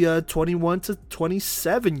would be a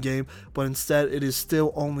 21-27 game, but instead it is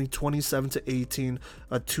still only 27-18,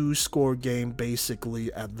 a 2-score game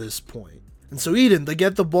basically at this point. And so Eden, they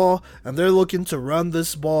get the ball, and they're looking to run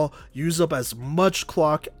this ball, use up as much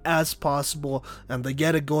clock as possible, and they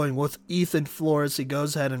get it going with Ethan Flores. He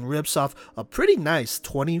goes ahead and rips off a pretty nice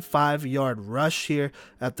 25-yard rush here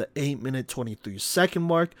at the 8-minute 23-second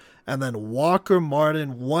mark. And then Walker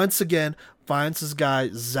Martin once again finds his guy,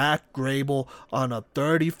 Zach Grable, on a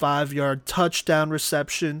 35-yard touchdown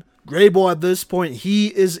reception. Grable at this point, he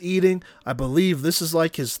is eating. I believe this is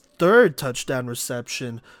like his 3rd touchdown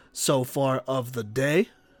reception so far of the day.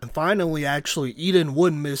 And finally, actually, Eden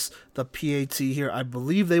would miss the PAT here. I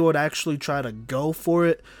believe they would actually try to go for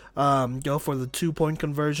it, go for the 2-point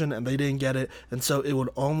conversion, and they didn't get it. And so it would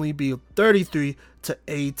only be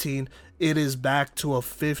 33-18. It is back to a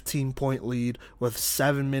 15-point lead with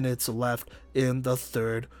 7 minutes left in the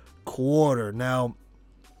third quarter. Now,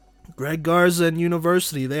 Greg Garza and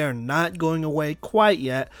University, they are not going away quite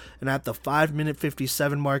yet, and at the 5-minute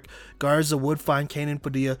 57 mark, Garza would find Caden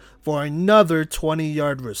Padilla for another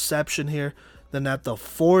 20-yard reception here. Then at the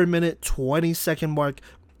 4-minute 20-second mark,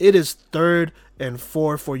 it is 3rd and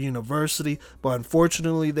 4 for University, but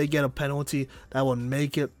unfortunately they get a penalty that would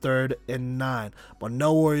make it 3rd and 9. But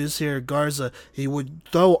no worries here. Garza, he would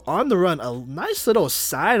throw on the run a nice little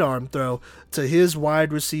sidearm throw to his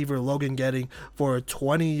wide receiver Logan Getting for a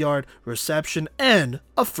 20-yard reception and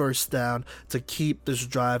a 1st down to keep this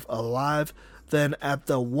drive alive. Then at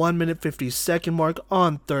the 1-minute 52nd mark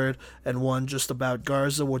on 3rd and 1, just about,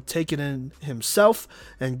 Garza would take it in himself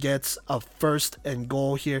and gets a 1st and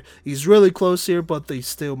goal here. He's really close here, but they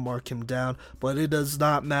still mark him down. But it does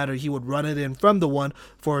not matter. He would run it in from the 1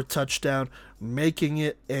 for a touchdown, making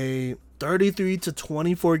it a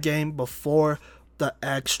 33-24 game before the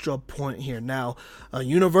extra point here. Now,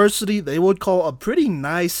 University, they would call a pretty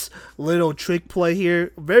nice little trick play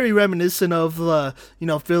here, very reminiscent of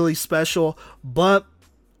Philly special, but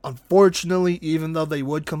unfortunately, even though they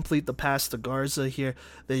would complete the pass to Garza here,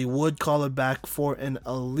 they would call it back for an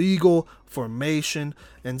illegal formation,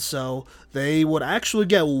 and so they would actually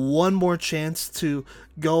get one more chance to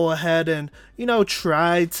go ahead and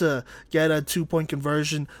try to get a 2-point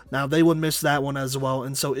conversion. Now they would miss that one as well,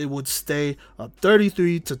 and so it would stay a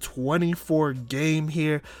 33-24 game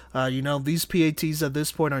here. These PATs at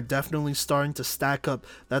this point are definitely starting to stack up.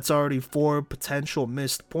 That's already 4 potential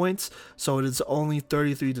missed points, so it is only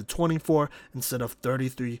 33-24 instead of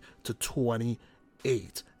 33-28.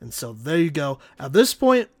 And so there you go. At this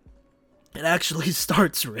point, it actually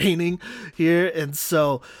starts raining here, and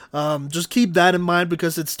so just keep that in mind,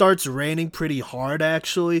 because it starts raining pretty hard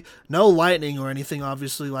actually. No lightning or anything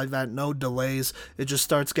obviously like that, no delays. It just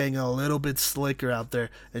starts getting a little bit slicker out there,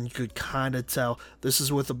 and you could kind of tell. This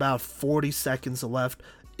is with about 40 seconds left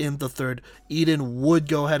in the third, Eden would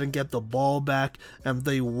go ahead and get the ball back, and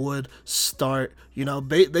they would start,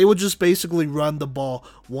 they would just basically run the ball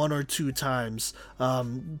 1 or 2 times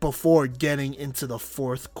before getting into the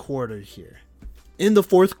fourth quarter here. In the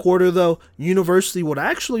fourth quarter, though, University would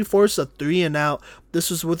actually force a 3-and-out.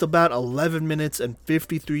 This was with about 11 minutes and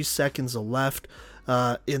 53 seconds left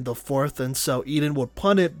in the fourth, and so Eden would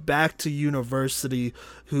punt it back to University,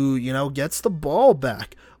 who, gets the ball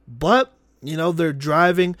back. But they're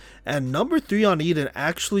driving, and number 3 on Eden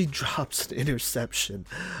actually drops an interception.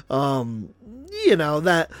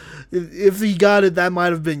 That if he got it, that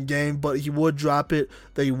might have been game, but he would drop it.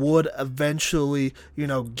 They would eventually,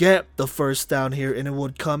 get the first down here, and it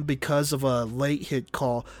would come because of a late hit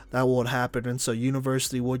call that would happen. And so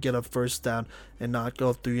University would get a first down and not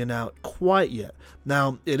go 3-and-out quite yet.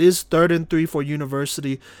 Now, it is 3rd and 3 for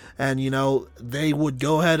University, and, they would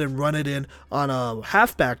go ahead and run it in on a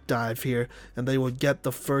halfback dive here, and they would get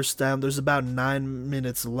the first down. There's about 9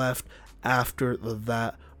 minutes left after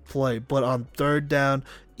that play. But on 3rd down,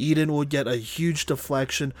 Eden would get a huge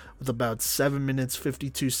deflection with about 7 minutes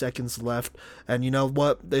 52 seconds left, and you know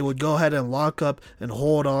what, they would go ahead and lock up and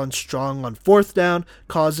hold on strong on 4th down,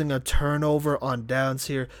 causing a turnover on downs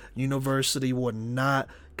here. University would not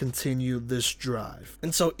continue this drive,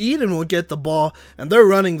 and so Eden would get the ball, and they're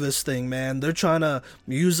running this thing, man. They're trying to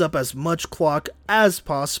use up as much clock as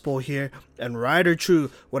possible here, and Ryder True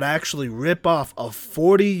would actually rip off a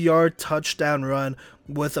 40-yard touchdown run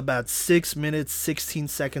with about 6 minutes 16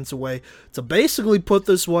 seconds away to basically put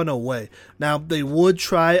this one away. Now, they would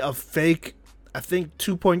try a fake, I think,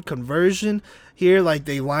 2-point conversion here. Like,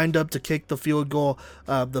 they lined up to kick the field goal,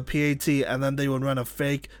 the PAT, and then they would run a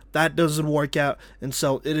fake. That doesn't work out, and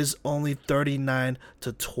so it is only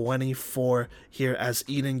 39-24 here as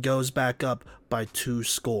Eden goes back up by 2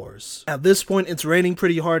 scores. At this point, it's raining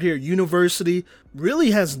pretty hard here. University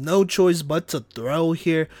really has no choice but to throw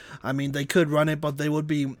here. I mean, they could run it, but they would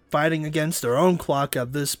be fighting against their own clock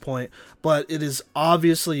at this point. But it is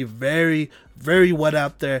obviously very, very wet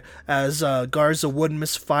out there as Garza would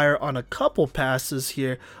misfire on a couple passes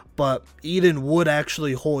here. But Eden would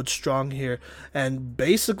actually hold strong here and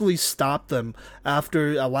basically stop them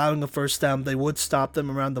after allowing a first down. They would stop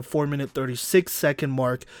them around the 4-minute 36-second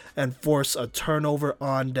mark and force a turnover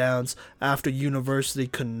on downs after University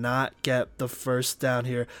could not get the first down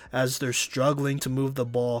here as they're struggling to move the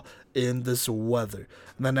ball in this weather.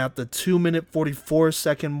 And then at the 2-minute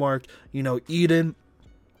 44-second mark, Eden,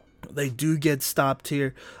 they do get stopped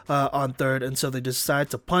here on 3rd, and so they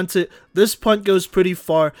decide to punt it. This punt goes pretty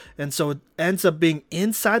far, and so it ends up being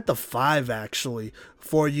inside the 5 actually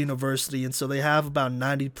for University, and so they have about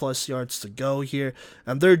 90 plus yards to go here,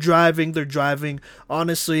 and they're driving.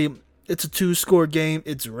 Honestly, it's a 2-score game.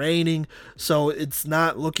 It's raining, so it's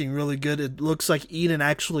not looking really good. It looks like Eden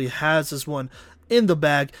actually has this one in the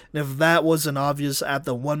bag, and if that wasn't obvious, at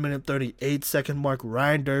the 1-minute 38-second mark,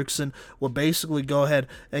 Ryan Dirksen will basically go ahead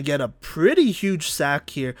and get a pretty huge sack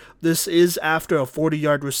here. This is after a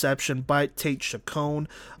 40-yard reception by Tate Chacon,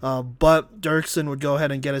 but Dirksen would go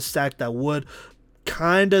ahead and get a sack that would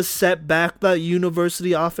kind of set back that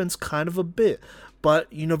University offense kind of a bit.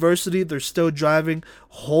 But University, they're still driving.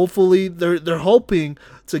 Hopefully, they're hoping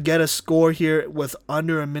to get a score here with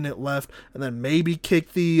under a minute left, and then maybe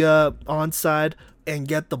kick the onside and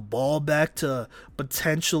get the ball back to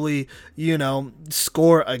potentially,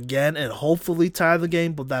 score again and hopefully tie the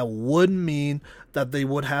game. But that would mean that they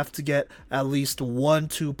would have to get at least 1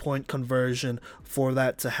 2-point conversion for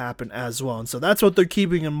that to happen as well. And so that's what they're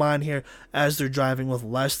keeping in mind here as they're driving with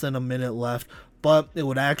less than a minute left. But it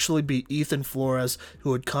would actually be Ethan Flores who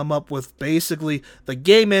would come up with basically the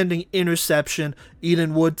game-ending interception.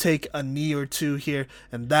 Eden would take a knee or two here,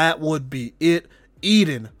 and that would be it.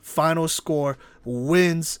 Eden, final score,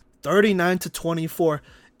 wins 39-24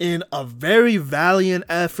 in a very valiant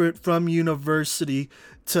effort from University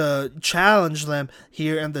to challenge them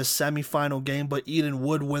here in the semifinal game. But Eden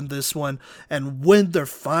would win this one and win their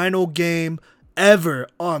final game ever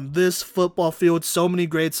on this football field. So many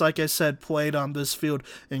greats, like I said, played on this field,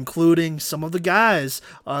 including some of the guys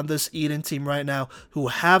on this Eden team right now who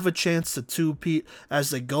have a chance to two-peat as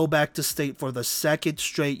they go back to state for the 2nd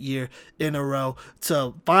straight year in a row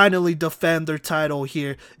to finally defend their title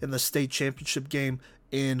here in the state championship game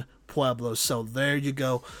in Pueblo. So there you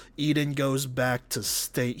go. Eden goes back to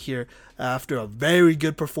state here after a very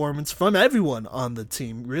good performance from everyone on the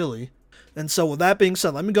team, really. And so with that being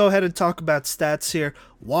said, let me go ahead and talk about stats here.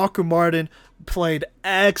 Walker Martin played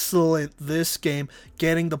excellent this game,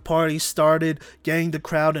 getting the party started, getting the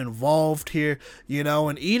crowd involved here,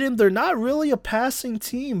 and Eden, they're not really a passing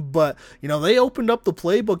team, but, they opened up the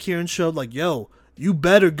playbook here and showed like, yo, you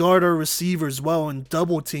better guard our receivers well and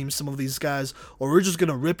double team some of these guys, or we're just going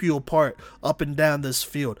to rip you apart up and down this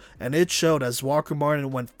field. And it showed as Walker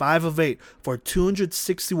Martin went 5 of 8 for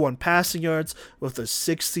 261 passing yards with a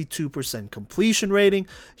 62% completion rating.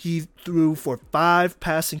 He threw for 5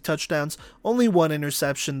 passing touchdowns, only 1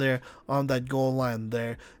 interception there on that goal line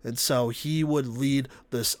there. And so he would lead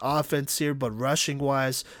this offense here, but rushing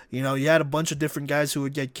wise, you had a bunch of different guys who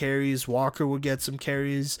would get carries. Walker would get some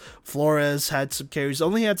carries. Flores had some carries,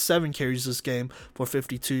 only had 7 carries this game for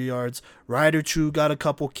 52 yards. Ryder True got a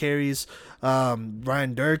couple carries.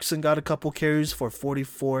 Ryan Dirksen got a couple carries for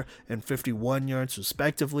 44 and 51 yards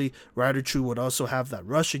respectively. Ryder True would also have that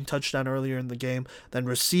rushing touchdown earlier in the game. Then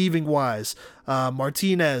receiving wise,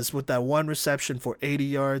 Martinez with that 1 reception for 80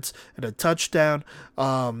 yards and a touchdown.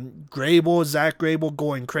 Zach Grable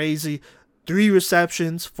going crazy. 3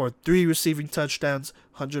 receptions for 3 receiving touchdowns,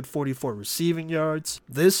 144 receiving yards.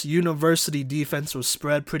 This University defense was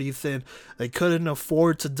spread pretty thin. They couldn't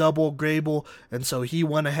afford to double Grable, and so he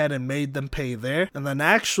went ahead and made them pay there. And then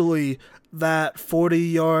actually, that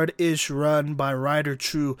 40-yard-ish run by Ryder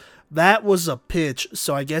True, that was a pitch,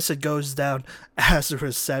 so I guess it goes down as a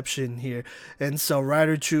reception here. And so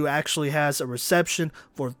Ryder True actually has a reception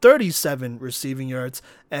for 37 receiving yards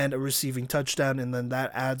and a receiving touchdown, and then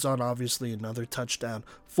that adds on obviously another touchdown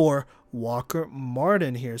for Walker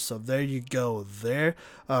Martin here. So there you go there.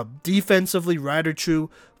 Defensively, Ryder True,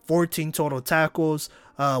 14 total tackles,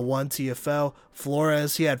 1 TFL.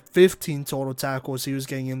 Flores, he had 15 total tackles. He was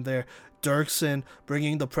getting in there. Dirksen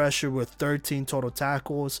bringing the pressure with 13 total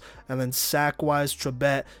tackles. And then sack-wise,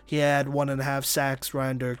 Trebet, he had 1.5 sacks.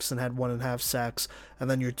 Ryan Dirksen had 1.5 sacks.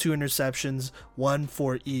 And then your 2 interceptions, 1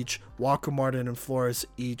 for each. Walker Martin and Flores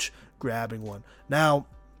each grabbing 1. Now,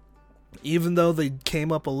 even though they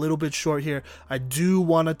came up a little bit short here, I do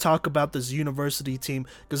want to talk about this University team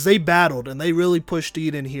because they battled and they really pushed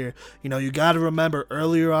Eden here. You got to remember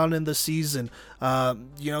earlier on in the season,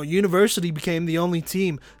 University became the only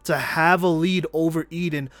team to have a lead over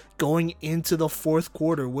Eden going into the 4th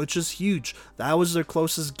quarter, which is huge. That was their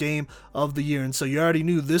closest game of the year, and so you already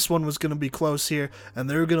knew this one was going to be close here, and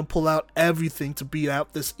they were going to pull out everything to beat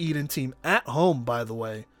out this Eden team at home, by the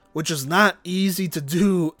way, which is not easy to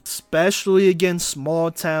do, especially against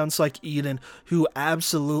small towns like Eden, who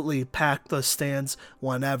absolutely pack the stands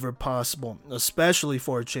whenever possible, especially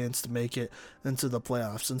for a chance to make it into the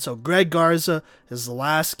playoffs. And so Greg Garza, his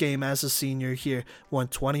last game as a senior here,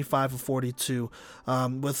 went 25 of 42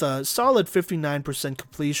 with a solid 59%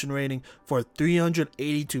 completion rating for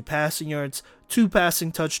 382 passing yards, 2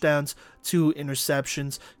 passing touchdowns, 2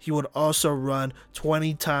 interceptions. He would also run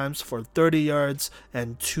 20 times for 30 yards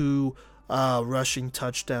and 2 rushing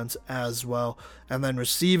touchdowns as well. And then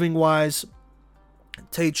receiving wise,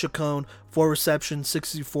 Tate Chacon, 4 receptions,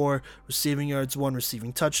 64 receiving yards, 1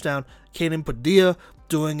 receiving touchdown. Caden Padilla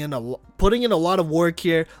putting in a lot of work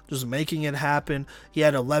here, just making it happen. He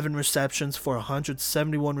had 11 receptions for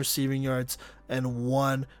 171 receiving yards and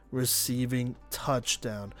 1 receiving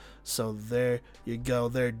touchdown. So there you go.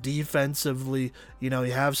 There defensively, you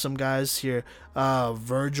have some guys here.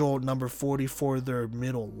 Virgil, number 44, their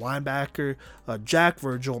middle linebacker. Jack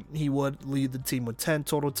Virgil, he would lead the team with 10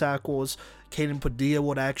 total tackles. Caden Padilla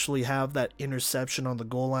would actually have that interception on the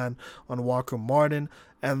goal line on Walker Martin.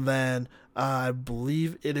 And then I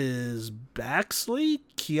believe it is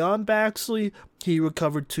Keon Baxley. He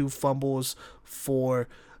recovered 2 fumbles for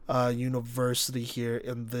University here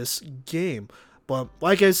in this game. But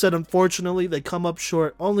like I said, unfortunately, they come up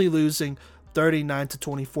short, only losing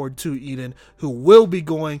 39-24 to Eden, who will be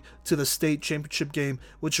going to the state championship game,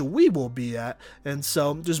 which we will be at. And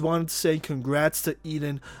so just wanted to say congrats to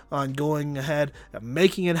Eden on going ahead and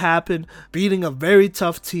making it happen, beating a very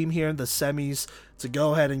tough team here in the semis to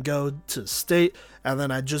go ahead and go to state. And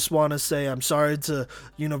then I just want to say I'm sorry to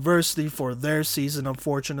University for their season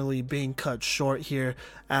unfortunately being cut short here,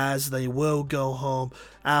 as they will go home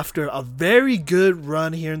after a very good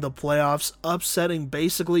run here in the playoffs, upsetting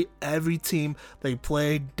basically every team they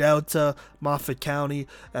played, Delta, Moffat County,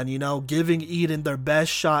 and giving Eden their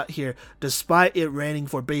best shot here despite it raining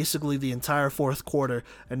for basically the entire 4th quarter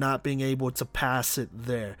and not being able to pass it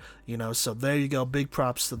there. So there you go, big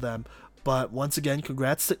props to them. But once again,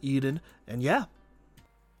 congrats to Eden, and yeah.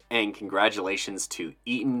 And congratulations to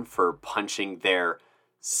Eaton for punching their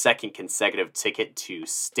 2nd consecutive ticket to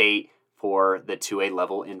state for the 2A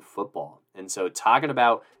level in football. And so talking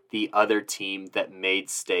about the other team that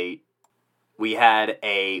made state, we had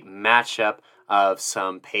a matchup of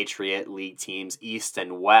some Patriot League teams, East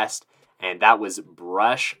and West, and that was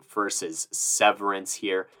Brush versus Severance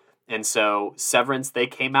here. And so Severance, they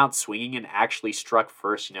came out swinging and actually struck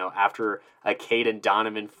first. After a Caden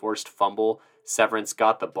Donovan forced fumble, Severance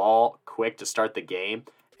got the ball quick to start the game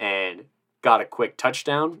and got a quick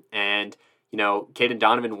touchdown. And, Caden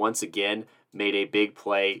Donovan once again made a big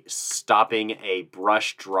play, stopping a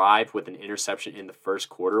Brush drive with an interception in the first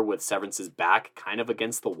quarter with Severance's back kind of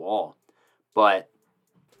against the wall.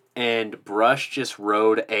 And Brush just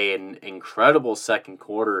rode an incredible second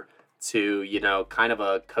quarter to, kind of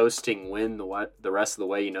a coasting win the rest of the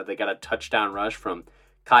way. They got a touchdown rush from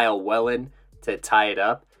Kyle Wellen to tie it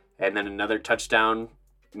up. And then another touchdown,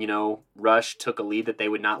 rush took a lead that they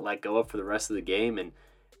would not let go of for the rest of the game. And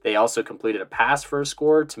they also completed a pass for a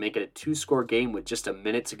score to make it a 2-score game with just a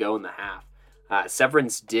minute to go in the half.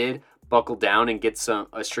 Severance did buckle down and get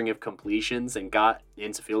a string of completions and got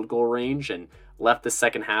into field goal range and left the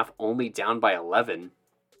second half only down by 11.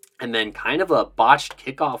 And then kind of a botched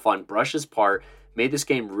kickoff on Brush's part made this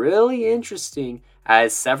game really interesting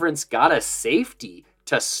as Severance got a safety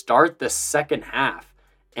to start the second half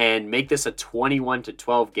and make this a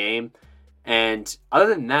 21-12 game. And other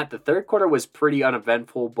than that, the third quarter was pretty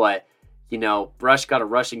uneventful, but, Brush got a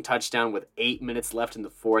rushing touchdown with 8 minutes left in the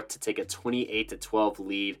fourth to take a 28-12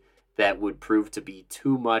 lead that would prove to be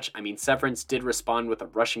too much. I mean, Severance did respond with a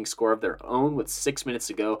rushing score of their own with 6 minutes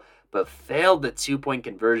to go, but failed the 2-point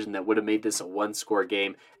conversion that would have made this a 1-score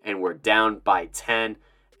game, and were down by 10.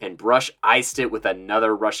 And Brush iced it with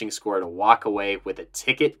another rushing score to walk away with a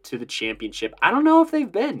ticket to the championship. I don't know if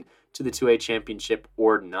they've been to the 2A championship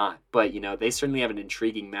or not, but they certainly have an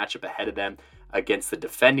intriguing matchup ahead of them against the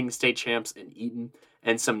defending state champs in Eaton.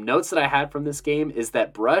 And some notes that I had from this game is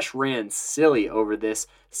that Brush ran silly over this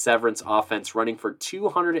Severance offense, running for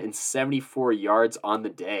 274 yards on the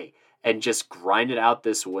day and just grinded out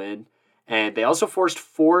this win. And they also forced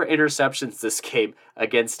 4 interceptions this game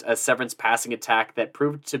against a Severance passing attack that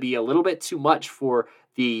proved to be a little bit too much for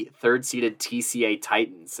the third-seeded TCA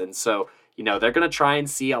Titans. And so, they're going to try and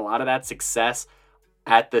see a lot of that success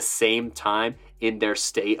at the same time in their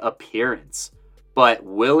state appearance. But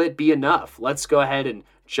will it be enough? Let's go ahead and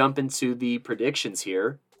jump into the predictions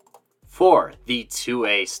here. For the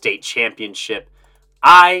 2A state championship,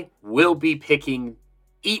 I will be picking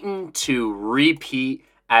Eaton to repeat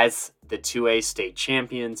as the 2A state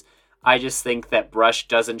champions. I just think that Brush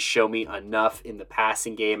doesn't show me enough in the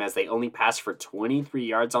passing game, as they only passed for 23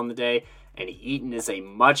 yards on the day, and Eaton is a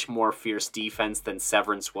much more fierce defense than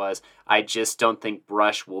Severance was. I just don't think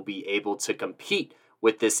Brush will be able to compete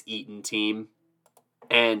with this Eaton team.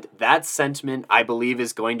 And that sentiment, I believe,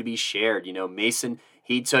 is going to be shared. Mason,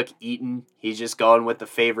 he took Eaton. He's just going with the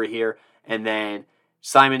favorite here. And then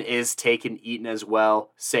Simon is taking Eaton as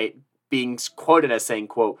well, being quoted as saying,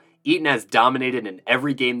 quote, Eaton has dominated in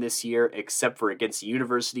every game this year except for against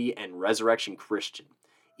University and Resurrection Christian.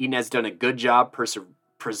 Eaton has done a good job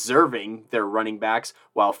preserving their running backs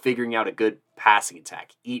while figuring out a good passing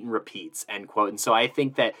attack. Eaton repeats, end quote. And so I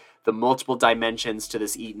think that the multiple dimensions to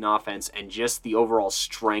this Eaton offense and just the overall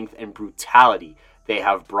strength and brutality they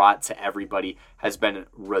have brought to everybody has been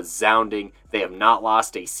resounding. They have not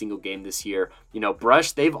lost a single game this year.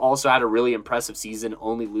 Brush, they've also had a really impressive season,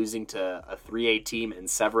 only losing to a 3A team and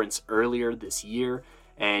Severance earlier this year.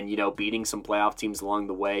 And, beating some playoff teams along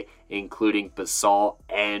the way, including Basalt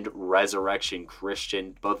and Resurrection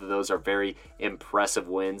Christian. Both of those are very impressive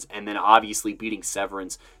wins. And then obviously beating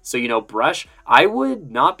Severance. So, Brush, I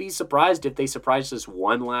would not be surprised if they surprised us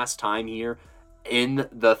one last time here in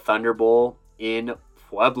the Thunder Bowl in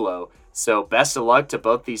Pueblo. So best of luck to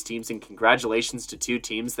both these teams, and congratulations to 2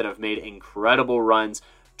 teams that have made incredible runs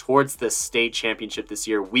towards the state championship this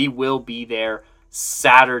year. We will be there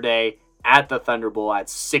Saturday at the Thunder Bowl at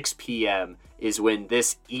 6 p.m. is when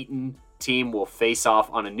this Eaton team will face off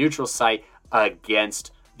on a neutral site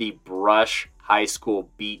against the Brush High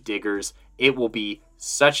School Beat Diggers. It will be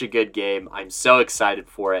such a good game. I'm so excited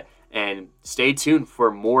for it. And stay tuned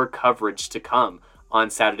for more coverage to come on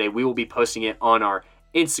Saturday. We will be posting it on our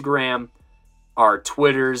Instagram, our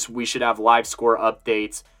Twitters. We should have live score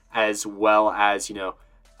updates, as well as,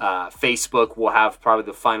 Facebook will have probably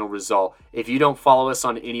the final result. If you don't follow us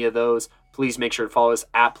on any of those, please make sure to follow us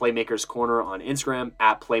at Playmakers Corner on Instagram,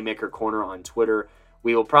 at Playmaker Corner on Twitter.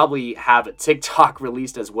 We will probably have a TikTok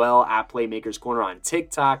released as well, at Playmakers Corner on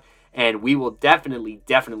TikTok, and we will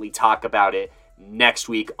definitely talk about it next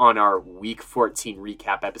week on our Week 14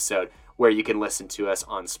 recap episode, where you can listen to us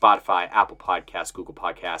on Spotify, Apple Podcasts, Google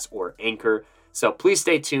Podcasts, or Anchor. So please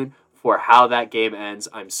stay tuned for how that game ends.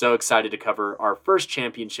 I'm so excited to cover our first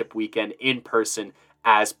championship weekend in person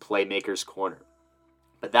as Playmakers Corner.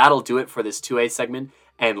 But that'll do it for this 2A segment,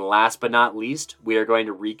 And last but not least, we are going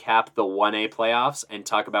to recap the 1A playoffs and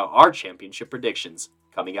talk about our championship predictions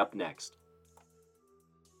coming up next.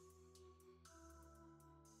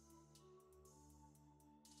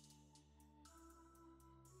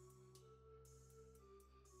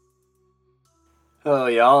 Hello,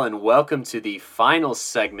 y'all, and welcome to the final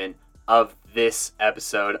segment of this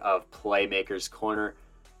episode of Playmakers Corner.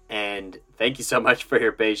 And thank you so much for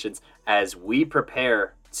your patience as we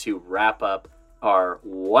prepare to wrap up our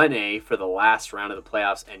 1A for the last round of the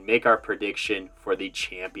playoffs and make our prediction for the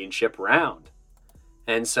championship round.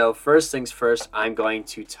 And so first things first, I'm going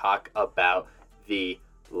to talk about the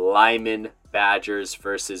Lyman Badgers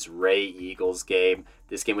versus Ray Eagles game.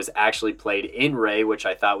 This game was actually played in Ray, which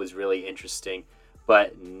I thought was really interesting.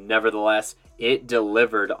 But nevertheless, it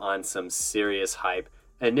delivered on some serious hype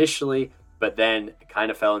initially, but then kind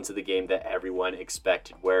of fell into the game that everyone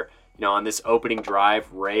expected, where, on this opening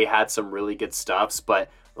drive, Ray had some really good stuffs, but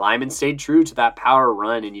Lyman stayed true to that power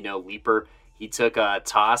run. And, Leaper, he took a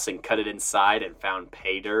toss and cut it inside and found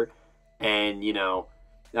pay dirt. And,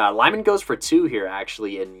 Lyman goes for 2 here,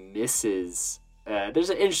 actually, and misses. There's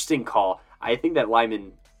an interesting call. I think that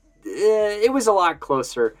Lyman, it was a lot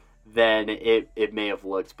closer than it may have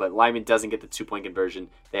looked, but Lyman doesn't get the 2-point conversion.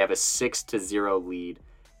 They have a 6-0 lead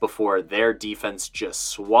before their defense just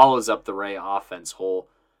swallows up the Ray offense whole.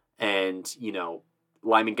 And,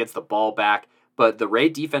 Lyman gets the ball back, but the Ray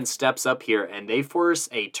defense steps up here and they force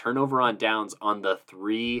a turnover on downs on the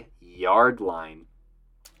 3-yard line.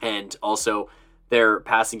 And also their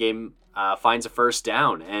passing game finds a first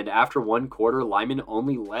down. And after 1 quarter, Lyman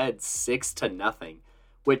only led 6-0.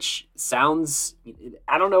 Which sounds,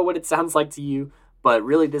 I don't know what it sounds like to you, but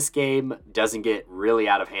really this game doesn't get really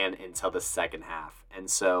out of hand until the second half. And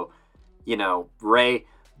so, Ray,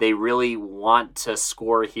 they really want to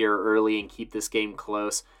score here early and keep this game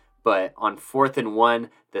close. But on 4th and 1,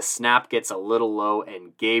 the snap gets a little low,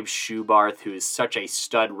 and Gabe Schubarth, who is such a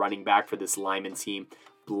stud running back for this Lyman team,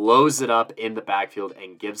 blows it up in the backfield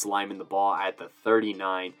and gives Lyman the ball at the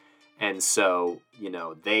 39. And so,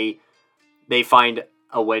 they find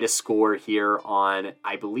a way to score here on,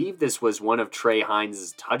 I believe this was one of Trey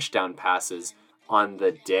Hines' touchdown passes on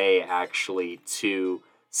the day, actually, to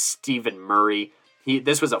Stephen Murray.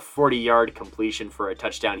 This was a 40-yard completion for a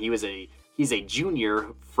touchdown. He's a junior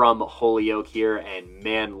from Holyoke here, and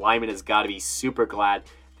man, Lyman has got to be super glad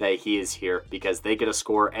that he is here because they get a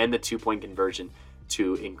score and the 2-point conversion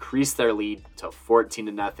to increase their lead to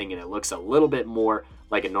 14-0, and it looks a little bit more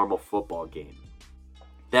like a normal football game.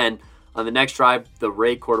 Then, on the next drive, the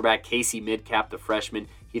Ray quarterback, Casey Midcap, the freshman,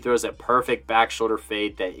 he throws a perfect back shoulder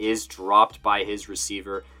fade that is dropped by his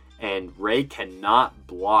receiver, and Ray cannot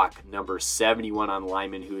block number 71 on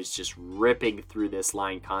Lyman, who is just ripping through this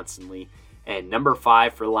line constantly. And number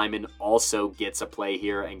 5 for Lyman also gets a play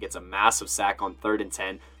here and gets a massive sack on 3rd and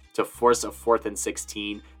 10 to force a 4th and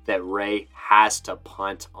 16 that Ray has to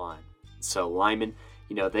punt on. So Lyman,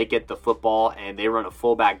 they get the football and they run a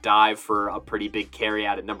fullback dive for a pretty big carry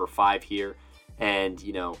out of number 5 here. And,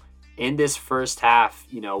 in this first half,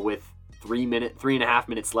 with 3.5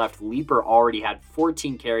 minutes left, Leaper already had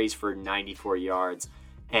 14 carries for 94 yards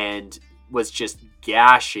and was just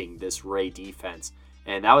gashing this Ray defense.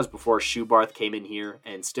 And that was before Schubarth came in here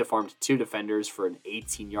and stiff-armed 2 defenders for an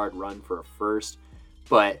 18-yard run for a first.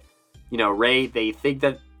 But, Ray, they think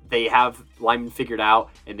that they have Lyman figured out,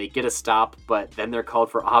 and they get a stop, but then they're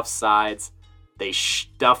called for offsides. They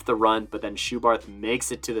stuff the run, but then Schubarth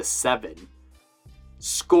makes it to the 7,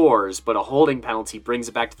 scores, but a holding penalty brings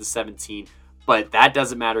it back to the 17. But that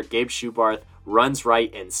doesn't matter. Gabe Schubarth runs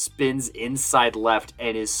right and spins inside left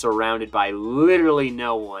and is surrounded by literally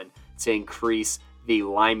no one to increase the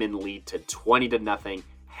Lyman lead to 20-0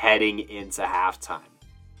 heading into halftime.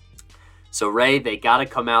 So Ray, they got to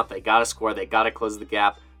come out, they got to score, they got to close the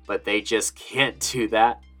gap, but they just can't do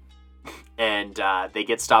that. And they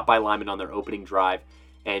get stopped by Lyman on their opening drive.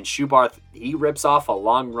 And Schubarth, he rips off a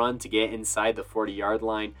long run to get inside the 40-yard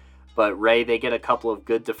line. But Ray, they get a couple of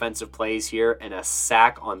good defensive plays here and a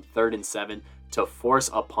sack on 3rd and 7 to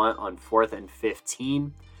force a punt on 4th and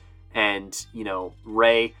 15. And,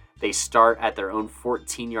 Ray, they start at their own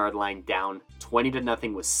 14-yard line down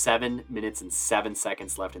 20-0 with 7 minutes and 7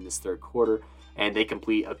 seconds left in this third quarter. And they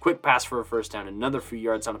complete a quick pass for a first down, another few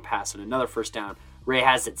yards on a pass, and another first down. Ray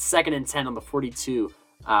has it 2nd and 10 on the 42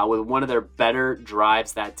 with one of their better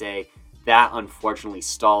drives that day. That unfortunately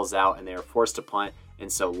stalls out, and they are forced to punt. And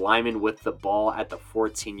so Lyman with the ball at the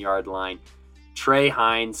 14-yard line. Trey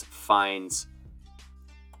Hines finds,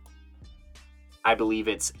 I believe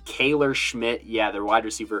it's Kaylor Schmidt, their wide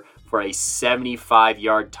receiver, for a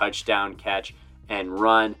 75-yard touchdown catch and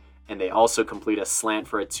run. and they also complete a slant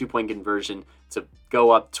for a 2-point conversion to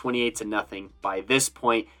go up 28-0. By this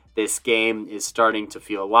point, this game is starting to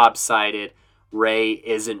feel lopsided. Ray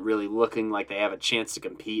isn't really looking like they have a chance to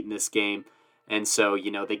compete in this game. And so,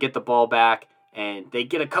 they get the ball back and they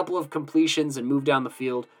get a couple of completions and move down the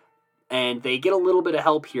field. And they get a little bit of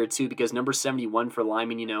help here too, because number 71 for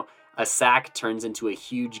Lyman, a sack turns into a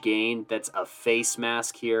huge gain. That's a face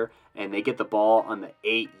mask here. And they get the ball on the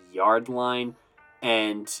 8-yard line.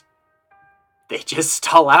 And they just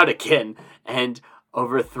stall out again and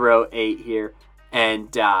overthrow 8 here.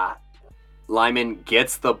 And Lyman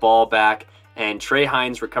gets the ball back. And Trey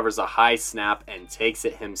Hines recovers a high snap and takes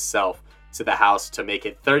it himself to the house to make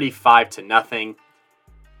it 35-0.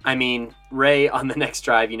 I mean, Ray on the next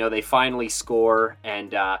drive, they finally score.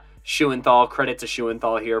 And Schuenthal, credit to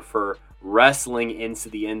Schuenthal here for wrestling into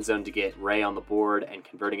the end zone to get Ray on the board and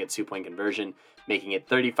converting a 2-point conversion, making it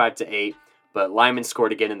 35-8. But Lyman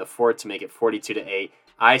scored again in the fourth to make it 42-8.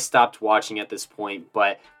 I stopped watching at this point,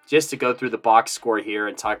 but just to go through the box score here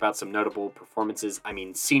and talk about some notable performances. I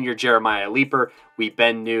mean, senior Jeremiah Leeper,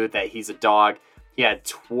 knew that he's a dog. He had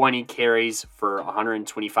 20 carries for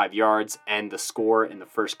 125 yards and the score in the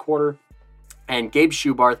first quarter. And Gabe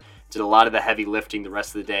Schubarth did a lot of the heavy lifting the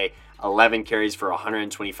rest of the day. 11 carries for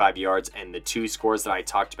 125 yards and the 2 scores that I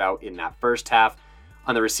talked about in that first half.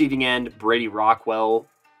 On the receiving end, Brady Rockwell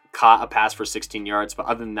caught a pass for 16 yards, but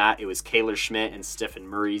other than that, it was Kaylor Schmidt and Stephen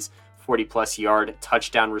Murray's 40-plus yard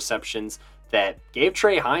touchdown receptions that gave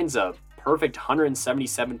Trey Hines a perfect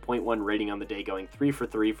 177.1 rating on the day, going 3 for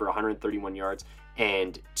 3 for 131 yards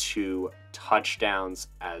and 2 touchdowns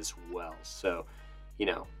as well. So,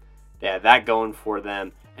 they had that going for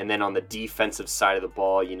them. And then on the defensive side of the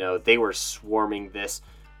ball, they were swarming this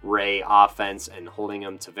Ray offense and holding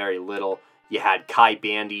them to very little. You had Kai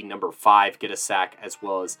Bandy, number 5, get a sack, as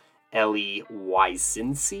well as Ellie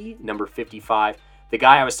Wysinski, number 55. The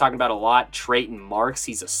guy I was talking about a lot, Trayton Marks,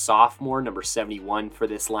 he's a sophomore, number 71 for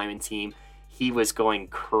this Lyman team. He was going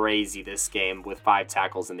crazy this game with 5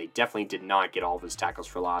 tackles, and they definitely did not get all of his tackles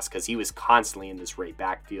for loss because he was constantly in this Ray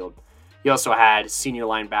backfield. You also had senior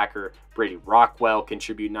linebacker Brady Rockwell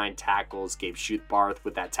contribute 9 tackles, Gabe Schubarth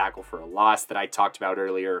with that tackle for a loss that I talked about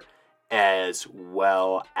earlier, as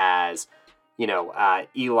well as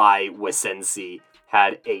Eli Wysinski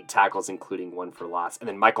had 8 tackles, including 1 for loss. And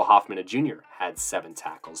then Michael Hoffman, Jr. had 7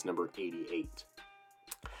 tackles, number 88.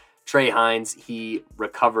 Trey Hines, he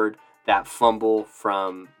recovered that fumble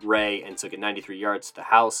from Ray and took it 93 yards to the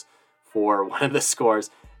house for one of the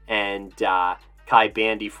scores. And Kai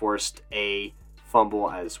Bandy forced a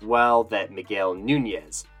fumble as well that Miguel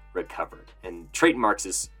Nunez recovered. And Trayton Marks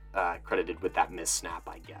is credited with that missed snap,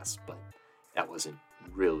 I guess, but that wasn't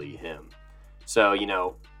really him. So,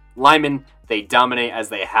 Lyman, they dominate as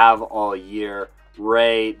they have all year.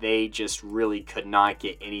 Ray, they just really could not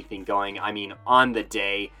get anything going. I mean, on the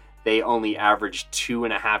day, they only averaged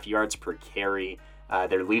 2.5 yards per carry.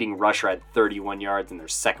 Their leading rusher had 31 yards, and their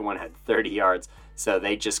second one had 30 yards. So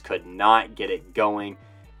they just could not get it going.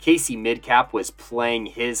 Casey Midcap was playing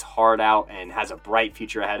his heart out and has a bright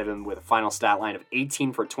future ahead of him with a final stat line of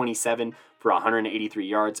 18 for 27 for 183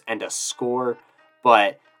 yards and a score.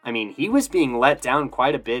 But I mean, he was being let down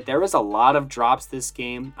quite a bit. There was a lot of drops this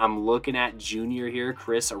game. I'm looking at junior here,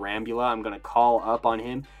 Chris Arambula. I'm going to call up on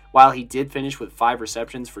him. While he did finish with 5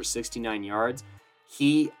 receptions for 69 yards,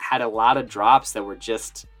 he had a lot of drops that were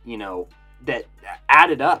just, that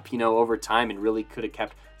added up, over time and really could have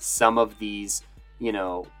kept some of these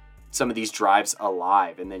drives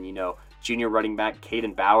alive. And then, junior running back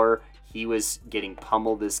Caden Bauer, he was getting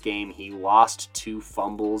pummeled this game. He lost 2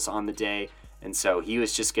 fumbles on the day. And so he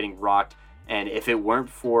was just getting rocked. And if it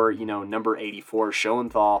weren't for, number 84,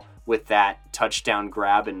 Schoenthal, with that touchdown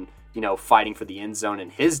grab and, fighting for the end zone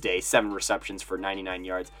in his day, 7 receptions for 99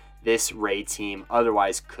 yards, this Ray team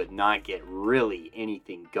otherwise could not get really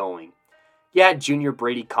anything going. Yeah, junior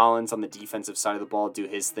Brady Collins on the defensive side of the ball do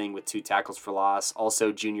his thing with 2 tackles for loss.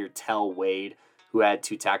 Also, junior Tell Wade, who had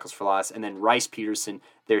 2 tackles for loss. And then Rice Peterson,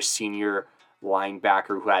 their senior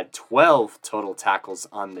linebacker, who had 12 total tackles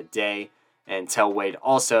on the day. And Tell Wade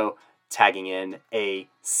also tagging in a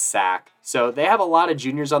sack. So they have a lot of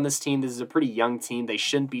juniors on this team. This is a pretty young team. They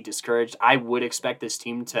shouldn't be discouraged. I would expect this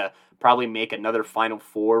team to probably make another Final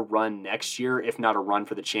Four run next year, if not a run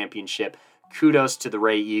for the championship. Kudos to the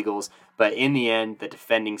Ray Eagles. But in the end, the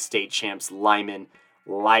defending state champs Lyman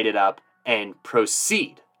light it up and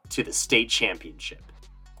proceed to the state championship.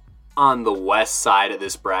 On the west side of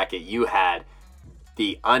this bracket, you had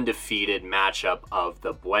the undefeated matchup of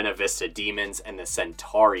the Buena Vista Demons and the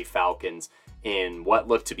Centauri Falcons in what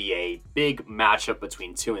looked to be a big matchup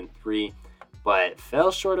between 2 and 3. but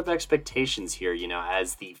fell short of expectations here,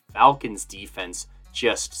 as the Falcons defense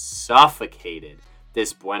just suffocated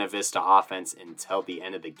this Buena Vista offense until the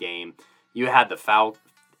end of the game. You had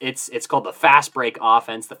it's called the fast break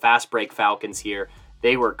offense, the fast break Falcons here.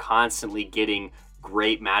 They were constantly getting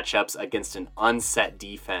great matchups against an unset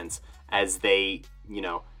defense as they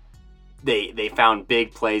found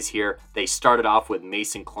big plays here. They started off with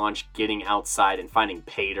Mason Clonch getting outside and finding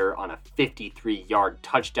Pater on a 53-yard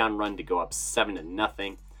touchdown run to go up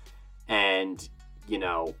 7-0. And,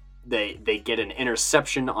 they get an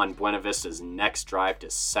interception on Buena Vista's next drive to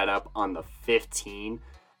set up on the 15.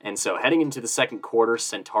 And so heading into the second quarter,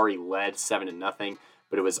 Centauri led 7-0,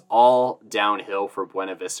 but it was all downhill for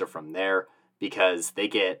Buena Vista from there because they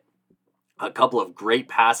get a couple of great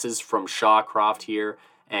passes from Shawcroft here,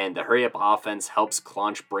 and the hurry-up offense helps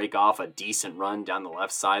Clonch break off a decent run down the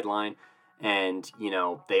left sideline. And,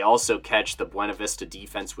 they also catch the Buena Vista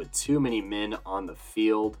defense with too many men on the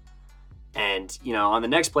field. And, on the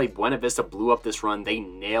next play, Buena Vista blew up this run. They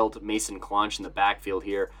nailed Mason Clonch in the backfield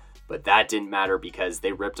here, but that didn't matter because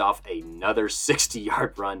they ripped off another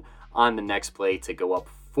 60-yard run on the next play to go up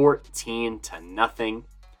 14-0.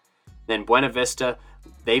 Then Buena Vista,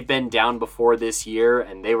 they've been down before this year,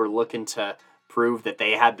 and they were looking to prove that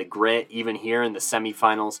they had the grit even here in the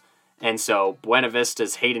semifinals. And so Buena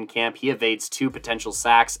Vista's Hayden Camp, he evades 2 potential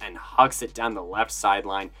sacks and hucks it down the left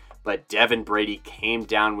sideline, but Devin Brady came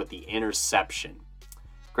down with the interception.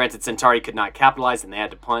 Granted, Centauri could not capitalize and they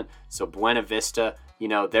had to punt, so Buena Vista,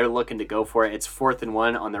 they're looking to go for it. It's 4th and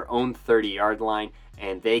 1 on their own 30-yard line,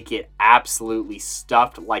 and they get absolutely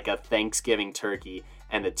stuffed like a Thanksgiving turkey,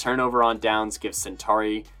 and the turnover on downs gives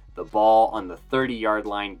Centauri the ball on the 30-yard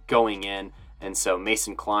line going in. And so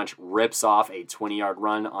Mason Clonch rips off a 20-yard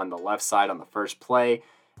run on the left side on the first play,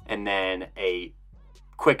 and then a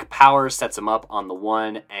quick power sets him up on the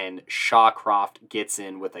 1, and Shawcroft gets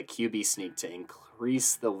in with a QB sneak to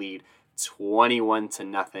increase the lead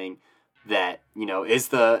 21-0. That, is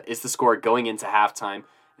the score going into halftime.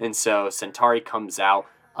 And so Centauri comes out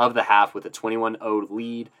of the half with a 21-0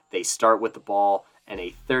 lead. They start with the ball, and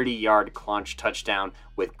a 30-yard Clonch touchdown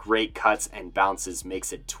with great cuts and bounces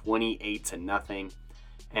makes it 28-0.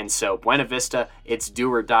 And so Buena Vista, it's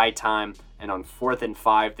do or die time, and on 4th and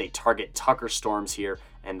 5, they target Tucker Storms here,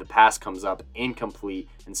 and the pass comes up incomplete,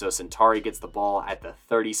 and so Centauri gets the ball at the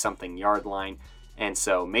 30-something yard line, and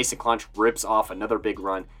so Mason Clonch rips off another big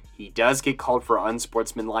run. He does get called for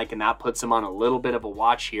unsportsmanlike, and that puts him on a little bit of a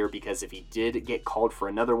watch here, because if he did get called for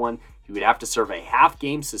another one, he would have to serve a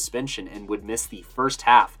half-game suspension and would miss the first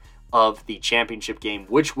half of the championship game,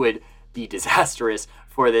 which would be disastrous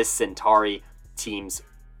for this Centauri team's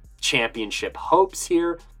championship hopes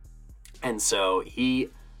here. And so he,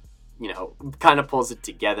 kind of pulls it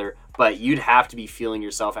together, but you'd have to be feeling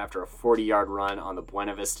yourself after a 40-yard run on the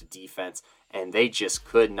Buena Vista defense, and they just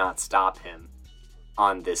could not stop him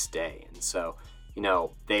on this day. And so,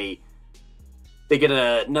 they get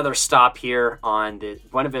another stop here on the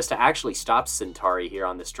Buena Vista actually stops Centauri here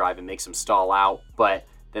on this drive and makes him stall out, but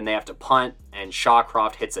then they have to punt, and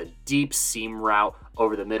Shawcroft hits a deep seam route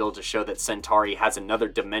over the middle to show that Centauri has another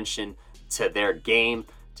dimension to their game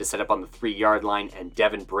to set up on the 3-yard line, and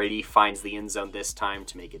Devin Brady finds the end zone this time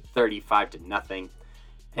to make it 35-0.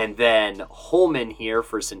 And then Holman here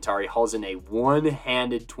for Centauri hauls in a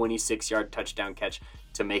one-handed 26-yard touchdown catch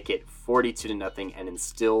to make it 42-0 and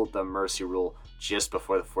instill the mercy rule just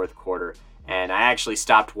before the fourth quarter. And I actually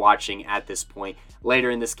stopped watching at this point. Later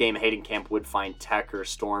in this game, Hayden Camp would find Tucker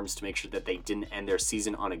Storms to make sure that they didn't end their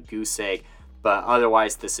season on a goose egg. But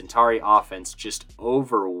otherwise, the Centauri offense just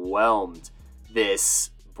overwhelmed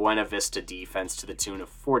this Buena Vista defense to the tune of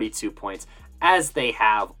 42 points, as they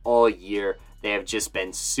have all year. They have just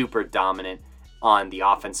been super dominant on the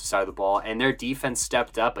offensive side of the ball, and their defense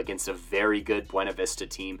stepped up against a very good Buena Vista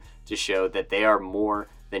team to show that they are more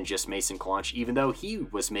than just Mason Clonch, even though he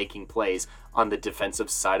was making plays on the defensive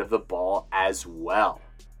side of the ball as well.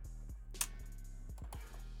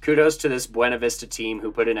 Kudos to this Buena Vista team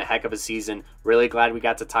who put in a heck of a season. Really glad we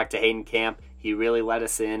got to talk to Hayden Camp. He really let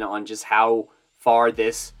us in on just how far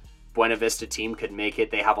this Buena Vista team could make it.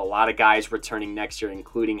 They have a lot of guys returning next year,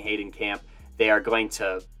 including Hayden Camp. They are going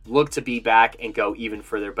to look to be back and go even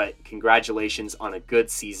further, but congratulations on a good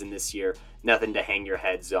season this year. Nothing to hang your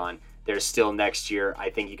heads on. There's still next year. I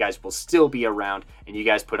think you guys will still be around, and you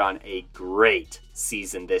guys put on a great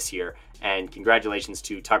season this year. And congratulations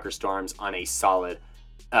to Tucker Storms on a solid,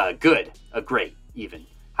 great even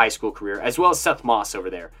high school career, as well as Seth Moss over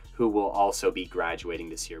there, who will also be graduating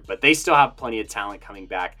this year. But they still have plenty of talent coming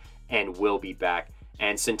back and will be back.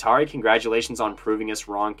 And Centauri, congratulations on proving us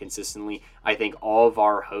wrong consistently. I think all of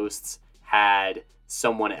our hosts had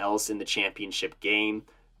someone else in the championship game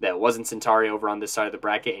that wasn't Centauri over on this side of the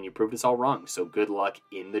bracket, and you proved us all wrong. So good luck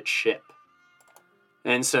in the chip.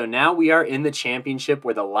 And so now we are in the championship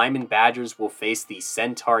where the Lyman Badgers will face the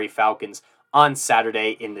Centauri Falcons on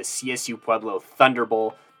Saturday in the CSU Pueblo Thunder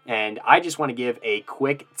Bowl. And I just want to give a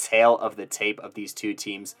quick tale of the tape of these two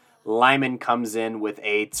teams. Lyman comes in with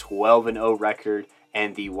a 12-0 record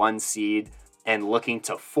and the 1 seed and looking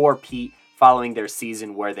to four-peat following their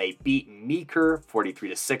season where they beat Meeker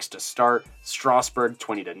 43-6 to start, Strasburg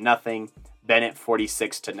 20-0, Bennett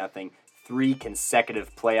 46-0. 3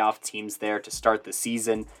 consecutive playoff teams there to start the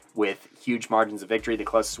season with huge margins of victory, the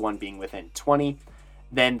closest one being within 20.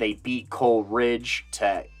 Then they beat Cole Ridge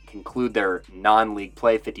to conclude their non-league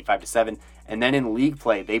play 55-7. And then in league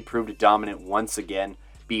play, they proved dominant once again,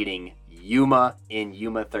 beating Yuma in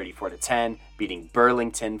Yuma 34-10, beating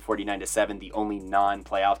Burlington 49-7, the only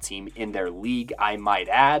non-playoff team in their league, I might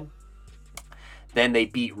add. Then they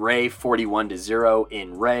beat Ray 41-0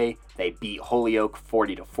 in Ray. They beat Holyoke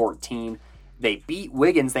 40-14. They beat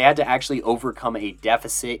Wiggins. They had to actually overcome a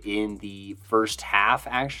deficit in the first half,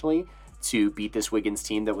 actually, to beat this Wiggins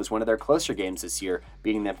team that was one of their closer games this year,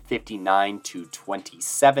 beating them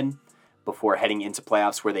 59-27 before heading into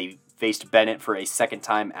playoffs where they faced Bennett for a second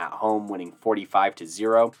time at home, winning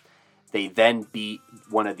 45-0. They then beat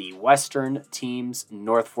one of the Western teams,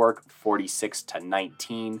 North Fork,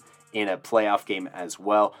 46-19 in a playoff game as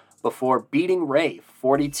well, before beating Ray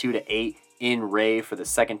 42-8 in Ray for the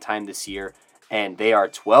second time this year, and they are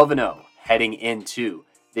 12-0 heading into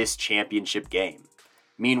this championship game.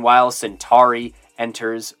 Meanwhile, Centauri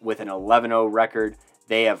enters with an 11-0 record.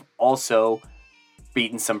 They have also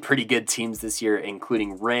beaten some pretty good teams this year,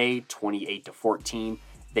 including Ray 28-14.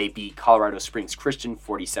 They beat Colorado Springs Christian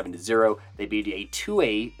 47-0. They beat a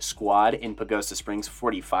 2A squad in Pagosa Springs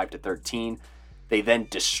 45-13. They then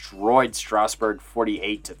destroyed Strasburg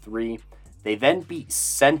 48-3. They then beat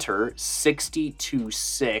Center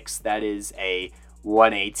 60-6. That is a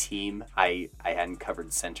 1A team. I hadn't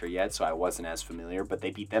covered Center yet, so I wasn't as familiar, but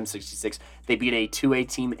they beat them 66. They beat a 2A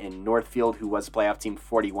team in Northfield, who was a playoff team,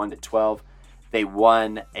 41-12. They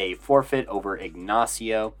won a forfeit over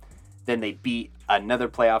Ignacio. Then they beat another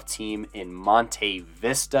playoff team in Monte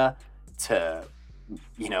Vista to,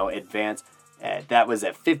 advance. That was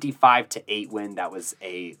a 55-8 win. That was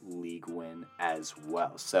a league win as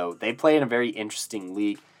well. So they play in a very interesting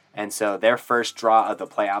league. And so their first draw of the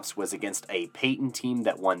playoffs was against a Peyton team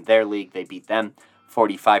that won their league. They beat them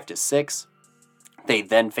 45-6. They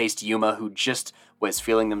then faced Yuma, who just was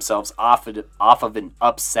feeling themselves off of an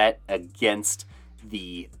upset against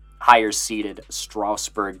the higher-seeded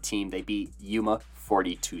Strasburg team. They beat Yuma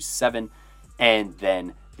 42-7. And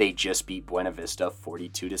then they just beat Buena Vista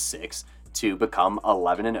 42-6. to become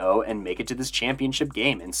 11-0 and make it to this championship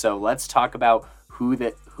game. And so let's talk about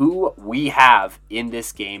who we have in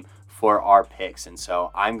this game for our picks. And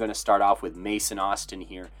so I'm going to start off with Mason Austin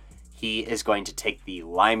here. He is going to take the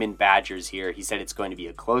Lyman Badgers here. He said it's going to be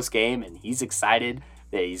a close game, and he's excited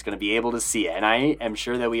that he's going to be able to see it. And I am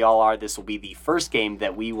sure that we all are. This will be the first game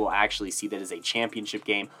that we will actually see that is a championship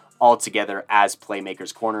game all together as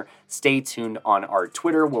Playmakers Corner. Stay tuned on our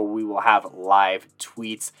Twitter, where we will have live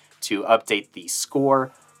tweets to update the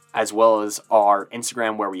score, as well as our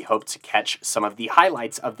Instagram, where we hope to catch some of the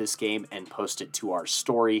highlights of this game and post it to our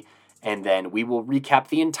story. And then we will recap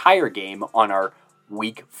the entire game on our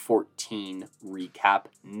Week 14 recap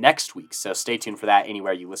next week. So stay tuned for that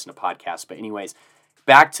anywhere you listen to podcasts. But anyways,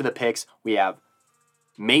 back to the picks. We have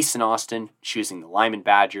Mason Austin choosing the Lyman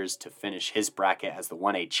Badgers to finish his bracket as the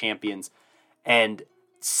 1A champions. And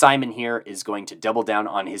Simon here is going to double down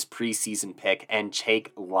on his preseason pick and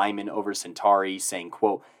take Lyman over Centauri, saying,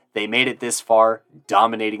 quote, "They made it this far,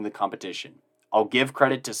 dominating the competition. I'll give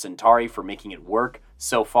credit to Centauri for making it work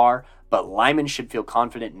so far, but Lyman should feel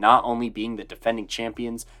confident not only being the defending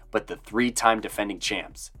champions, but the 3-time defending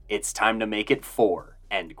champs. It's time to make it 4,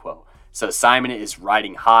 end quote. So Simon is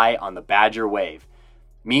riding high on the Badger wave.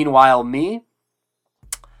 Meanwhile, me,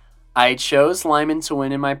 I chose Lyman to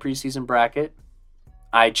win in my preseason bracket.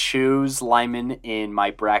 I chose Lyman in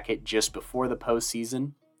my bracket just before the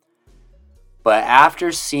postseason. But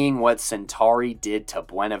after seeing what Centauri did to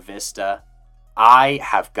Buena Vista, I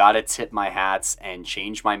have got to tip my hats and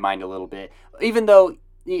change my mind a little bit. Even though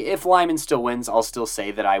if Lyman still wins, I'll still say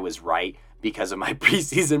that I was right because of my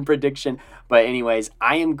preseason prediction. But anyways,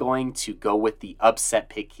 I am going to go with the upset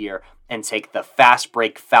pick here and take the fast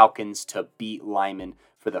break Falcons to beat Lyman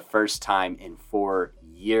for the first time in 4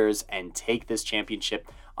 years and take this championship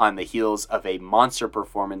on the heels of a monster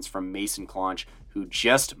performance from Mason Clonch, who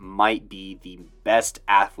just might be the best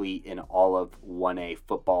athlete in all of 1A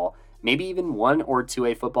football maybe even 1 or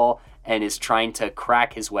 2A football, and is trying to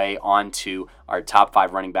crack his way onto our top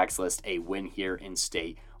 5 running backs list, a win here in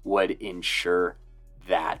state would ensure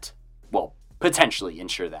that, well, potentially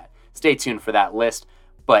ensure that. Stay tuned for that list,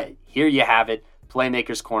 but here you have it.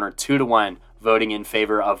 Playmakers Corner 2-1 voting in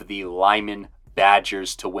favor of the Lyman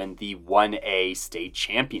Badgers to win the 1A state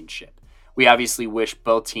championship. We obviously wish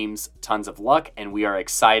both teams tons of luck, and we are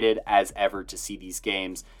excited as ever to see these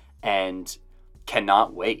games and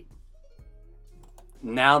cannot wait.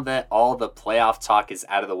 Now that all the playoff talk is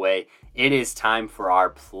out of the way, it is time for our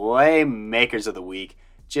Playmakers of the Week.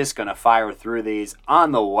 Just going to fire through these.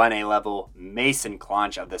 On the 1A level, Mason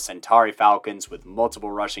Clonch of the Centauri Falcons with multiple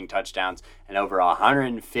rushing touchdowns and over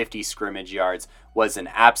 150 scrimmage yards was an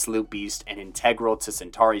absolute beast and integral to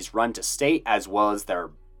Centauri's run to state as well as their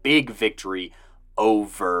big victory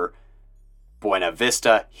over Buena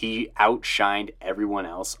Vista. He outshined everyone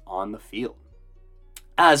else on the field.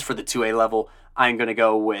 As for the 2A level, I'm going to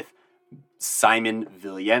go with Simon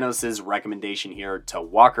Villanos' recommendation here to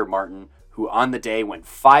Walker Martin, who on the day went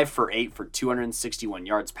 5 for 8 for 261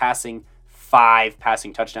 yards passing, 5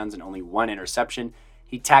 passing touchdowns, and only 1 interception.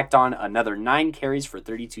 He tacked on another 9 carries for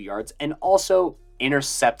 32 yards and also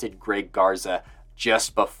intercepted Greg Garza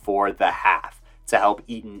just before the half to help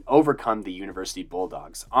Eaton overcome the University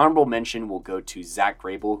Bulldogs. Honorable mention will go to Zach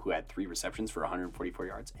Grable, who had 3 receptions for 144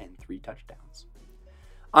 yards and 3 touchdowns.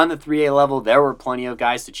 On the 3A level, there were plenty of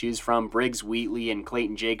guys to choose from. Briggs Wheatley and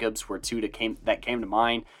Clayton Jacobs were 2 that came to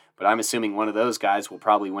mind, but I'm assuming one of those guys will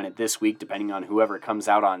probably win it this week, depending on whoever comes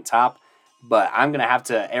out on top. But I'm going to have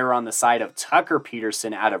to err on the side of Tucker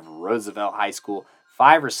Peterson out of Roosevelt High School.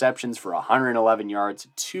 5 receptions for 111 yards,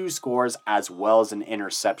 2 scores, as well as an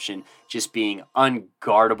interception, just being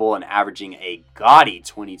unguardable and averaging a gaudy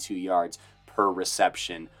 22 yards per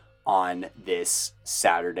reception on this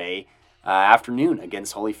Saturday afternoon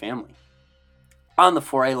against Holy Family. On the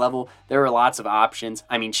 4A level, there were lots of options.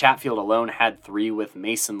 I mean, Chatfield alone had 3 with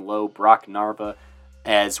Mason Lowe, Brock Narva,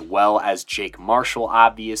 as well as Jake Marshall,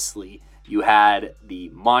 obviously. You had the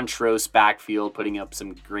Montrose backfield putting up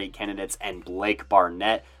some great candidates and Blake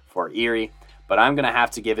Barnett for Erie. But I'm going to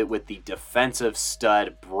have to give it with the defensive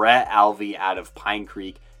stud Brett Alvey out of Pine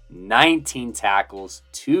Creek. 19 tackles,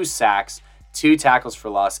 2 sacks, 2 tackles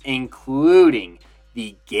for loss, including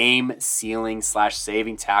the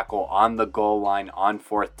game-sealing/saving tackle on the goal line on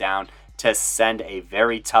 4th down to send a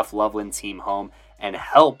very tough Loveland team home and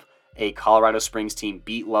help a Colorado Springs team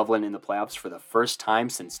beat Loveland in the playoffs for the first time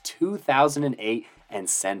since 2008 and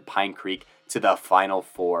send Pine Creek to the Final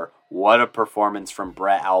Four. What a performance from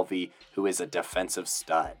Brett Alvey, who is a defensive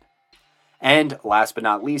stud. And last but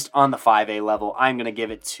not least, on the 5A level, I'm going to give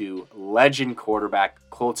it to legend quarterback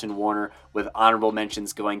Colton Warner, with honorable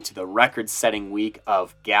mentions going to the record-setting week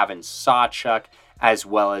of Gavin Sawchuk, as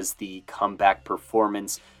well as the comeback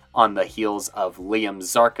performance on the heels of Liam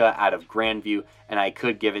Zarka out of Grandview. And I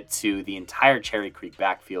could give it to the entire Cherry Creek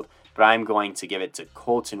backfield, but I'm going to give it to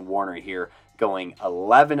Colton Warner here, going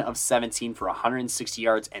 11 of 17 for 160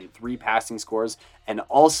 yards and 3 passing scores, and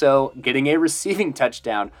also getting a receiving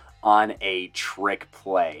touchdown on a trick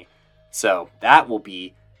play. So that will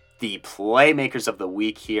be the Playmakers of the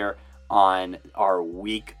Week here on our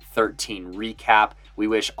Week 13 recap. We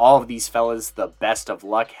wish all of these fellas the best of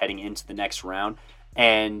luck heading into the next round,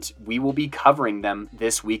 and we will be covering them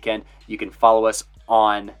this weekend. You can follow us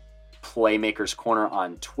on Playmakers Corner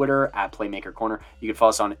on Twitter at Playmaker Corner. You can follow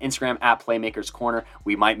us on Instagram at Playmakers Corner.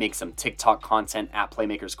 We might make some TikTok content at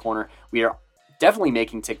Playmakers Corner. We are definitely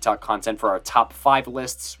making TikTok content for our top 5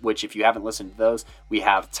 lists, which if you haven't listened to those, we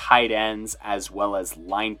have tight ends as well as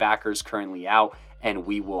linebackers currently out, and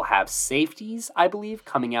we will have safeties, I believe,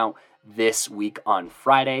 coming out this week on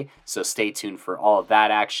Friday. So stay tuned for all of that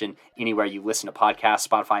action. Anywhere you listen to podcasts,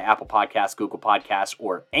 Spotify, Apple Podcasts, Google Podcasts,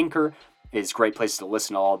 or Anchor is a great place to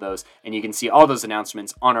listen to all those. And you can see all those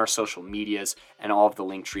announcements on our social medias, and all of the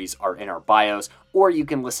link trees are in our bios, or you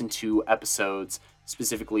can listen to episodes,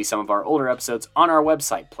 specifically some of our older episodes, on our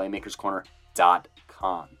website,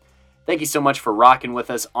 playmakerscorner.com. Thank you so much for rocking with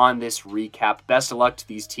us on this recap. Best of luck to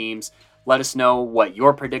these teams. Let us know what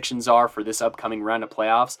your predictions are for this upcoming round of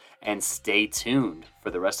playoffs, and stay tuned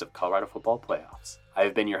for the rest of Colorado football playoffs. I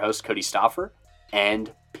have been your host, Cody Stauffer,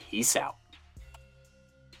 and peace out.